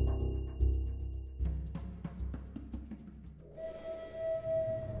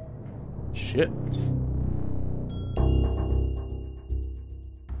 Shit.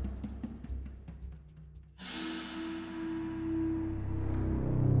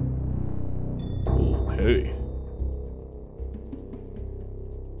 Okay.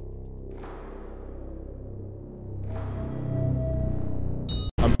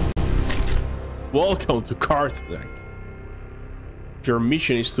 Welcome to Carthank. Your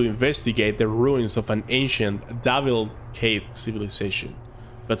mission is to investigate the ruins of an ancient Davilcade civilization.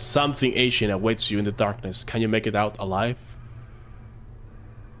 But something ancient awaits you in the darkness. Can you make it out alive?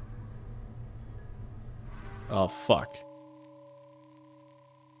 Oh, fuck.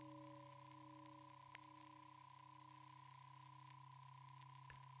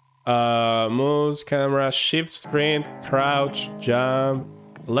 Mouse, camera, shift, sprint, crouch, jump,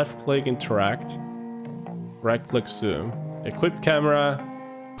 left click, interact, right click, zoom. Equip camera.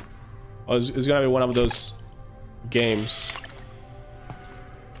 Oh, it's gonna be one of those games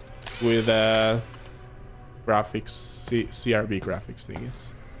with graphics, CRB graphics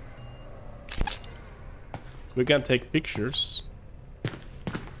thingies. We can take pictures.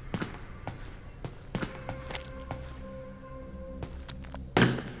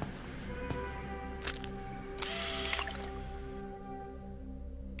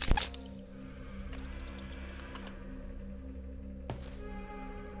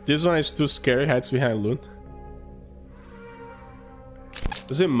 This one is too scary, hides behind loot.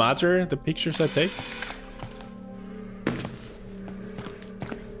 Does it matter the pictures I take?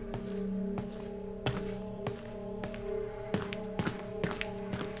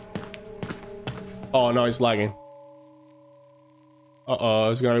 Oh no, it's lagging.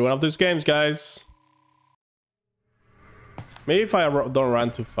 Uh-oh, it's gonna be one of these games, guys. Maybe if I don't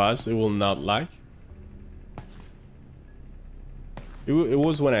run too fast, it will not lag. It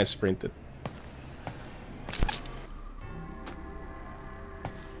was when I sprinted.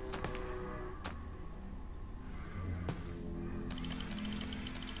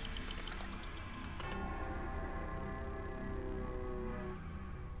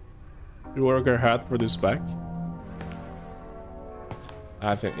 You work hard for this back?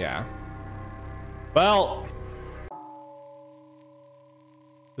 I think, yeah. Well,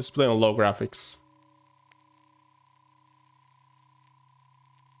 let's play on low graphics.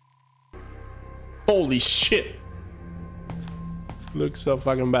 Holy shit! Looks so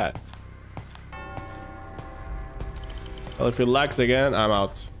fucking bad. Well, if it lags again, I'm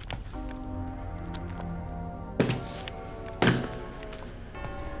out.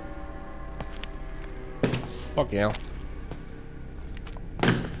 Fuck yeah.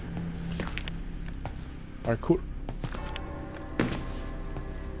 Parkour.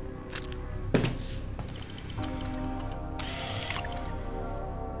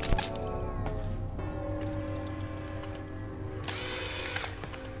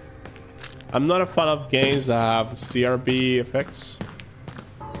 I'm not a fan of games that have CRB effects.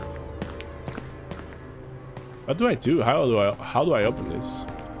 What do I do? How do I open this?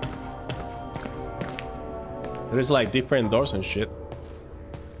 There's like different doors and shit.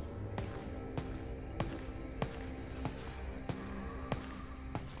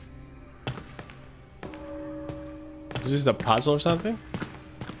 Is this a puzzle or something?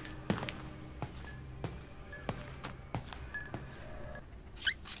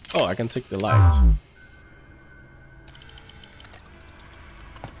 Oh, I can take the light.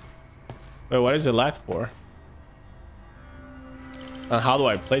 Wait, what is the light for? And how do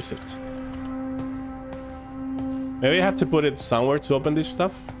I place it? Maybe I have to put it somewhere to open this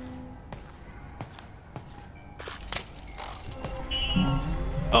stuff?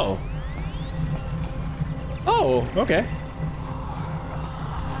 Oh. Oh, okay.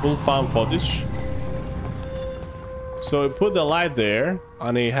 Full found footage. So we put the light there,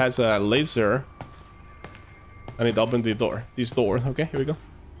 and it has a laser, and it opened the door. This door. Okay, here we go.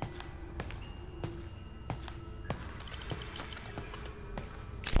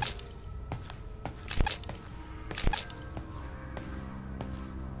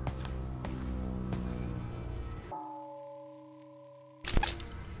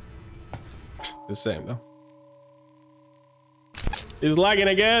 The same though. It's lagging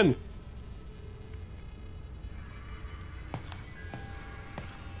again.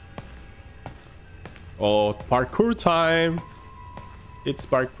 Oh, parkour time. It's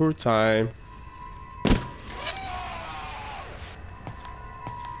parkour time.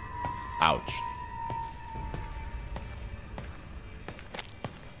 Ouch.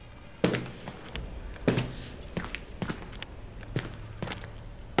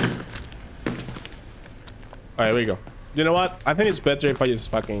 Alright, here we go. You know what? I think it's better if I just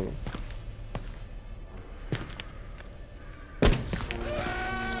fucking...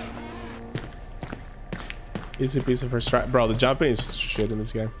 Easy piece of first try. Bro, the jumping is shit in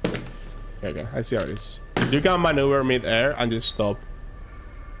this game. Okay, I see how it is. You can maneuver mid-air and just stop.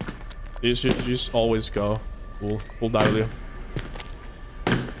 You should just always go. Full W.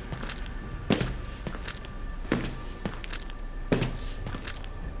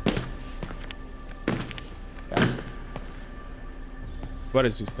 What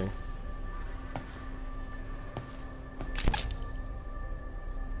is this thing?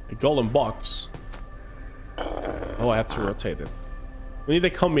 A golden box. Oh, I have to rotate it. We need a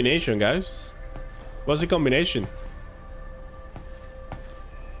combination, guys. What's the combination?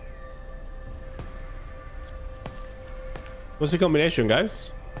 What's the combination,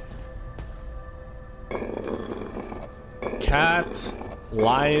 guys? Cat,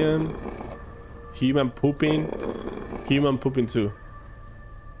 lion, human pooping too.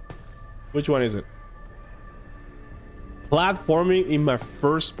 Which one is it? Platforming in my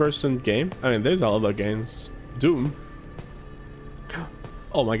first person game? I mean, there's a lot of games. Doom.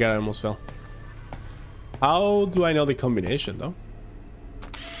 Oh my god, I almost fell. How do I know the combination though?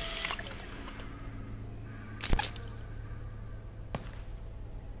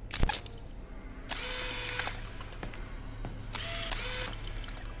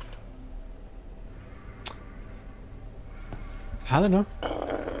 I don't know.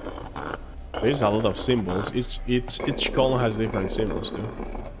 There's a lot of symbols. Each column has different symbols too.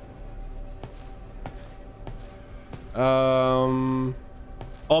 Oh,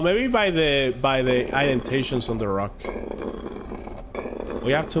 maybe by the indentations on the rock.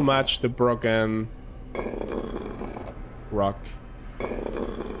 We have to match the broken rock.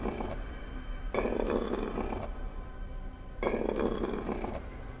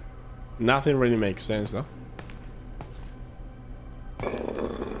 Nothing really makes sense though.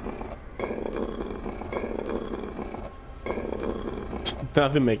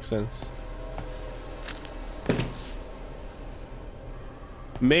 Nothing makes sense.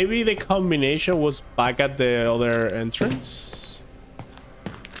 Maybe the combination was back at the other entrance.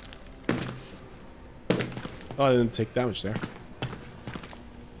 Oh, I didn't take damage there.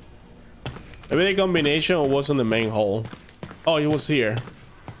 Maybe the combination was on the main hall. Oh, it was here.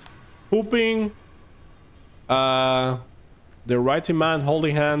 Pooping. The writing man,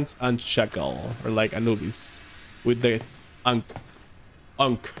 holding hands, and Shackle, or like Anubis, with the Unk.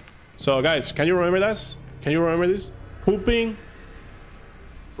 So guys, can you remember this? Can you remember this? Pooping,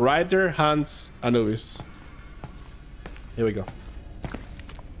 writer, hands, Anubis. Here we go.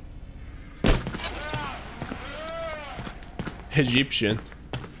 Egyptian.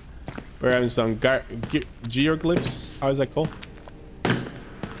 We're having some geoglyphs. How is that called?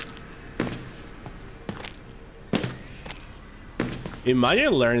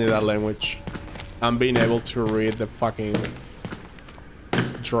 Imagine learning that language and being able to read the fucking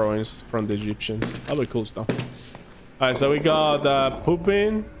drawings from the Egyptians. That'd be cool stuff. Alright, so we got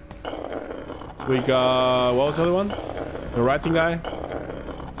pooping. We got, what was the other one? The writing guy.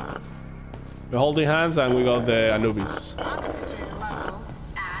 The holding hands, and we got the Anubis. Oxygen level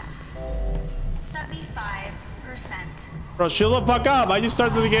at 75%. Bro, chill the fuck up. I just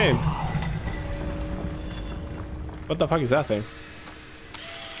started the game. What the fuck is that thing?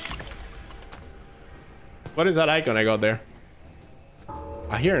 What is that icon I got there?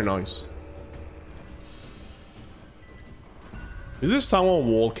 I hear a noise. Is this someone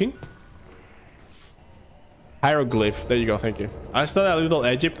walking? Hieroglyph. There you go. Thank you. I studied a little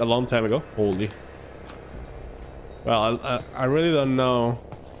Egypt a long time ago. Holy. Well, I really don't know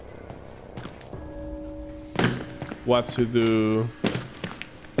what to do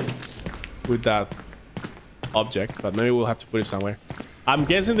with that object, but maybe we'll have to put it somewhere. I'm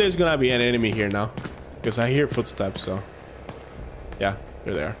guessing there's gonna be an enemy here now, because I hear footsteps, so yeah,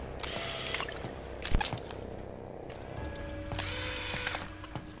 they're there.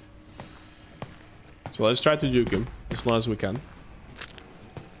 So let's try to juke him as long as we can.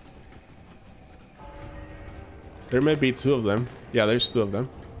 There may be two of them. Yeah, there's two of them.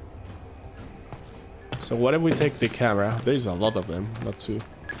 So what if we take the camera? There's a lot of them, not two.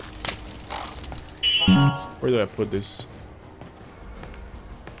 Where do I put this?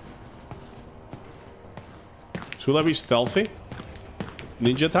 Should I be stealthy?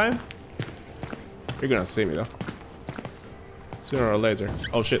 Ninja time? You're gonna see me though. Sooner or later.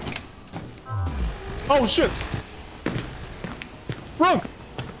 Oh shit. Oh shit! Run!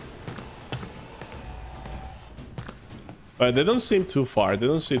 But they don't seem too far. They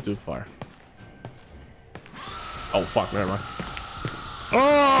don't seem too far. Oh fuck, never mind.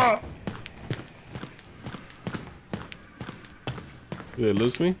 Ah! Did they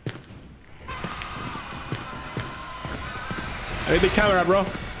lose me? I need the camera, bro.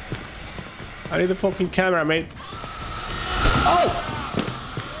 I need the fucking camera, mate. Oh!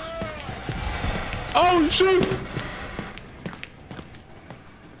 Oh, shoot!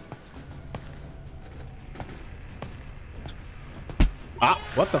 Ah,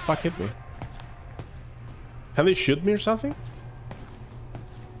 what the fuck hit me? Can they shoot me or something?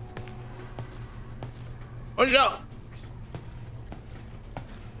 Oh, shit!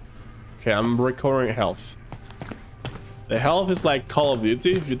 Okay, I'm recovering health. The health is like Call of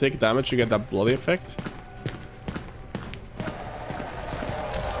Duty. If you take damage, you get that bloody effect.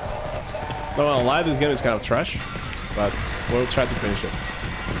 No, I'll lie, this game is kind of trash, but we'll try to finish it.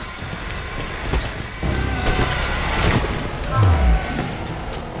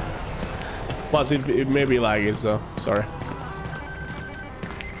 Plus, it may be laggy, so sorry.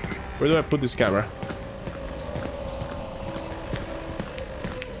 Where do I put this camera?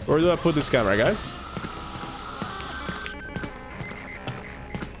 Where do I put this camera, guys?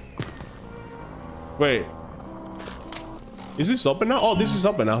 Wait. Is this open now? Oh, this is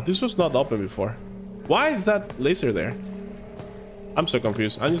open now. This was not open before. Why is that laser there? I'm so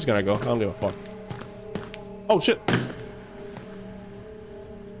confused. I'm just gonna go. I don't give a fuck. Oh, shit.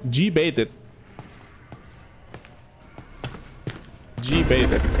 G-baited.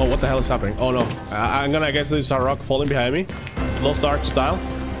 G-baited. Oh, what the hell is happening? Oh, no. I'm gonna guess there's a rock falling behind me. Lost Ark style.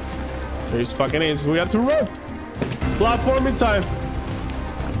 There's fucking is. We have to run. Platforming time.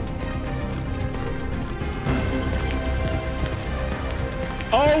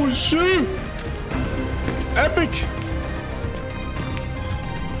 Oh, shoot. Epic.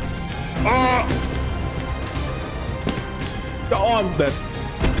 Oh, I'm dead.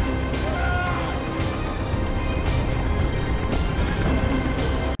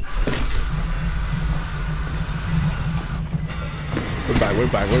 We're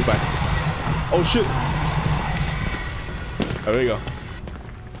back. Oh shit. There we go.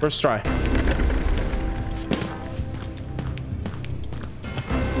 First try.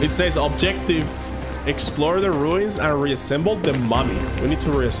 It says objective, explore the ruins and reassemble the mummy. We need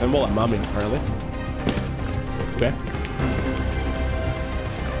to reassemble a mummy, apparently. Okay.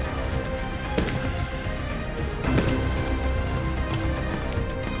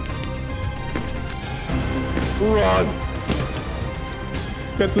 Run!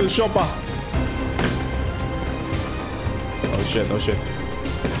 Get to the shopper. Oh shit, oh shit.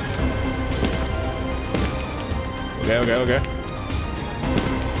 Okay.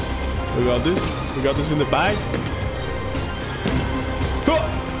 We got this in the bag.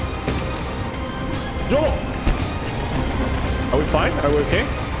 Yo! Are we fine? Are we okay?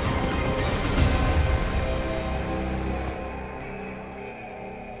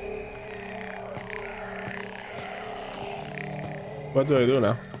 What do I do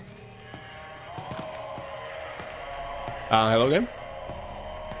now? Hello game?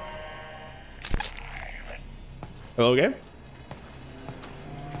 Hello game?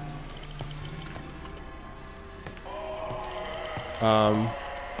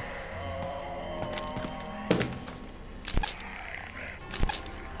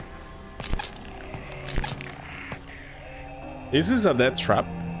 Is this a dead trap?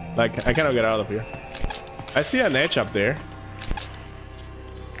 Like, I cannot get out of here. I see an edge up there.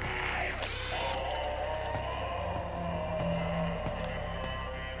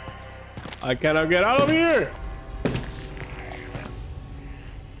 I cannot get out of here.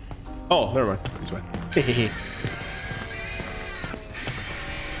 Oh, never mind. This way.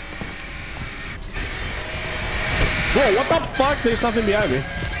 Whoa, what the fuck? There's something behind me.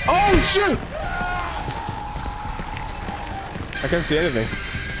 Oh, shit! I can't see anything.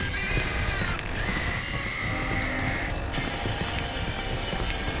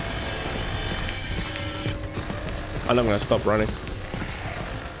 I'm not gonna stop running.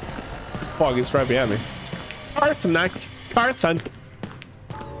 Fuck, he's right behind me. Carthanak.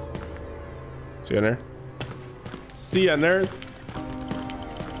 See you there. See ya, nerd.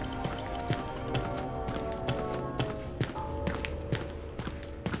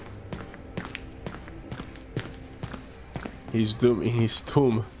 He's doomed in his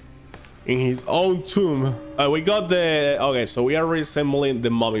tomb. In his own tomb. We got the... Okay, so we are reassembling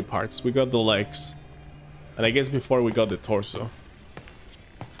the mummy parts. We got the legs. And I guess before we got the torso.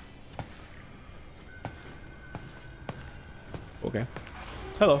 Okay.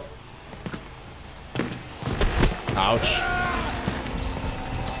 Hello. Ouch.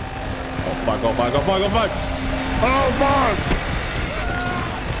 Oh fuck, oh fuck, oh fuck, oh fuck! Oh fuck!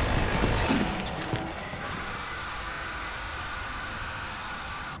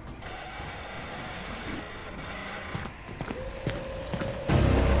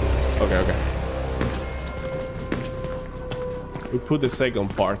 Okay. We put the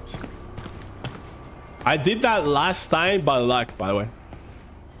second part. I did that last time by luck, by the way.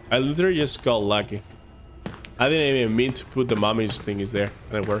 I literally just got lucky. I didn't even mean to put the mummy's thingies there,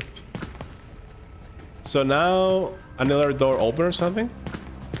 and it worked. So now another door open or something?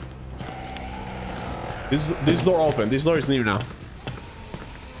 This door open. This door is new now.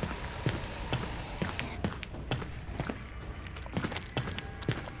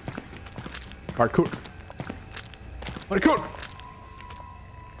 Parkour. Parkour.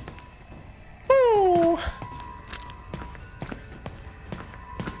 Woo.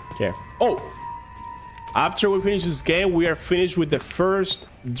 Okay. Oh. After we finish this game, we are finished with the first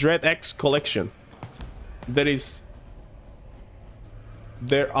Dread X collection. That is...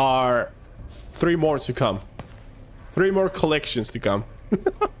 There are 3 more to come. 3 more collections to come.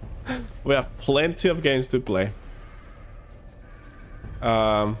 We have plenty of games to play.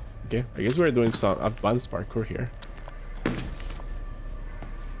 Okay, I guess we're doing some advanced parkour here.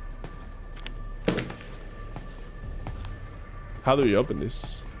 How do we open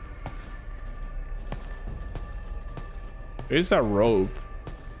this? There's a rope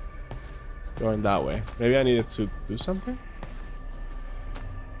going that way. Maybe I needed to do something?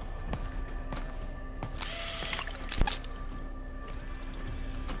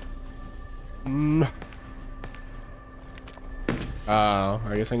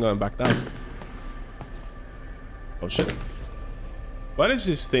 I guess I'm going back down. Oh shit. What is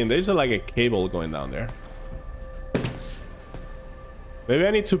this thing? There's like a cable going down there. Maybe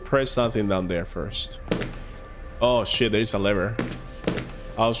I need to press something down there first. Oh shit, there's a lever.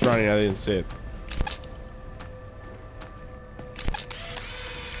 I was running, I didn't see it.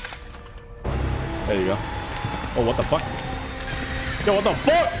 There you go. Oh, what the fuck? Yo, what the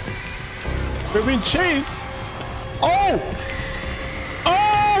fuck? We're being chased. Oh!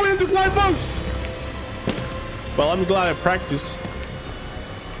 Oh, we need to climb first. Well, I'm glad I practiced.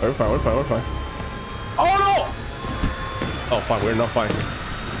 We're fine, we're fine, we're fine. Oh no! Oh fuck, we're not fine.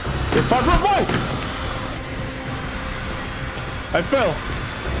 We're fine, we're fine! I fell.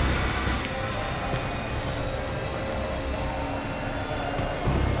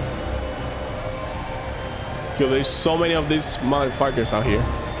 Yo, there's so many of these motherfuckers out here.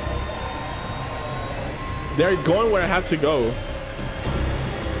 They're going where I have to go.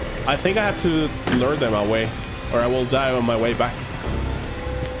 I think I have to lure them away, or I will die on my way back.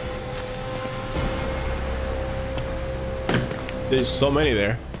 There's so many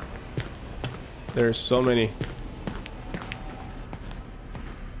there. There's so many.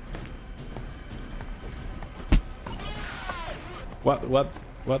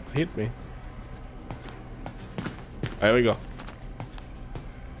 What hit me? There we go.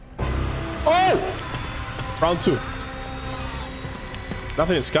 Oh! Round 2.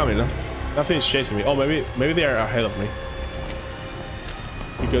 Nothing is coming, huh? Nothing is chasing me. Oh, maybe they are ahead of me.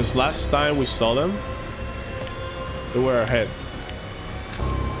 Because last time we saw them, they were ahead.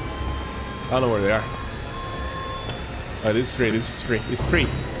 I don't know where they are. Oh, this is free. This is free. It's free.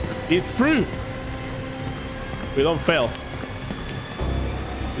 It's free. We don't fail.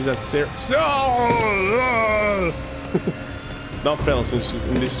 It's a serious. Oh! Not fail since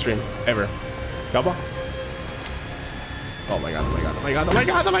in this stream ever. Kappa. Oh my god! Oh my god! Oh my god! Oh my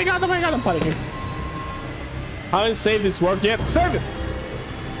god! Oh my god! Oh my god! I'm panicking. Haven't saved this work yet. Save it.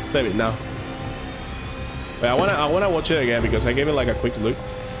 Save it now. Wait, I wanna watch it again because I gave it like a quick look.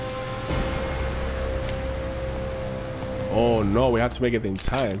 Oh no, we have to make it in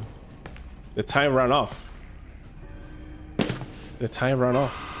time. The time ran off. The time ran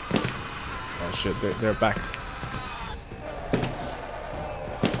off. Oh shit, they're back.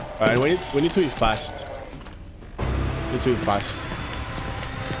 Alright, we need to be fast. We need to be fast.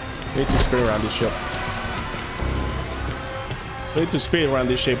 We need to spin around this ship. We need to spin around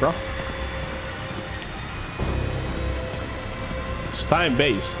this shape, bro. It's time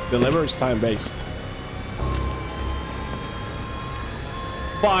based. The lever is time based.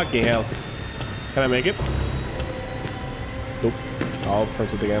 Fucking hell. Can I make it? Nope. I'll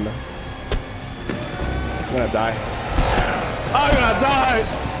press it again though. I'm gonna die. I'm gonna die!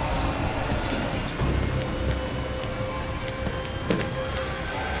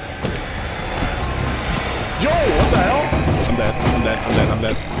 Yo, what the hell? I'm dead, I'm dead, I'm dead, I'm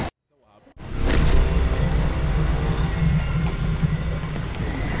dead.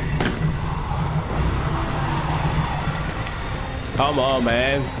 Come on,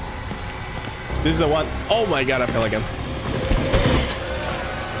 man. This is the one. Oh my god, I fell again.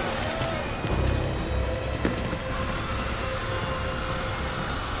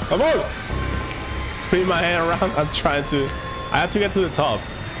 Come on! Spin my hand around. I'm trying to. I have to get to the top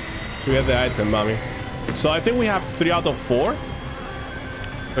to get the item, mommy. So I think we have 3 out of 4.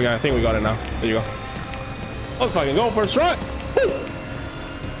 Okay, I think we got it now. There you go. Let's fucking go first try. Woo!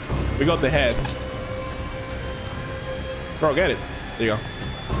 We got the head. Bro, get it. There you go.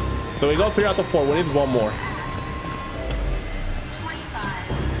 So we got 3 out of 4. We need 1 more.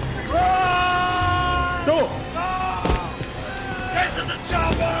 Go! Get to the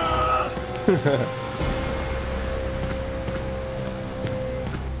chopper!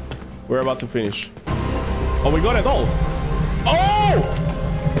 We're about to finish. Oh, we got it all. Oh!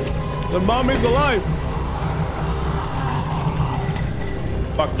 The mom is alive.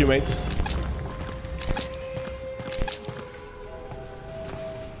 Fuck you, mates.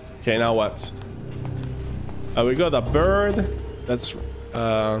 Okay, now what? We got a bird. That's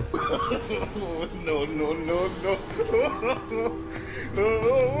No.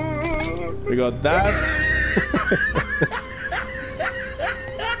 we got that.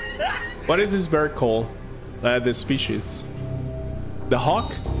 What is this bird called? The species. The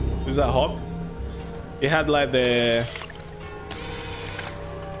hawk? Is that hawk? It had like the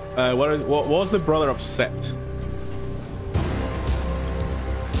what was the brother of Set?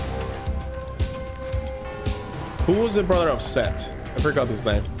 Who was the brother of Set? I forgot his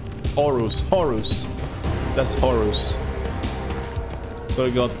name. Horus. Horus. That's Horus. So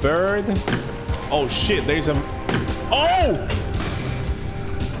we got bird. Oh shit, there's a... Oh!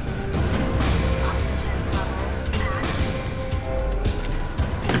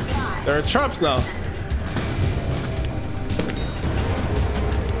 There are traps now.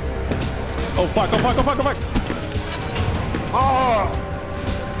 Oh fuck, oh fuck, oh fuck, oh fuck. Oh!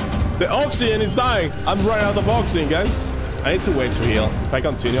 The oxygen is dying. I'm running out of oxygen, guys. I need to wait to heal. If I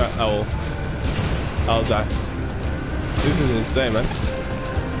continue, I'll die. This is insane, man.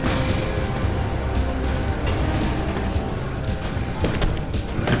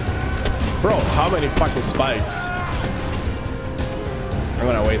 Bro, how many fucking spikes? I'm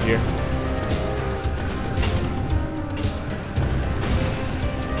gonna wait here.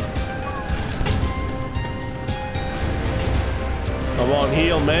 Come on,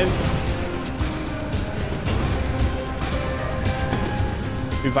 heal, man.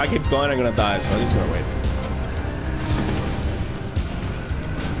 If I keep going, I'm gonna die, so I'm just gonna wait.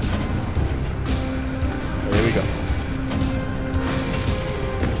 Oh, here we go.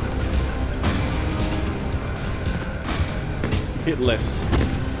 Hitless.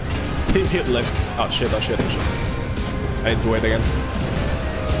 Team hitless. Oh shit, oh shit, oh shit. I need to wait again.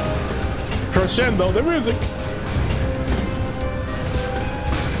 Crescendo, the music.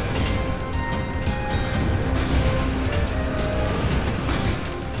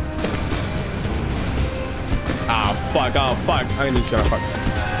 Fuck, oh fuck, I'm just gonna fuck.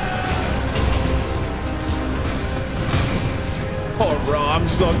 Oh bro, I'm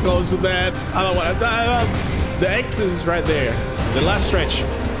so close to that. I don't wanna die. The X is right there. The last stretch.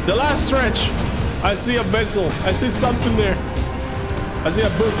 The last stretch. I see a vessel. I see something there. I see a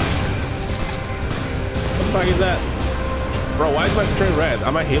book. What the fuck is that? Bro, why is my screen red?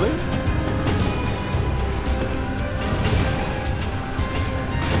 Am I healing?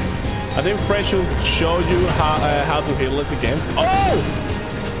 I think Fred should show you how to heal this again. Oh!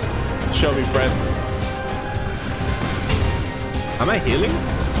 Show me, Fred. Am I healing?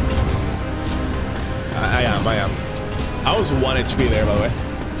 I am. I was 1 HP there, by the way.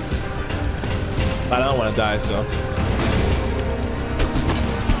 But I don't want to die, so.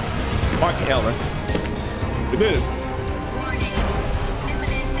 Fucking hell, man. We did it.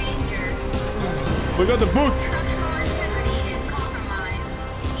 We got the book.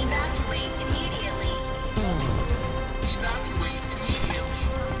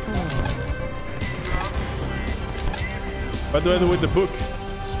 What do I do with the book?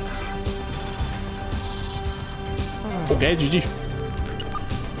 Okay, GG.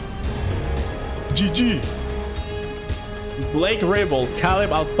 GG. Blake Rabel, Caleb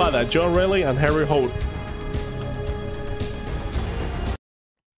Alfada, John Rayleigh, and Harry Holt.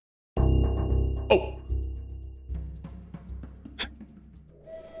 Oh.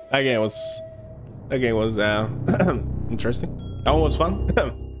 That game was interesting. That one was fun.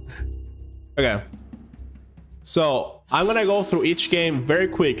 Okay. So I'm gonna go through each game very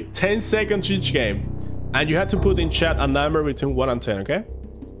quick, 10 seconds each game, and you have to put in chat a number between 1 and 10, okay?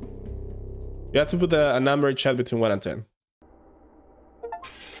 You have to put a number in chat between 1 and 10.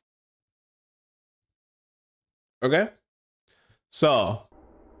 Okay? So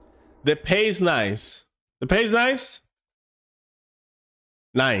the pace nice. The pace nice?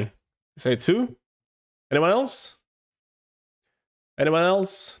 9. Say 2. Anyone else? Anyone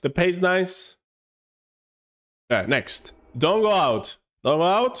else? The pace nice? Next. Don't go out. Don't go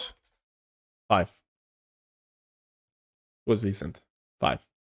out. 5. Was decent. 5.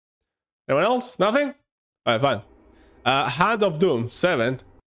 Anyone else? Nothing? Alright, fine. Hand of Doom. 7.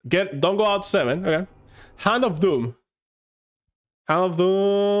 Don't go out. 7. Okay. Hand of Doom. Hand of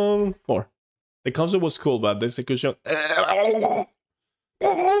Doom. 4. The concept was cool, but the execution.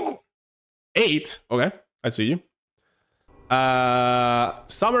 8. Okay. I see you.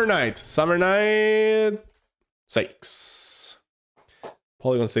 Summer Night. Summer Night. 6.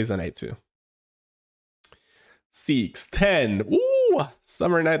 Polygon 6 and 8 too. 6, 10. Ooh,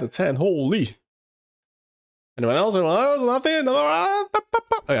 Summer Night at 10. Holy. Anyone else? Anyone else? Nothing?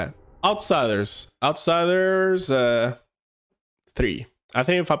 Okay. Outsiders. Outsiders, 3. I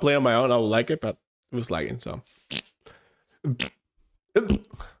think if I play on my own, I would like it, but it was lagging, so.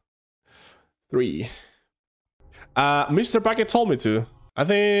 3. Mr. Bucket told me to. I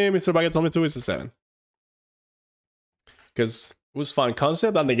think Mr. Bucket told me to is a 7. Because it was fun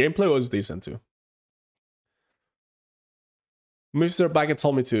concept and the gameplay was decent too. Mr. Bucket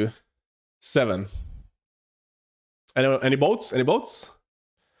told me to. 7. Any votes? Any votes?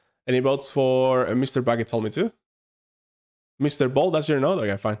 Any votes for Mr. Bucket told me to? Mr. Bolt, that's your note?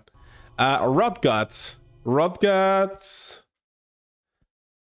 Okay, fine. Rotgut. Rotgut.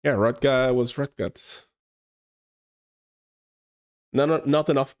 Yeah, Rotgut was Rotgut. No, not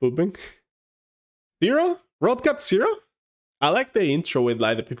enough pooping. 0? Rotgut 0? I like the intro with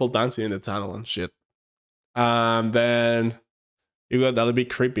like the people dancing in the tunnel and shit. Then you got that'll be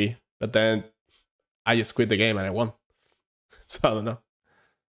creepy, but then I just quit the game and I won. So I don't know.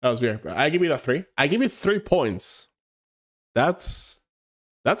 That was weird. But I give you a 3. I give you 3 points. That's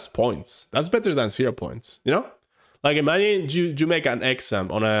points. That's better than 0 points. You know? Like imagine you make an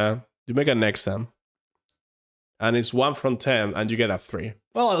exam on a and it's 1 from 10 and you get a 3.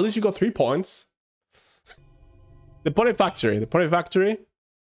 Well, at least you got 3 points. The Pony Factory. The Pony Factory.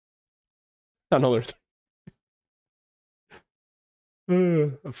 Another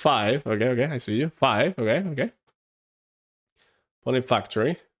 3. 5. Okay, I see you. 5. Okay. Pony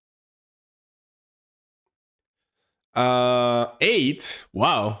Factory. 8.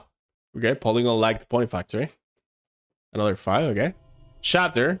 Wow. Okay, Polygon liked Pony Factory. Another 5. Okay.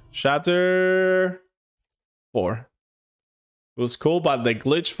 Shatter. 4. It was cool, but the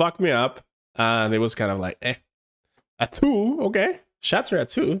glitch fucked me up, and it was kind of like, eh. A 2. Okay. Shatter at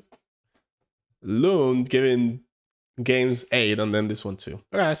 2. Loon giving games 8, and then this one 2.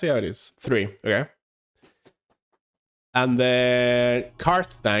 Okay, I see how it is. 3. Okay. And then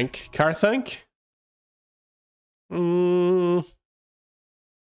Carthank. Carthank,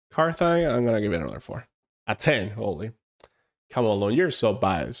 I'm gonna give it another 4. A 10. Holy. Come on, Loon. You're so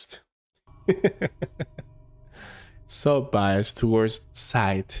biased. So biased towards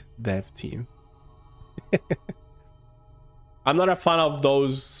side dev team. I'm not a fan of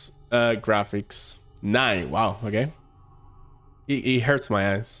those graphics. 9. Wow. Okay. It hurts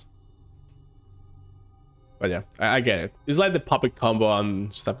my eyes. But yeah, I get it. It's like the puppet combo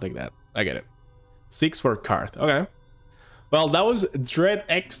and stuff like that. I get it. 6 for Karth. Okay. Well, that was Dread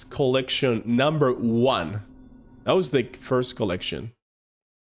X collection number 1. That was the first collection.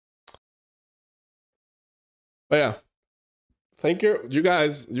 But yeah. Thank you. You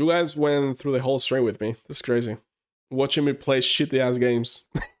guys went through the whole stream with me. That's crazy. Watching me play shitty ass games.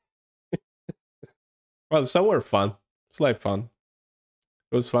 Well, some were fun. It's like fun.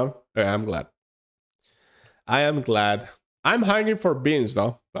 It was fun. Okay, I'm glad. I am glad. I'm hungry for beans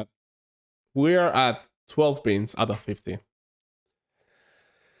though, but we are at 12 beans out of 50.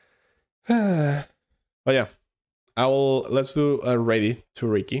 But yeah, let's do a ready to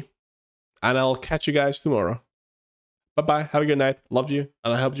Ricky, and I'll catch you guys tomorrow. Bye bye. Have a good night. Love you,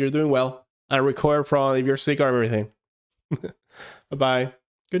 and I hope you're doing well. And recover from if you're sick or everything. Bye bye.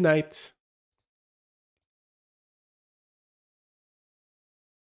 Good night.